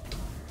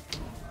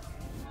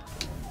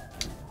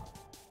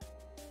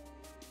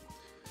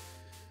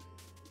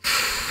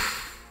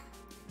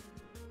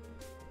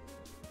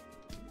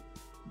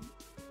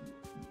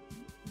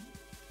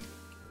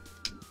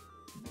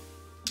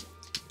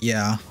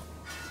 Yeah.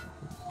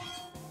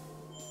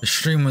 The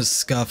stream was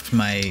scuffed,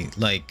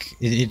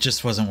 it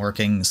just wasn't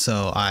working,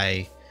 so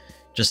I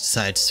just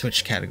decided to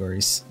switch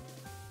categories.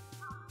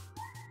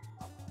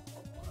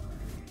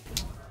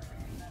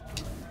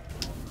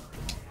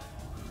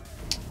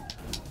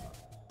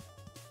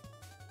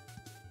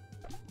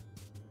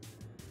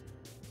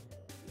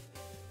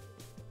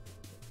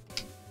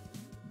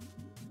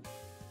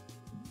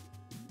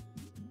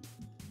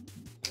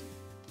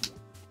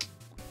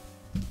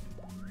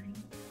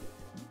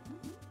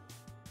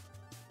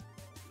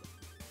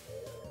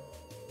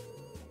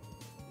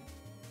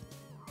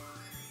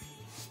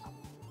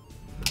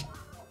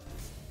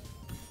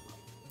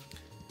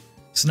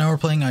 So now we're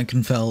playing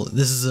Ikenfell.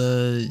 This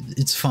is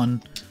it's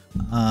fun.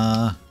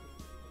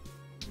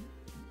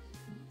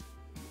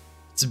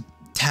 It's a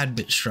tad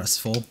bit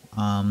stressful.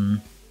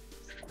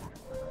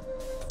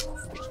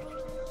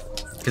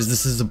 Because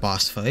this is a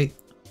boss fight.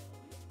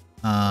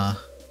 Come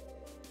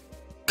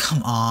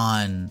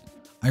on.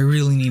 I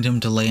really need him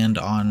to land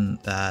on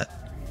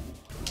that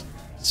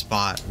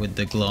spot with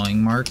the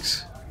glowing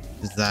marks.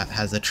 Because that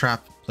has a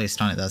trap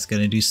placed on it that's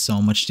going to do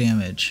so much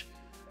damage.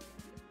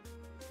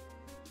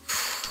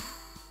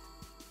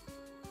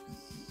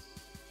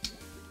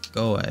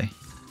 Go away.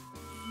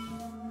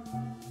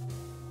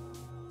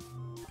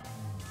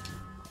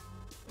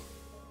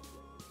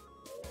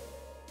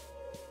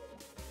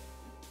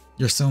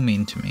 You're so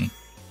mean to me.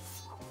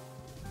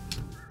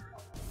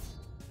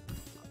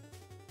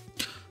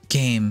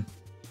 Game,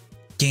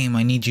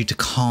 I need you to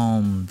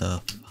calm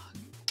the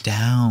fuck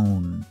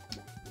down.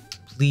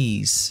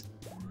 Please.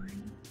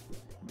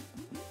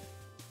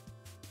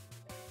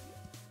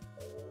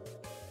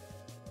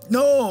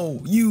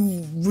 No,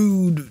 you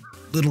rude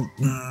little...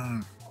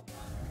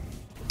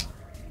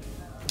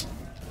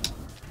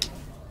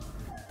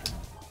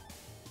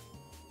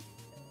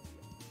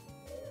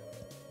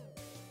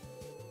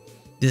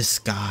 This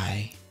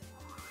guy.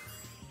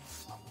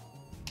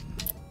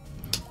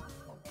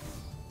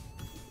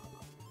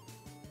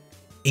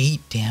 8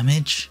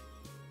 damage?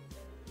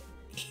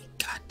 8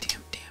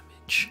 goddamn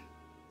damage.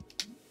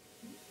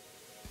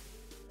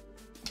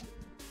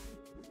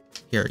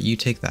 Here, you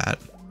take that.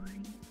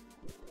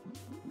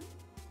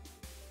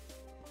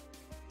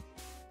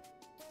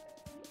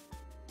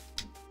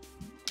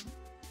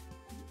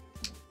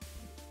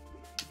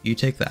 You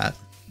take that.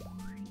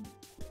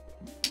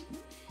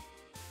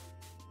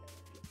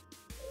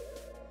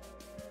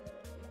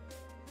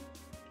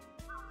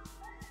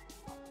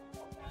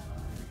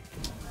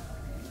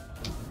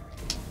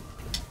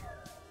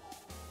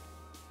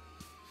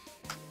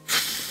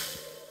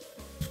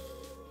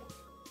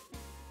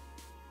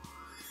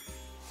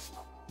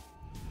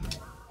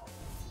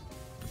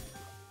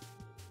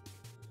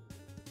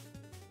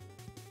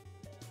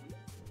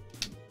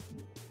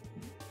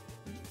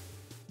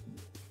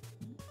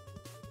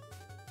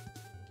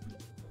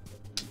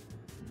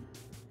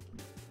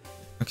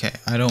 Okay,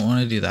 I don't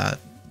want to do that.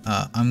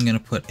 I'm gonna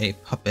put a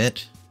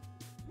puppet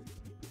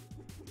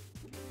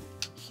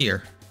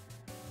here.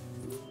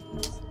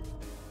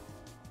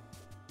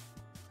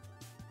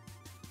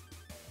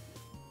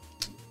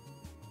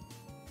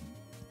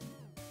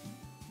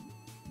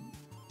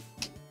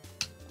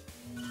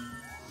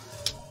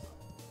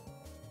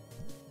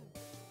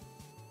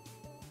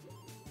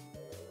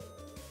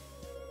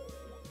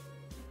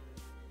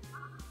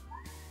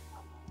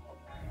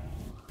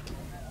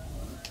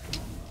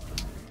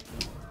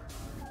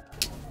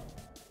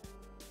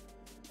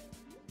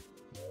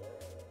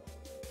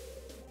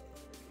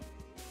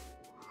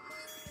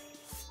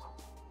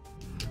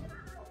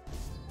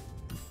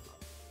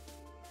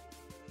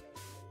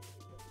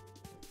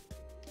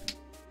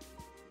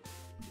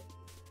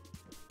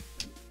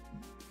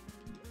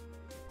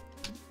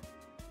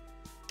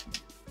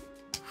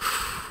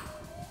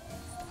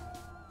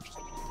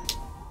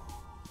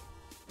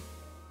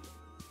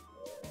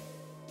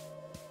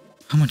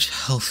 How much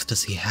health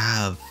does he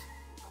have?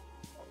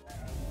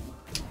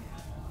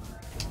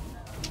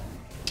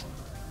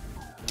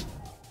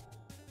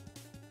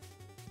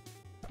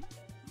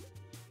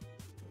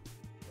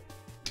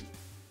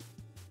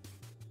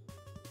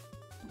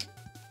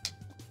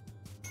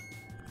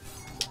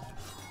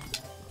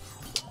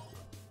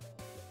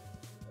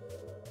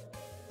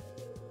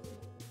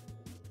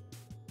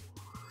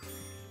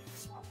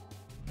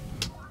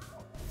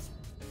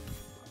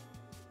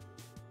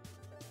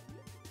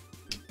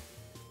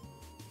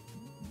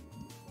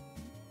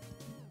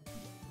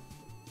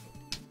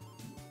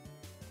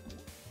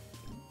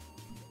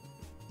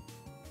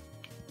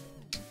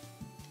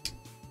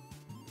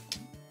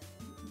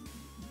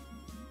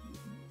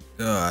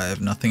 I have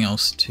nothing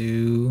else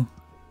to...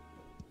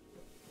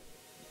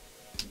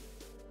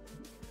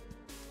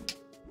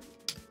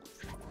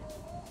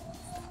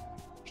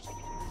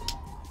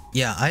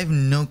 Yeah, I have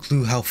no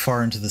clue how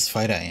far into this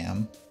fight I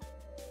am.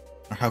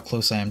 Or how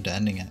close I am to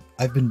ending it.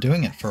 I've been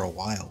doing it for a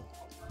while.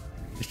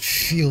 It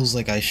feels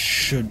like I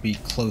should be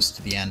close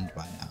to the end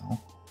by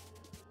now.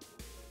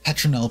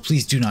 Petronell,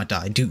 please do not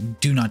die. Do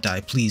not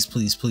die. Please,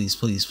 please, please,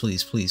 please,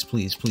 please, please,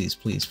 please, please,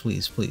 please,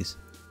 please, please.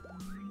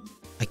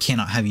 I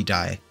cannot have you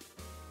die.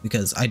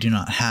 Because I do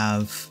not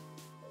have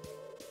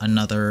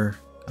another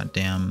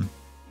goddamn...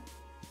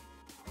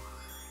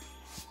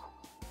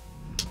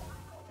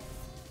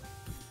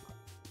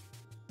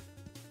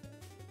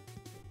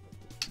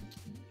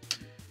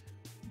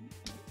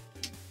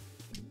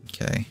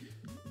 Okay.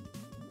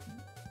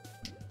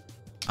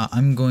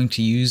 I'm going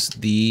to use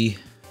the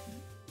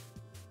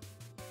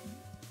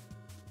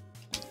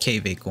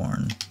Cave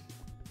Acorn.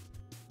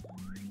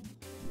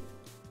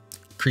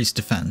 Increase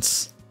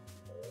defense.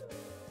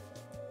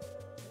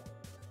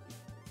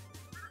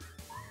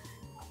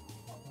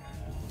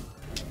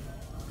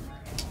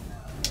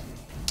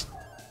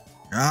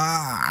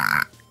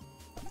 Ah!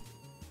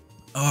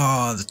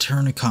 Oh, the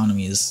turn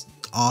economy is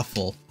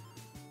awful.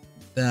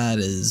 That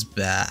is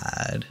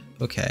bad.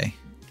 Okay.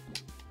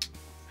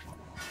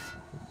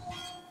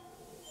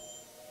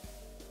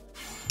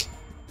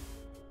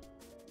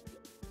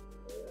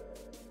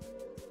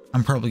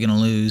 I'm probably gonna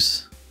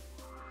lose.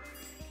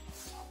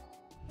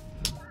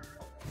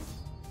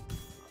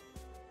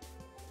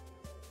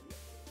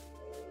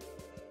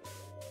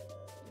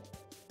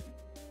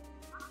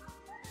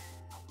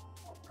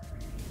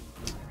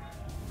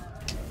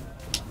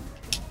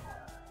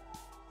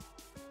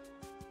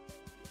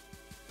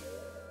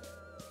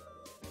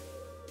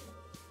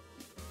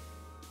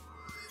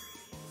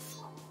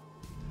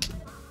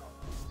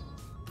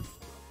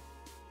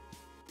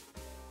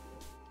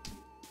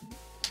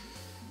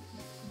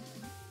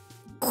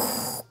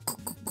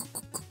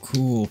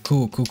 Cool,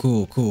 cool, cool,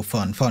 cool, cool.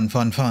 Fun, fun,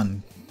 fun,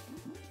 fun.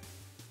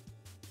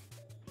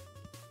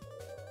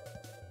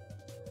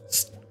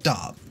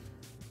 Stop.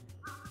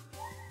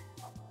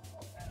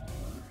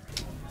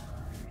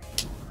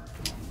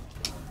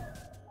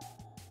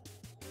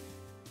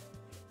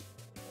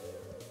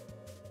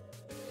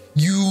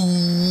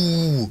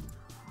 You.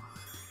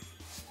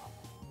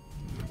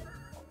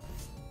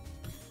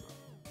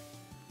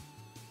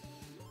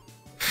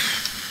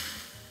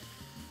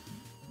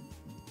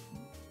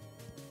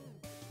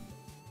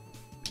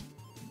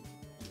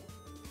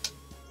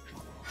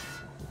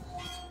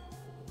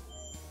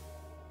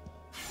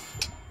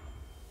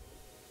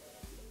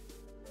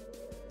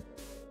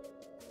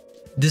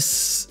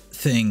 This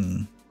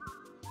thing.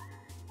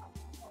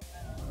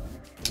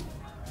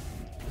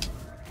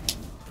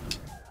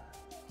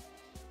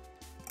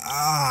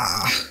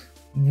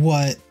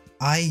 What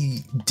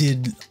I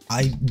did,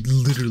 I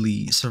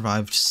literally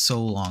survived so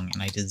long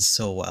and I did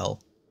so well.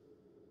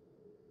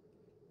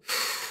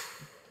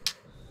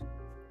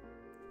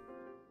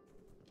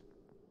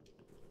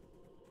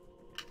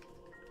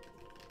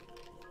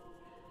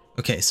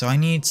 Okay, so I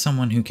need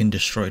someone who can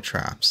destroy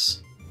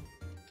traps.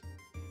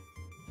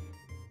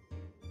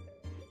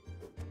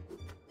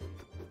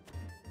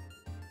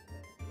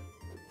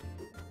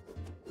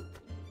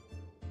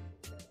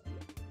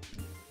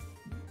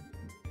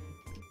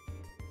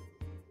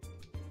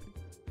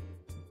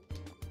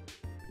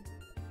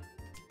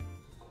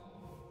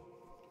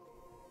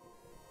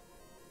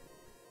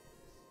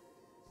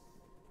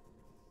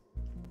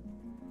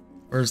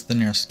 Where's the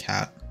nearest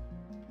cat?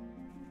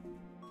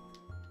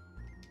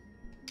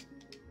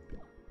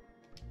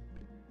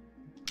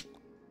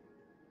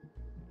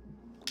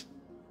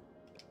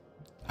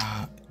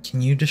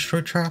 Can you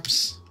destroy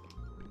traps?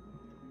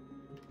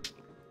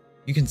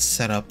 You can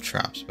set up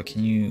traps, but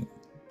can you...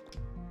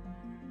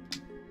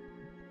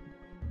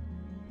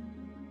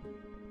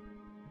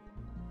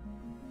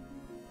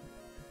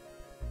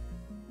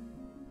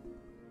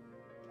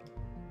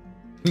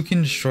 Who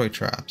can destroy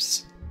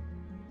traps?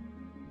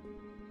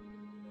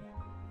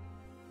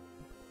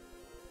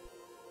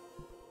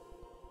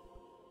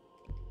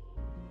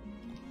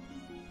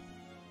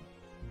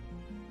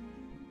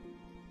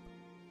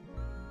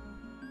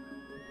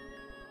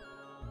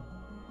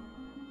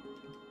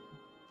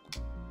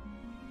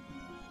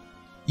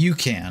 You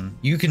can.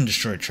 You can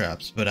destroy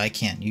traps, but I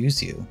can't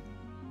use you.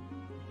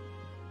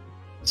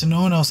 So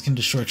no one else can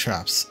destroy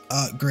traps.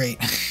 Great.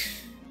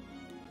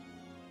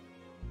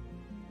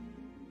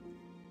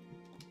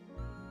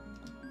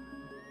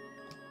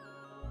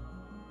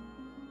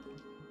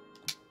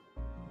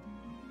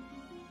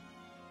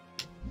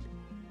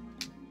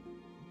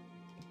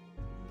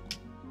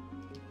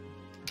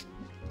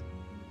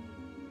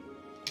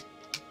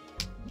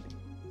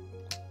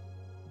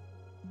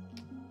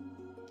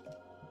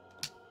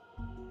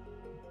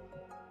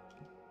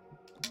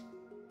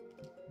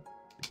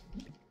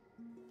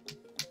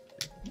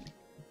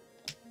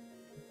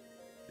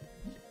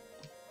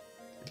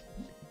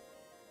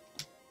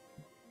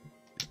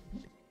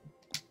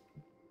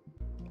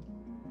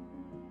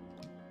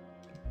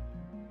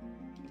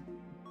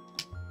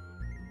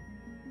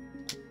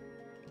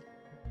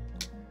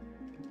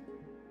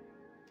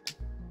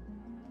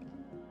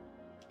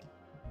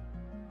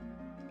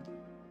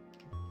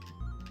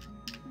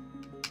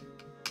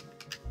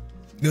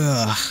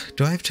 Ugh,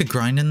 do I have to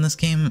grind in this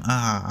game?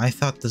 I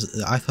thought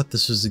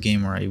this was a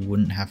game where I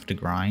wouldn't have to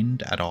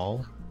grind at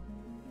all.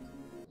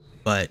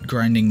 But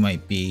grinding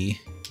might be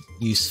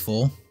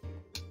useful.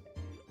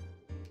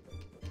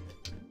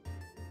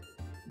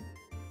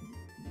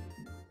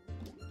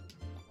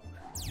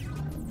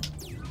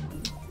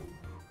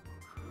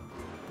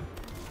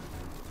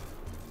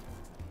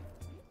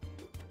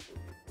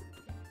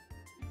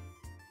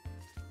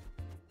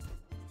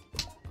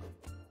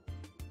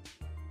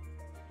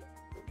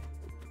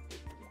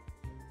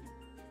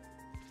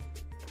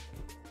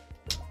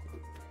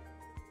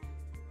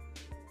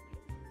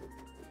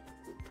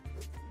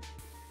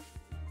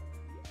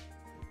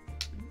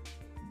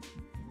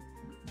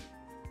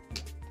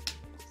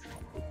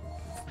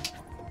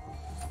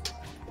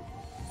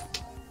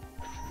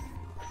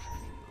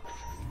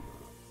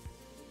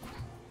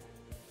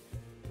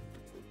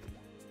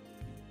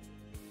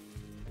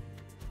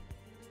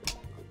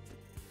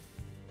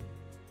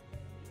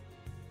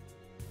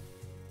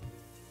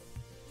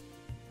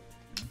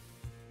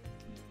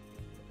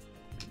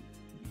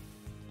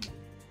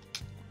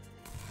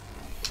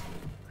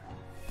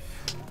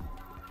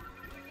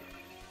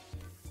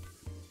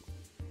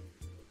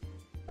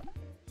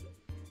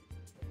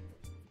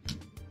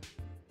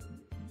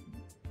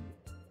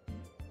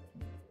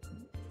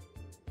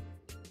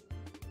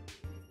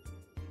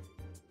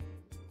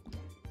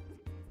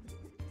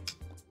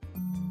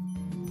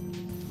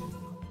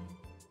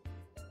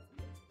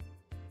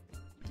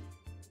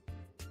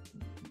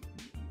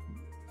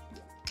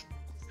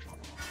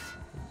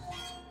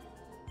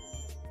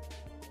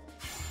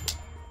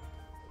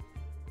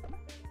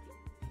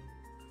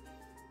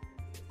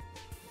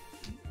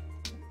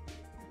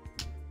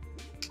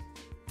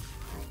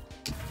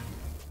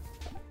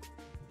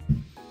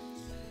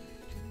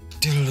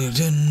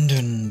 Dun,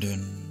 dun,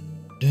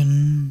 dun,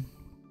 dun.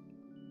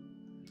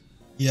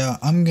 Yeah,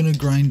 I'm gonna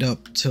grind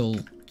up till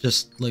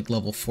just like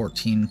level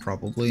 14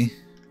 probably.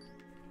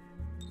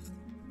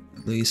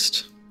 At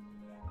least.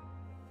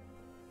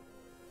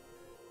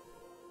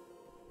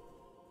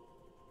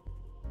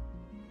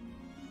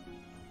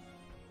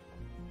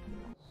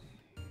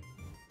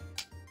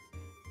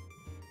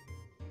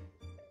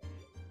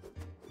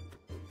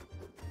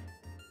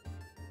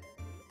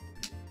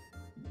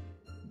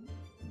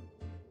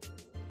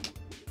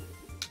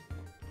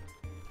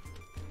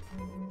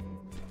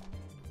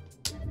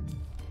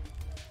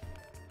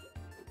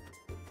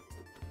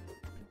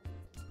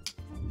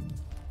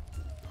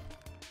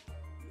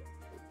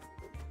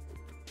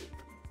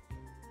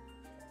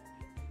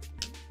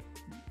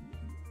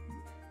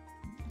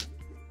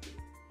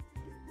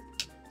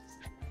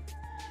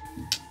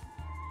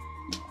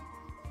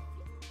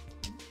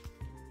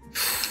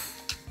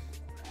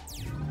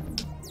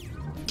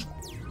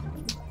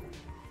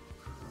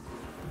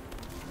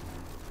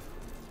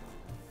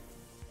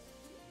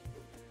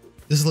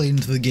 This late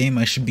into the game,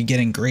 I should be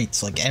getting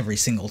greats like every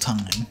single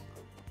time.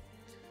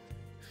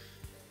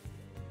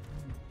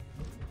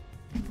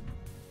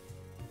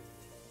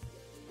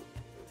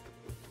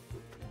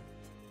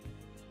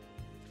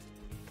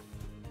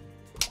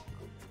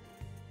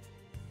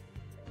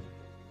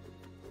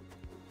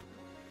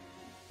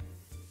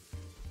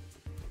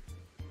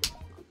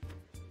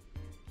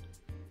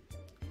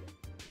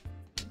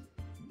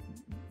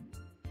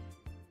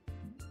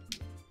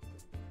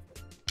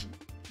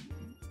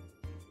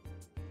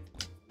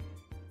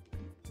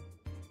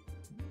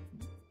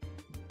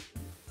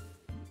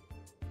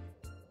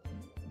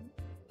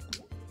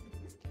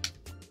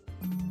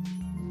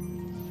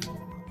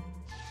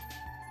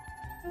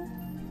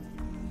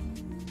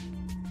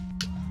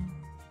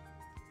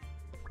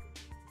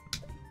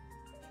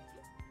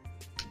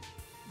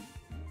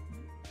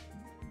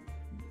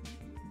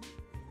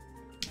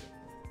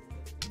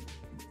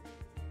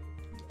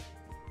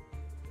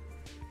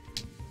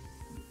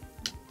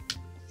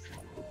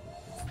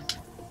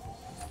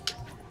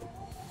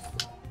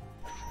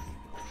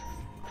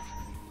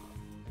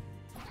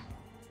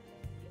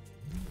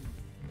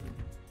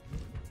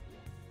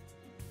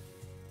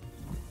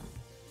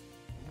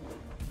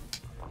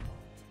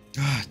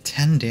 Ah,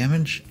 10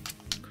 damage?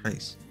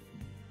 Christ.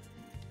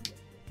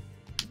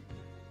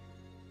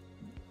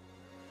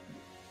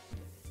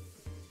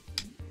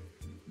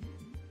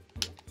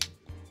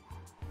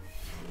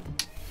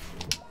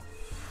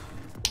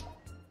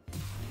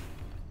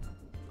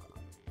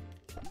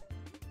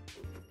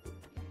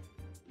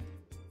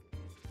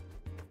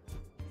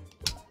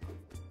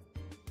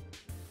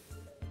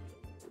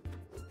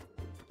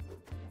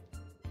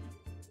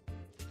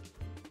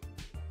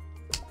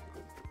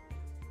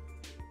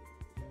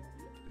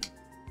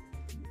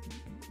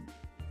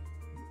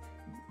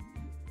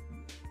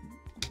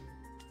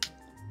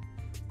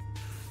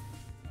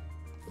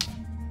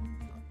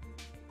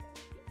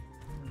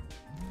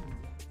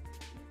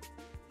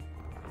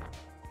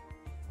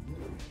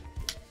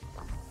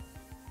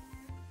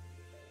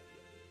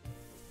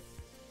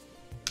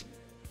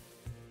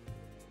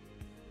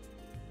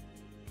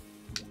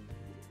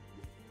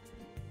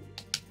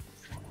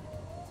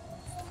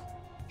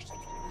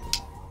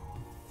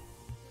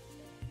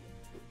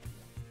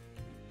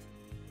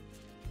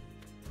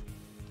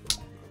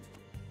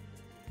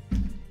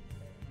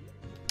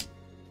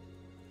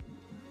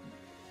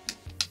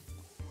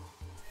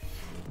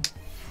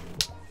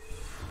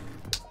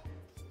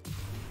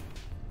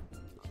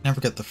 never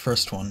get the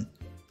first one.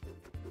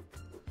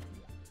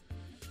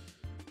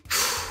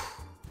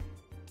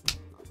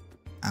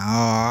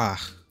 Ah.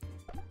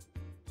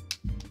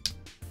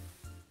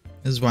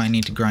 This is why I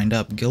need to grind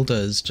up. Gilda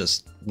is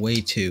just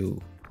way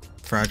too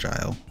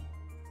fragile.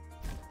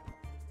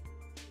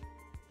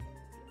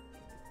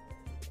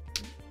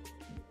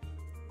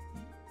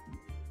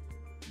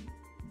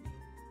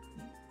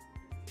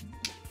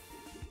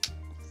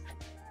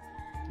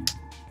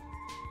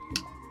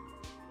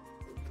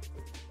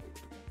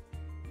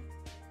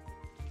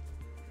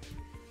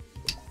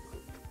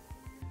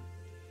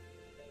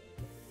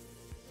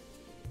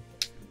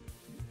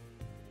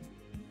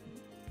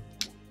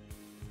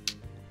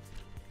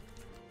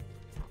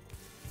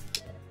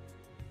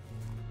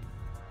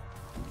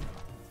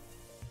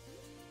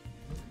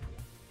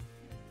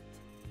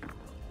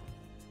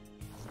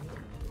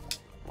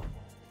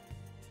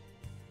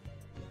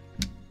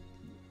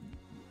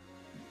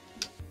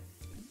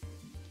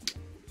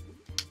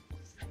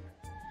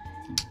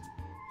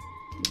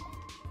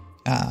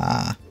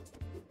 Ah.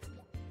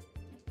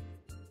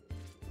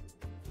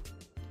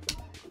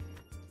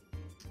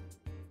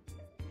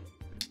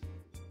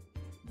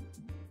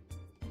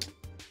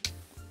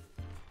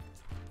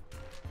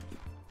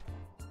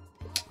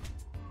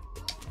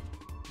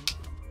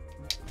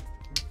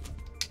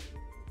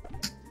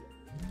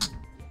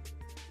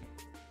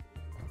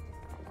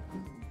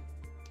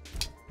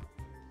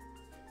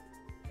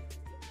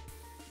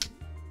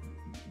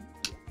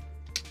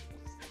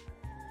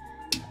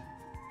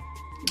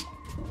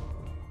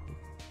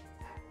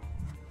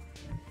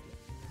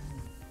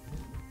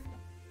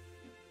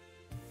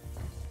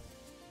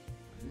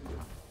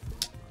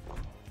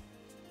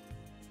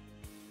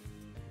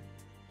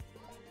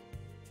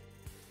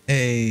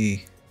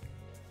 Hey.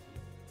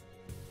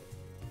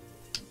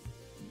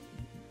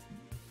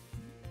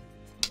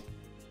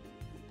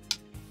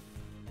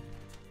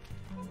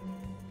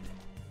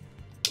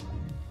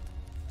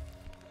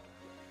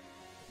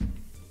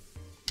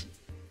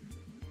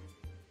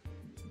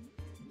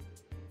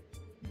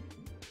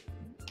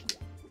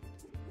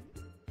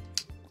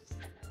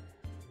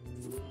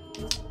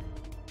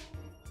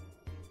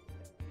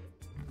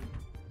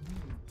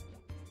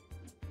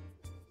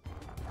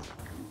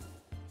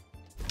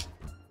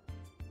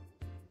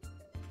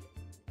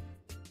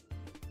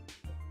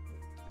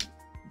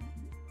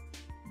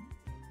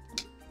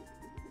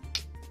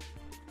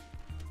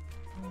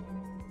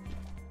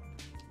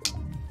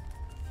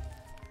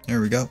 There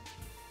we go.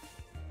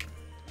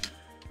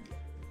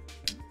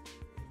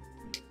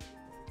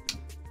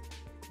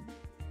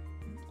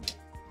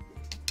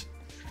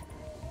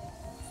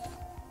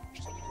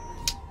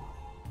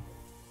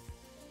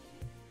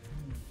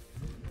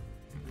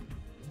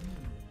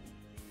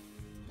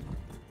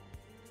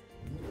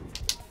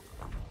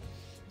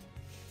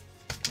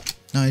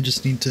 Now I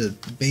just need to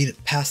bait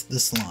it past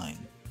this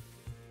line.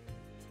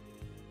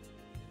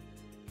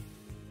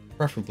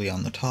 Preferably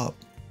on the top.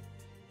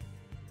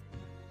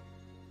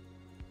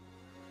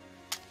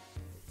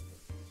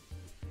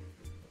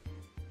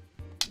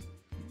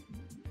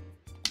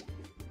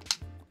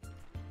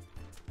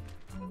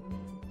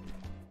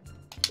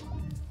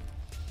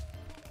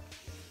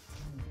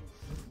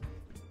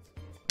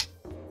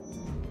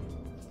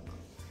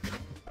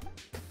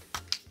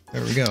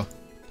 There we go.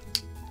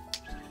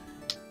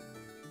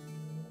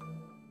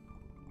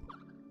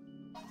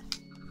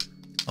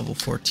 Level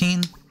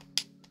 14.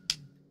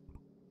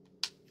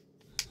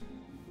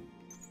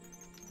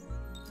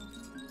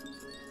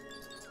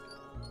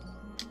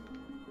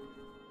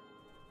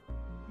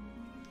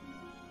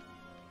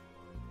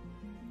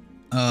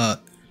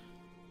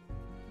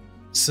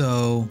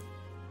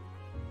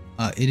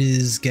 It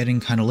is getting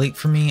kind of late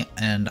for me,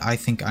 and I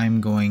think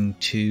I'm going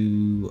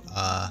to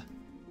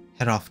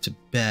head off to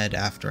bed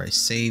after I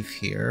save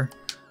here.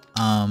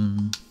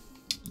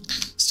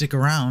 Stick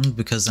around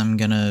because I'm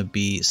gonna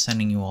be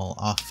sending you all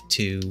off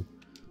to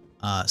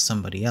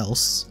somebody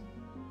else.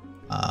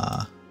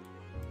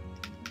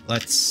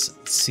 Let's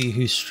see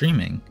who's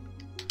streaming.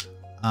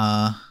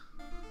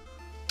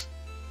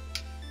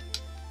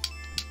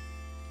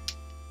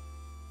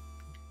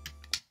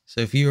 So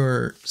if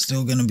you're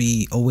still gonna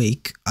be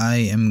awake, I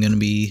am gonna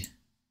be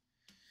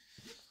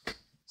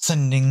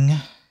sending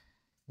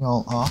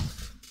y'all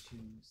off to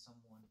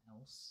someone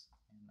else,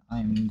 and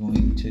I'm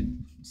going to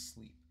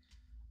sleep.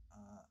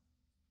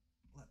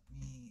 Let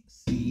me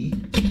see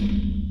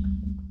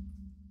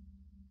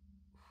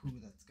who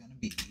that's gonna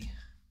be.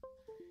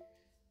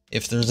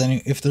 If there's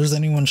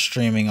anyone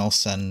streaming, I'll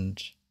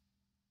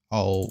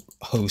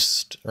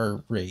host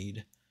or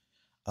raid.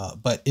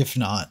 But if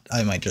not,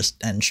 I might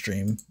just end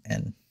stream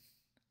and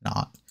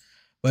not.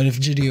 But if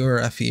Jiddy or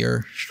Effie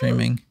are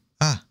streaming,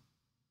 I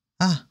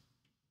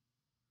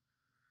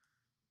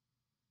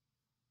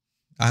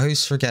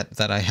always forget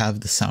that I have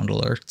the sound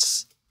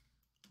alerts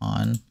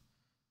on.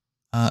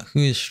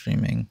 Who is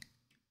streaming?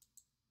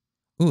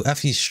 Ooh,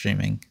 Effie's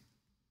streaming.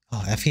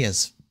 Oh, Effie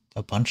has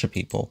a bunch of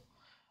people.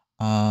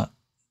 So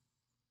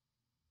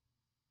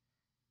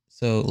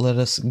let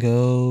us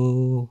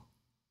go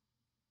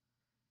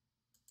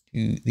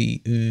to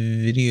the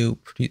video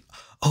produce.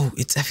 Oh,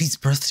 it's Effie's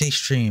birthday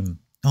stream.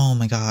 Oh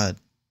my god.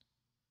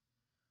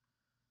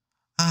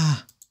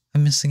 Ah,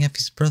 I'm missing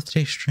Effie's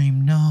birthday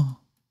stream. No.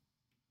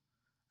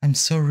 I'm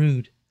so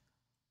rude.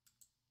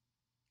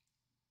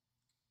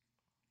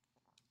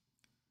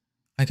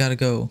 I gotta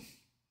go.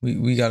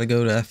 We gotta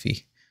go to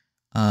Effie.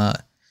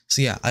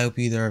 So yeah, I hope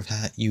you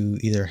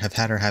either have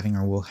had or having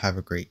or will have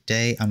a great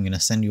day. I'm gonna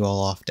send you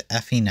all off to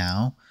Effie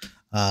now.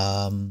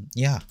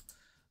 Yeah.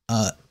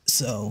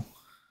 So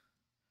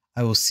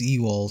I will see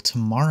you all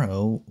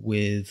tomorrow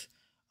with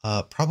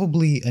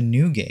probably a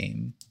new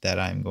game that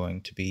I'm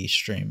going to be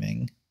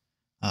streaming.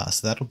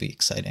 So that'll be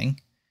exciting.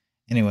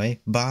 Anyway,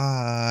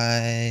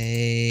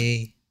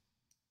 bye.